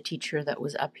like the teacher that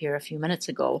was up here a few minutes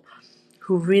ago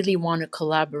who really want to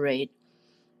collaborate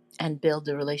and build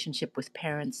a relationship with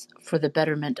parents for the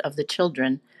betterment of the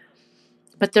children.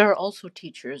 But there are also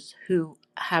teachers who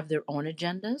have their own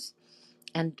agendas.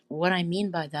 And what I mean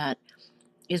by that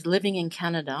is living in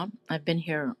Canada, I've been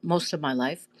here most of my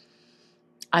life.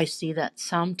 I see that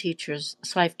some teachers,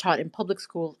 so I've taught in public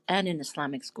school and in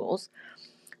Islamic schools,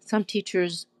 some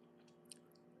teachers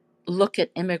look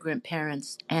at immigrant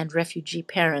parents and refugee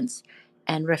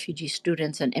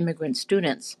students and immigrant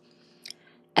students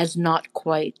as not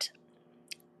quite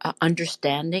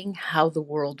understanding how the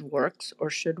world works or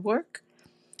should work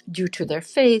due to their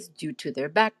faith, due to their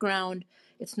background.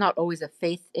 It's not always a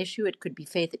faith issue. It could be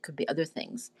faith, it could be other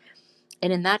things.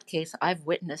 And in that case, I've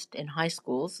witnessed in high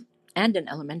schools and in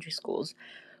elementary schools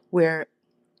where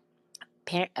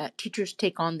teachers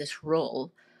take on this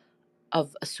role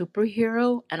of a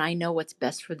superhero, and I know what's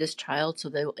best for this child, so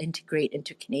they will integrate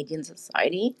into Canadian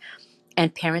society,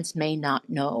 and parents may not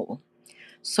know.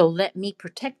 So let me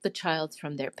protect the child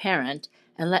from their parent,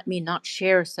 and let me not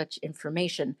share such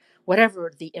information,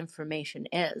 whatever the information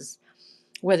is,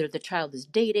 whether the child is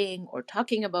dating or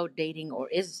talking about dating or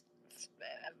is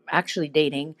actually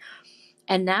dating.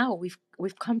 And now we've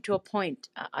come to a point.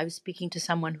 I was speaking to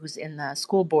someone who's in the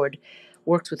school board,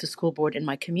 works with the school board in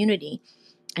my community,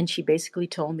 and she basically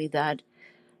told me that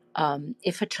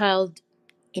if a child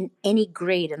in any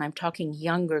grade, and I'm talking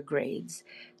younger grades,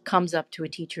 comes up to a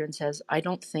teacher and says, "I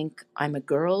don't think I'm a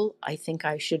girl. I think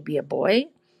I should be a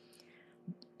boy,"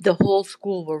 the whole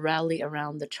school will rally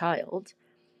around the child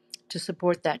to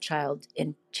support that child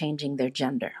in changing their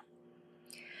gender.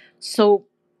 So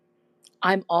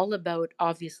I'm all about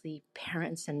obviously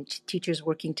parents and teachers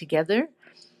working together,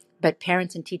 but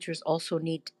parents and teachers also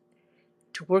need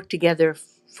to work together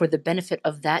for the benefit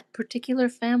of that particular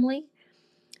family,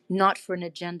 not for an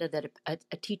agenda that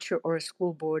a teacher or a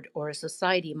school board or a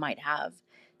society might have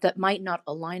that might not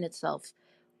align itself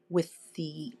with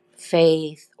the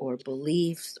faith or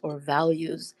beliefs or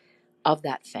values of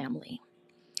that family.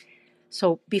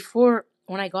 So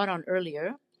when I got on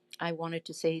earlier, I wanted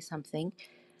to say something.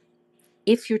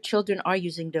 If your children are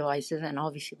using devices, and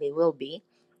obviously they will be,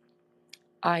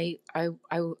 I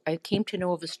came to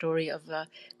know of a story of a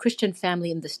Christian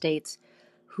family in the States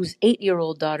whose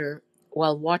 8-year-old daughter,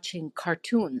 while watching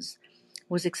cartoons,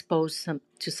 was exposed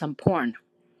to some porn.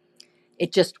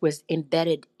 It just was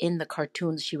embedded in the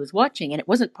cartoons she was watching. And it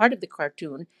wasn't part of the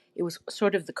cartoon. It was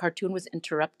sort of the cartoon was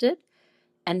interrupted.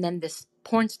 And then this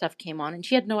porn stuff came on, and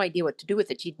she had no idea what to do with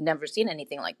it. She'd never seen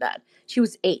anything like that. She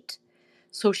was 8.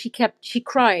 So she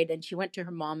cried, and she went to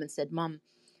her mom and said, "Mom,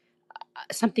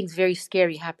 something's very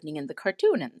scary happening in the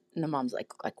cartoon." And the mom's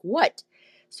like what?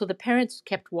 So the parents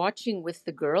kept watching with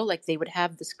the girl, like they would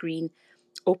have the screen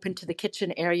open to the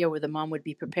kitchen area where the mom would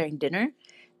be preparing dinner.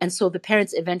 And so the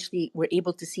parents eventually were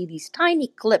able to see these tiny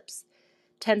clips,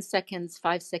 10 seconds,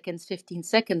 5 seconds, 15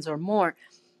 seconds or more,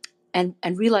 and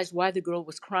realized why the girl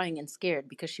was crying and scared,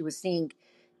 because she was seeing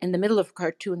in the middle of a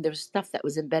cartoon there was stuff that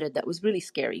was embedded that was really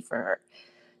scary for her.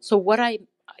 So what I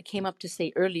came up to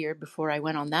say earlier before I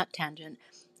went on that tangent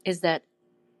is that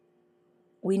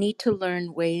we need to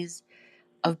learn ways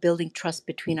of building trust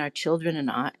between our children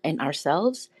and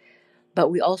ourselves, but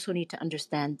we also need to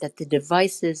understand that the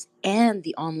devices and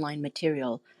the online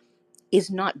material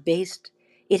is not based,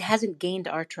 it hasn't gained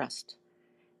our trust.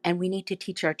 And we need to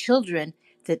teach our children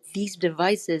that these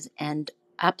devices and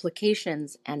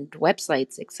applications and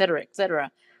websites, et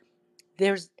cetera,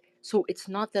 there's, so it's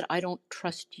not that I don't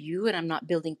trust you and I'm not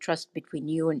building trust between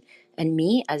you and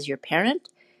me as your parent.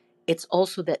 It's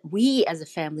also that we as a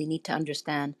family need to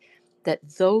understand that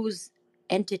those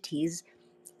entities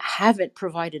haven't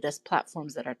provided us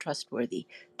platforms that are trustworthy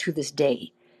to this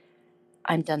day.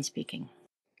 I'm done speaking.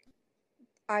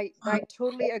 I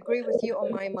totally agree with you,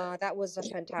 Omaima. That was a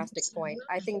fantastic point.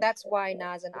 I think that's why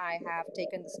Naz and I have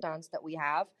taken the stance that we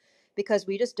have, because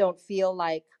we just don't feel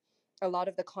like a lot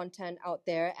of the content out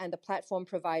there and the platform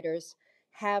providers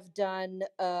have done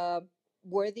a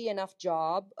worthy enough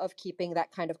job of keeping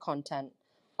that kind of content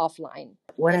offline.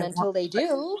 What And I until they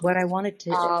do, what I wanted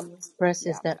to express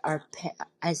is yeah. that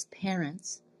as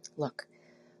parents, look,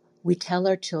 we tell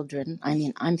our children, I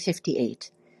mean, I'm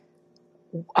 58.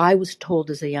 I was told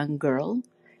as a young girl,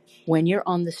 when you're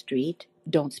on the street,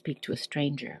 don't speak to a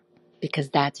stranger because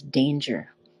that's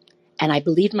danger. And I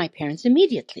believed my parents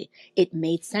immediately. It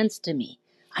made sense to me.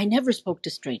 I never spoke to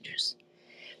strangers.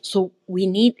 So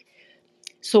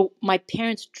so my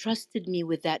parents trusted me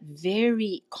with that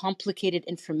very complicated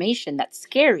information that's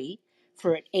scary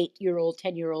for an 8-year-old,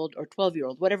 10-year-old, or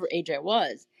 12-year-old, whatever age I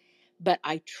was. But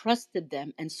I trusted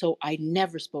them, and so I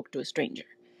never spoke to a stranger.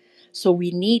 So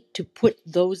we need to put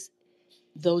those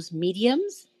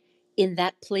mediums in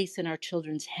that place in our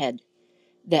children's head,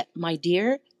 that, my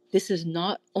dear, this is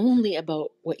not only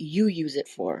about what you use it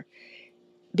for.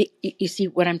 You see,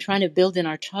 what I'm trying to build in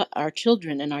our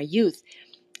children and our youth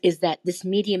is that this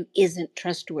medium isn't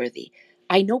trustworthy.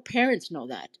 I know parents know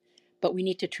that, but we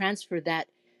need to transfer that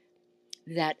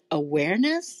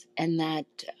awareness and that,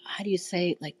 how do you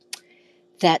say, like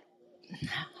that,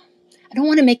 I don't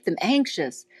want to make them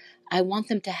anxious. I want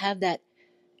them to have that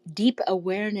deep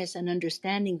awareness and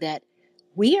understanding that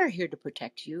we are here to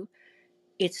protect you.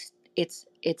 It's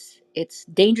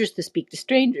dangerous to speak to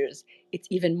strangers. It's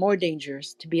even more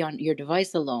dangerous to be on your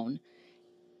device alone,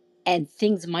 and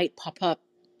things might pop up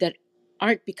that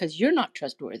aren't because you're not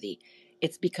trustworthy.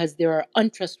 It's because there are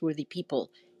untrustworthy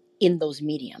people in those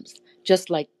mediums, just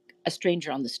like a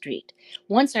stranger on the street.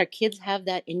 Once our kids have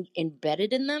that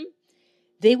embedded in them,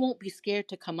 they won't be scared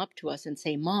to come up to us and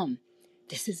say, "Mom,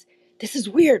 this is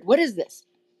weird. What is this?"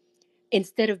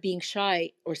 Instead of being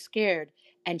shy or scared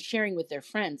and sharing with their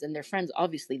friends, and their friends,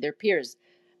 obviously their peers,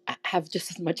 have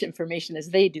just as much information as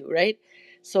they do, right?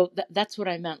 So that's what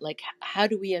I meant. Like, how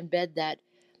do we embed that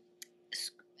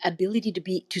ability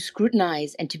to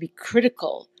scrutinize and to be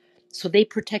critical, so they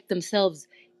protect themselves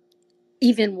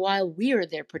even while we are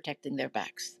there protecting their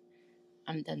backs?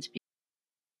 I'm done speaking.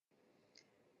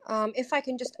 If I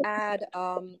can just add,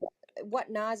 what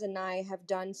Naz and I have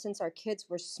done since our kids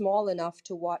were small enough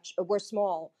to watch, were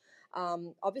small.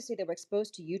 Obviously, they were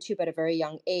exposed to YouTube at a very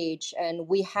young age, and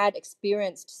we had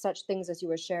experienced such things as you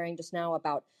were sharing just now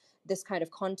about this kind of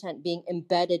content being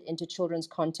embedded into children's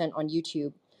content on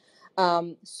YouTube.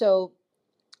 So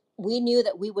we knew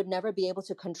that we would never be able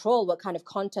to control what kind of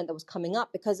content that was coming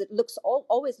up, because it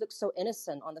always looks so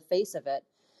innocent on the face of it.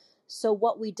 So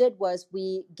what we did was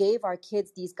we gave our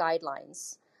kids these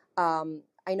guidelines.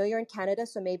 I know you're in Canada,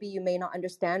 so maybe you may not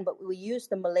understand, but we use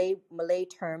the Malay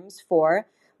terms for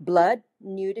blood,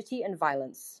 nudity, and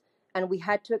violence. And we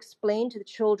had to explain to the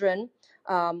children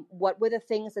what were the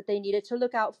things that they needed to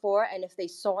look out for, and if they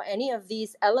saw any of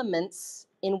these elements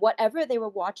in whatever they were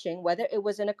watching, whether it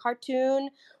was in a cartoon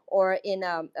or in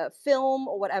a film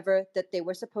or whatever, that they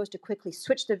were supposed to quickly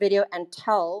switch the video and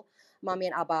tell Mommy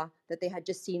and Abba that they had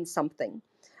just seen something.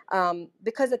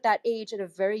 Because at that age, at a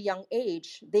very young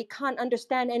age, they can't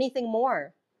understand anything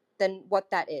more than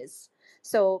what that is.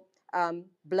 So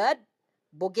blood,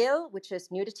 bogil, which is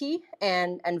nudity,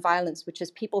 and violence, which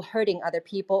is people hurting other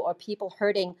people or people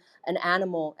hurting an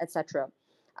animal, etc.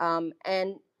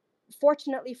 And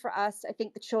fortunately for us, I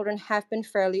think the children have been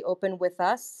fairly open with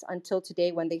us until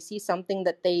today. When they see something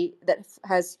that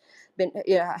has been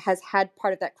has had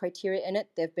part of that criteria in it,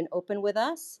 they've been open with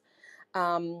us.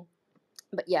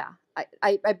 But yeah,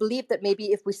 I believe that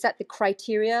maybe if we set the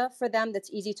criteria for them that's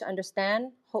easy to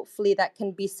understand, hopefully that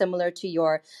can be similar to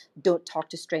your don't talk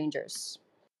to strangers.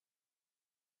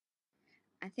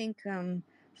 I think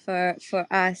for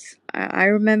us, I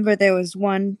remember there was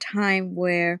one time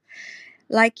where,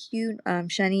 like you,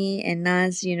 Shani and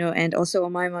Naz, and also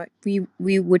Umaima,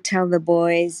 we would tell the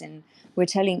boys, and we're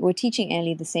teaching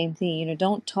Ellie the same thing.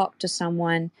 Don't talk to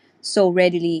someone so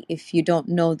readily if you don't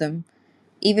know them,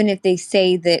 even if they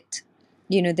say that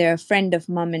they're a friend of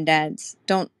mom and dad's.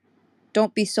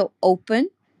 Don't be so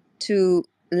open to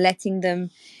letting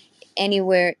them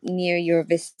anywhere near your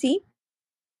vicinity.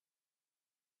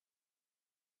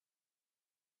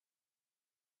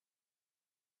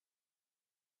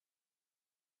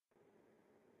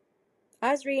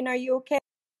 Azreen, are you okay?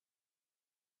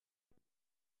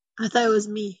 I thought it was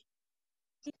me.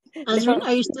 Azreen, No,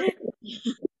 are you still?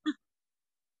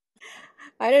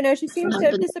 I don't know. She seems What to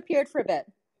have happened? disappeared for a bit.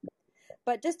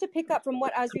 But just to pick up from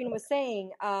what Azreen was saying,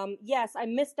 yes, I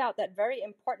missed out that very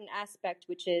important aspect,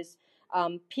 which is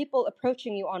people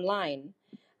approaching you online.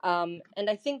 And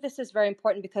I think this is very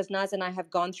important because Naz and I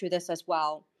have gone through this as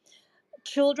well.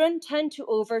 Children tend to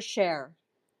overshare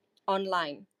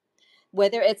online,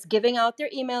 whether it's giving out their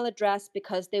email address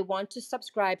because they want to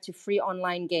subscribe to free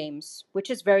online games, which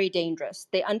is very dangerous.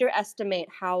 They underestimate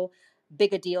how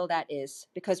big a deal that is,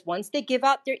 because once they give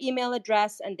out their email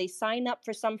address and they sign up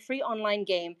for some free online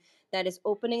game, that is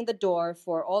opening the door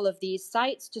for all of these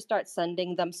sites to start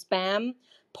sending them spam,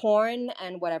 porn,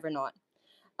 and whatever not.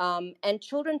 And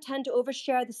children tend to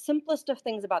overshare the simplest of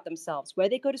things about themselves: where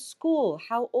they go to school,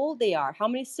 how old they are, how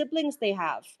many siblings they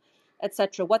have,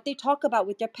 etc., what they talk about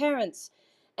with their parents.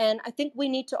 And I think we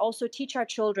need to also teach our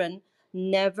children,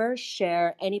 never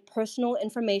share any personal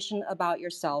information about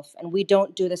yourself. And we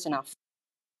don't do this enough.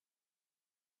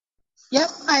 Yep,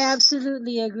 I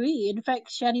absolutely agree. In fact,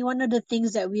 Shani, one of the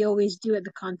things that we always do at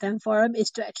the content forum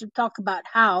is to actually talk about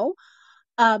how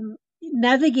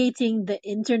navigating the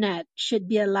internet should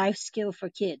be a life skill for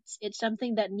kids. It's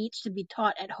something that needs to be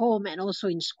taught at home and also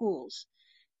in schools.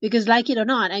 Because like it or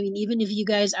not, I mean, even if you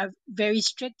guys are very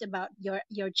strict about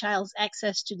your child's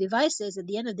access to devices, at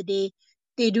the end of the day,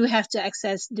 they do have to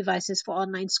access devices for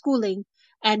online schooling,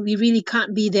 and we really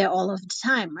can't be there all of the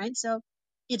time, right? So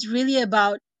it's really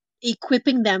about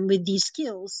equipping them with these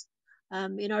skills,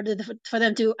 in order for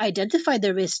them to identify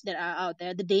the risks that are out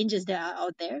there, the dangers that are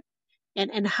out there,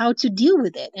 and how to deal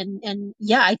with it. And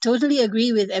yeah, I totally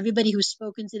agree with everybody who's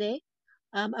spoken today,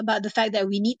 about the fact that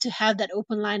we need to have that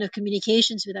open line of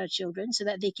communications with our children so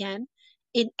that they can,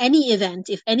 in any event,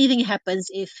 if anything happens,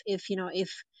 if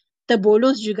the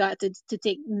bolos juga, to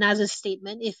take Naz's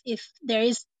statement, if there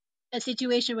is a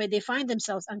situation where they find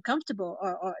themselves uncomfortable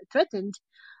or threatened,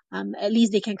 at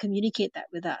least they can communicate that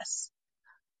with us.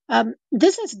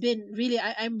 This has been really,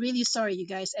 I'm really sorry, you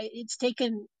guys. It's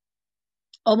taken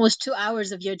almost 2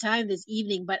 hours of your time this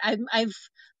evening, but I've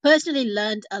personally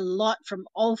learned a lot from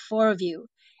all four of you.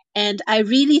 And I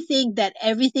really think that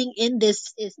everything in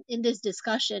this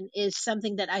discussion is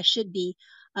something that I should be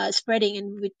spreading,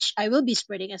 and which I will be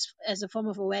spreading as a form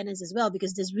of awareness as well,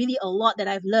 because there's really a lot that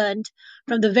I've learned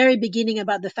from the very beginning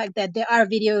about the fact that there are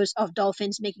videos of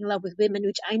dolphins making love with women,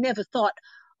 which I never thought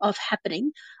of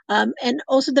happening, and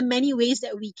also the many ways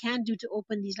that we can do to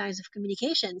open these lines of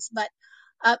communications. But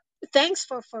uh, thanks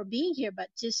for being here. But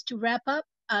just to wrap up,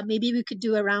 maybe we could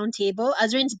do a round table.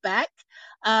 Azrin's back.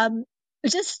 Um,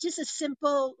 just a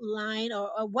simple line, or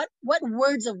what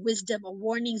words of wisdom or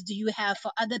warnings do you have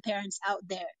for other parents out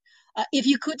there? If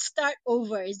you could start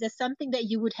over, is there something that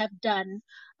you would have done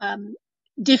um,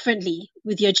 differently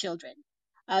with your children?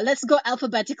 Let's go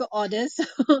alphabetical order. So,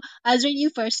 Azrin, you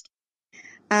first.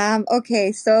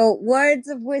 Okay, so words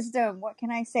of wisdom, what can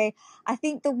I say? I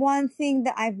think the one thing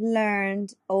that I've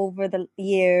learned over the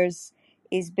years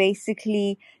is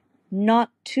basically not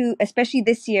to, especially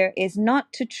this year, is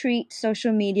not to treat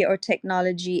social media or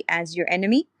technology as your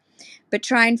enemy, but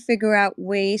try and figure out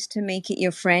ways to make it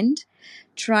your friend.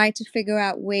 Try to figure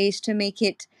out ways to make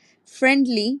it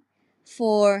friendly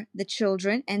for the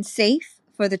children and safe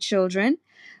for the children.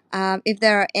 If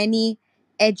there are any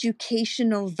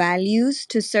educational values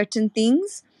to certain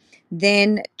things,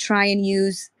 then try and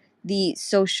use the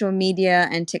social media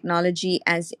and technology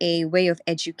as a way of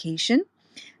education,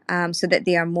 so that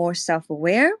they are more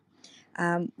self-aware.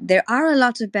 There are a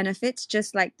lot of benefits,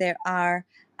 just like there are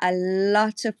a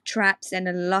lot of traps and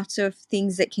a lot of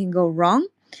things that can go wrong.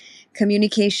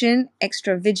 Communication,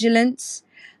 extra vigilance,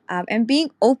 and being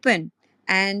open,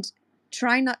 and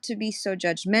try not to be so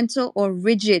judgmental or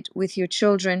rigid with your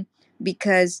children,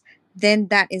 because then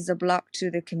that is a block to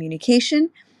the communication.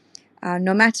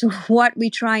 No matter what we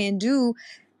try and do,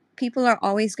 people are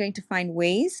always going to find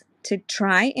ways to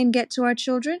try and get to our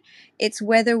children. It's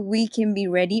whether we can be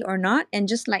ready or not. And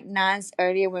just like Naz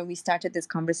earlier when we started this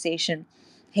conversation,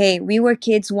 hey, we were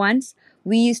kids once.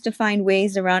 We used to find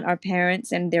ways around our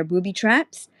parents and their booby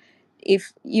traps.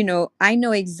 If, I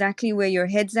know exactly where your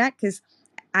head's at, because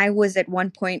I was at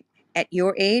one point at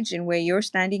your age and where you're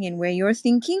standing and where you're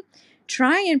thinking.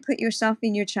 Try and put yourself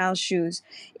in your child's shoes.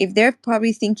 If they're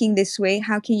probably thinking this way,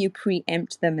 how can you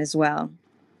preempt them as well?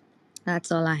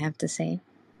 That's all I have to say.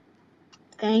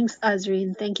 Thanks,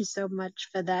 Azrene. Thank you so much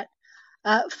for that.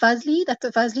 Fazley,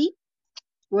 Dato Fazley,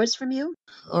 words from you?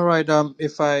 All right.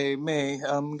 If I may,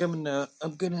 I'm gonna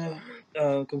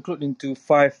conclude into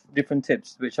 5 different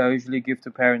tips, which I usually give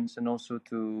to parents and also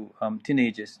to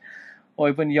teenagers, or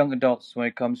even young adults when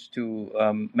it comes to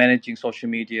managing social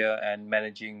media and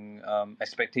managing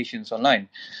expectations online.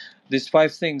 These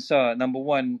 5 things are: number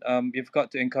one, you've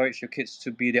got to encourage your kids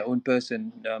to be their own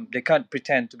person. They can't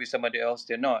pretend to be somebody else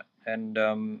they're not, and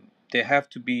they have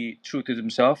to be true to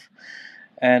themselves.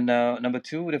 And number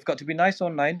two, they've got to be nice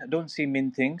online. Don't say mean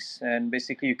things. And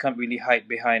basically, you can't really hide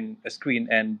behind a screen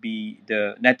and be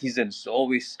the netizens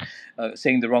always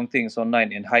saying the wrong things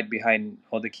online and hide behind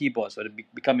all the keyboards or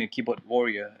becoming a keyboard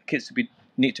warrior. Kids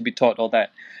need to be taught all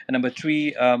that. And number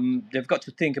three, they've got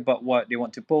to think about what they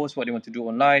want to post, what they want to do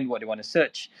online, what they want to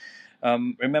search.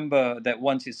 Remember that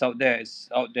once it's out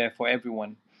there for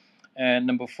everyone. And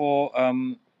number four,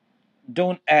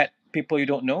 don't add people you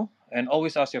don't know, and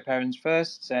always ask your parents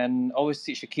first, and always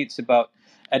teach your kids about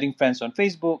adding friends on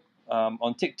Facebook,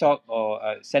 on TikTok, or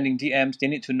sending DMs. They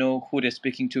need to know who they're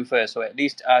speaking to first, or at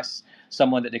least ask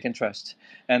someone that they can trust.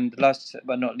 And last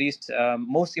but not least,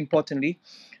 most importantly,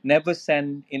 never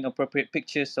send inappropriate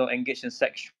pictures or engage in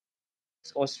sex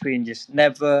or strangers.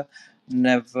 Never,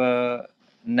 never,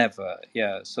 never.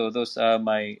 Yeah, so those are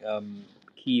my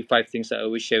key 5 things that I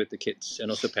always share with the kids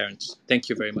and also parents. Thank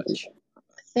you very much.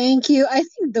 Thank you. I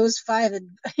think those five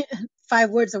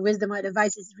words of wisdom or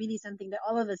advice is really something that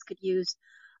all of us could use.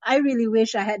 I really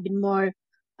wish I had been more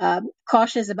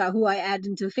cautious about who I add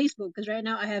into Facebook, because right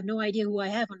now I have no idea who I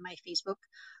have on my Facebook.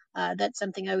 That's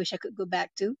something I wish I could go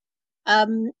back to.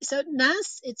 So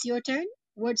Nas, it's your turn.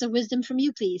 Words of wisdom from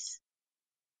you, please.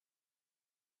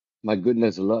 My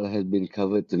goodness, a lot has been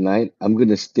covered tonight. I'm going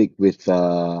to stick with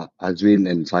Azrin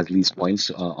and Fazli's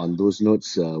points. On those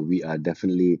notes, we are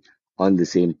definitely on the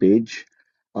same page.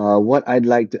 What I'd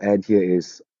like to add here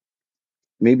is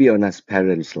maybe on us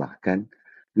parents lah, kan?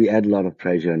 We add a lot of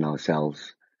pressure on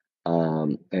ourselves.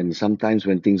 And sometimes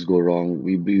when things go wrong,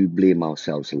 we blame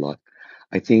ourselves a lot.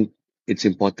 I think it's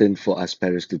important for us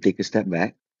parents to take a step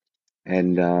back,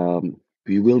 and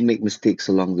we will make mistakes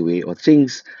along the way, or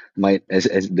things might, as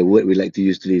the word we like to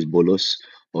use today is bolos,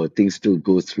 or things still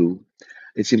go through.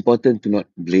 It's important to not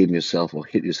blame yourself or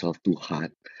hit yourself too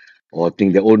hard, or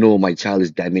think that, oh no, my child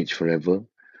is damaged forever.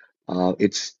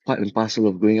 It's part and parcel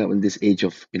of growing up in this age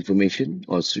of information,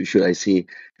 or should I say,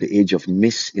 the age of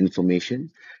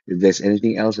misinformation. If there's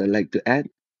anything else I'd like to add,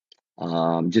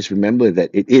 just remember that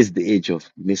it is the age of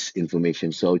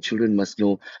misinformation. So our children must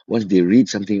know, once they read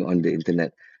something on the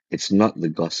internet, it's not the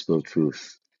gospel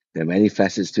truth. There are many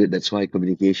facets to it. That's why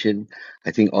communication,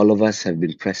 I think all of us have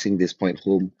been pressing this point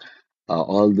home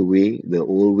all the way. The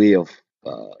old way of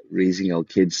raising our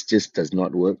kids just does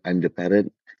not work. I'm the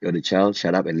parent, you're the child,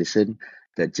 shut up and listen.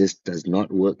 That just does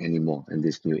not work anymore in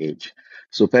this new age.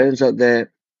 So parents out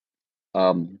there,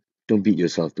 don't beat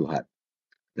yourself too hard.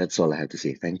 That's all I have to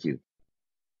say. Thank you.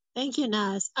 Thank you,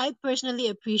 Nas. I personally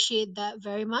appreciate that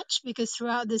very much, because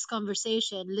throughout this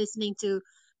conversation, listening to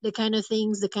the kind of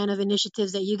things, the kind of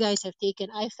initiatives that you guys have taken,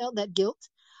 I felt that guilt.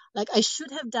 Like I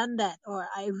should have done that, or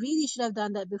I really should have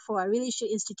done that before. I really should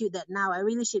institute that now. I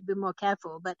really should be more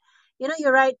careful. But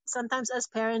you're right. Sometimes as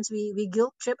parents, we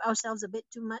guilt trip ourselves a bit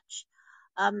too much.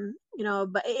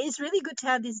 But it's really good to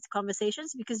have these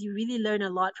conversations, because you really learn a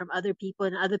lot from other people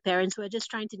and other parents who are just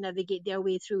trying to navigate their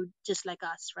way through just like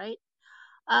us, right?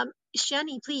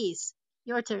 Sheahnee, please,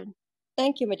 your turn.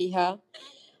 Thank you, Madiha.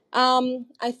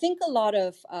 I think a lot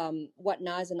of what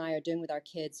Naz and I are doing with our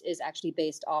kids is actually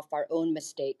based off our own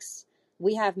mistakes.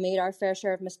 We have made our fair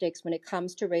share of mistakes when it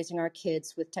comes to raising our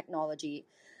kids with technology.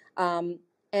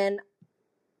 And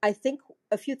I think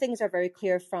a few things are very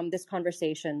clear from this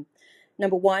conversation.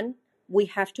 Number one, we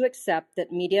have to accept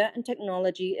that media and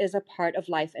technology is a part of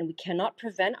life and we cannot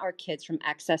prevent our kids from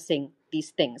accessing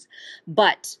these things.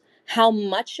 But how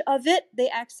much of it they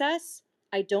access,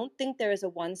 I don't think there is a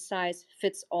one size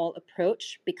fits all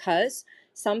approach, because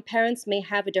some parents may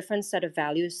have a different set of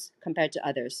values compared to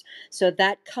others. So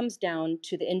that comes down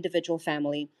to the individual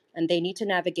family, and they need to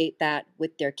navigate that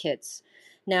with their kids.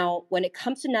 Now, when it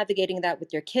comes to navigating that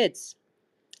with your kids,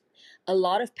 a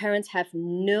lot of parents have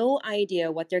no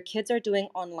idea what their kids are doing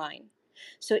online.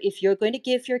 So if you're going to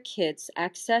give your kids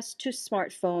access to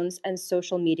smartphones and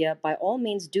social media, by all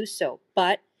means do so.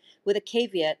 But with a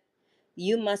caveat,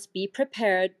 you must be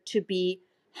prepared to be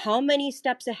how many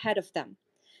steps ahead of them.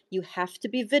 You have to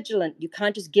be vigilant. You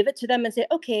can't just give it to them and say,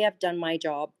 okay, I've done my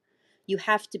job. You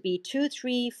have to be 2,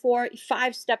 3, 4,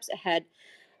 5 steps ahead.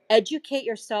 Educate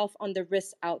yourself on the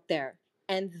risks out there.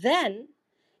 And then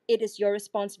it is your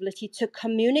responsibility to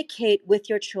communicate with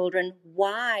your children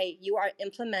why you are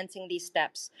implementing these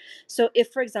steps. So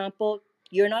if, for example,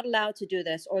 you're not allowed to do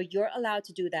this or you're allowed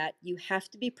to do that, you have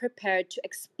to be prepared to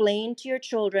explain to your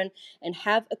children and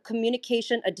have a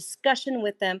communication, a discussion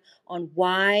with them on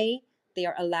why they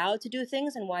are allowed to do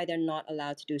things and why they're not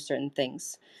allowed to do certain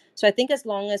things. So I think as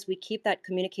long as we keep that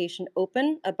communication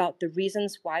open about the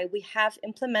reasons why we have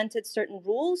implemented certain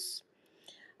rules,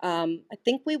 I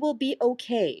think we will be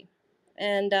okay,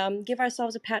 and give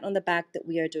ourselves a pat on the back that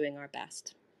we are doing our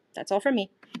best. That's all for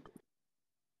me.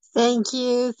 Thank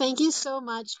you. Thank you so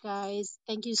much, guys.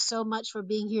 Thank you so much for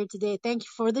being here today. Thank you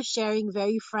for the sharing.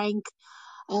 Very frank,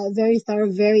 very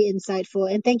thorough, very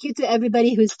insightful. And thank you to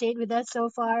everybody who stayed with us so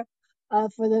far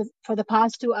for the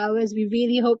past 2 hours. We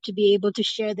really hope to be able to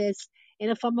share this in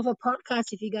a form of a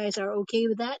podcast if you guys are okay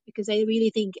with that, because I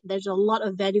really think there's a lot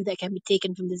of value that can be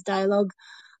taken from this dialogue.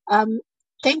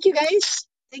 Thank you, guys.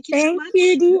 Thank you so Thank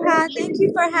you, much. Diha. Thank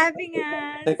you for having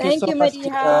us. Thank you Thank so you, much.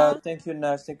 Madiha. Thank you,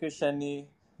 Naz. Thank you, Shani.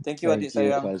 Thank you, Adik Thank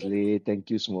you, Sayang. Fazli. Thank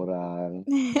you, Smorang.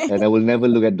 And I will never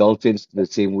look at dolphins the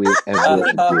same way ever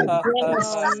again. Oh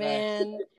Nice. man.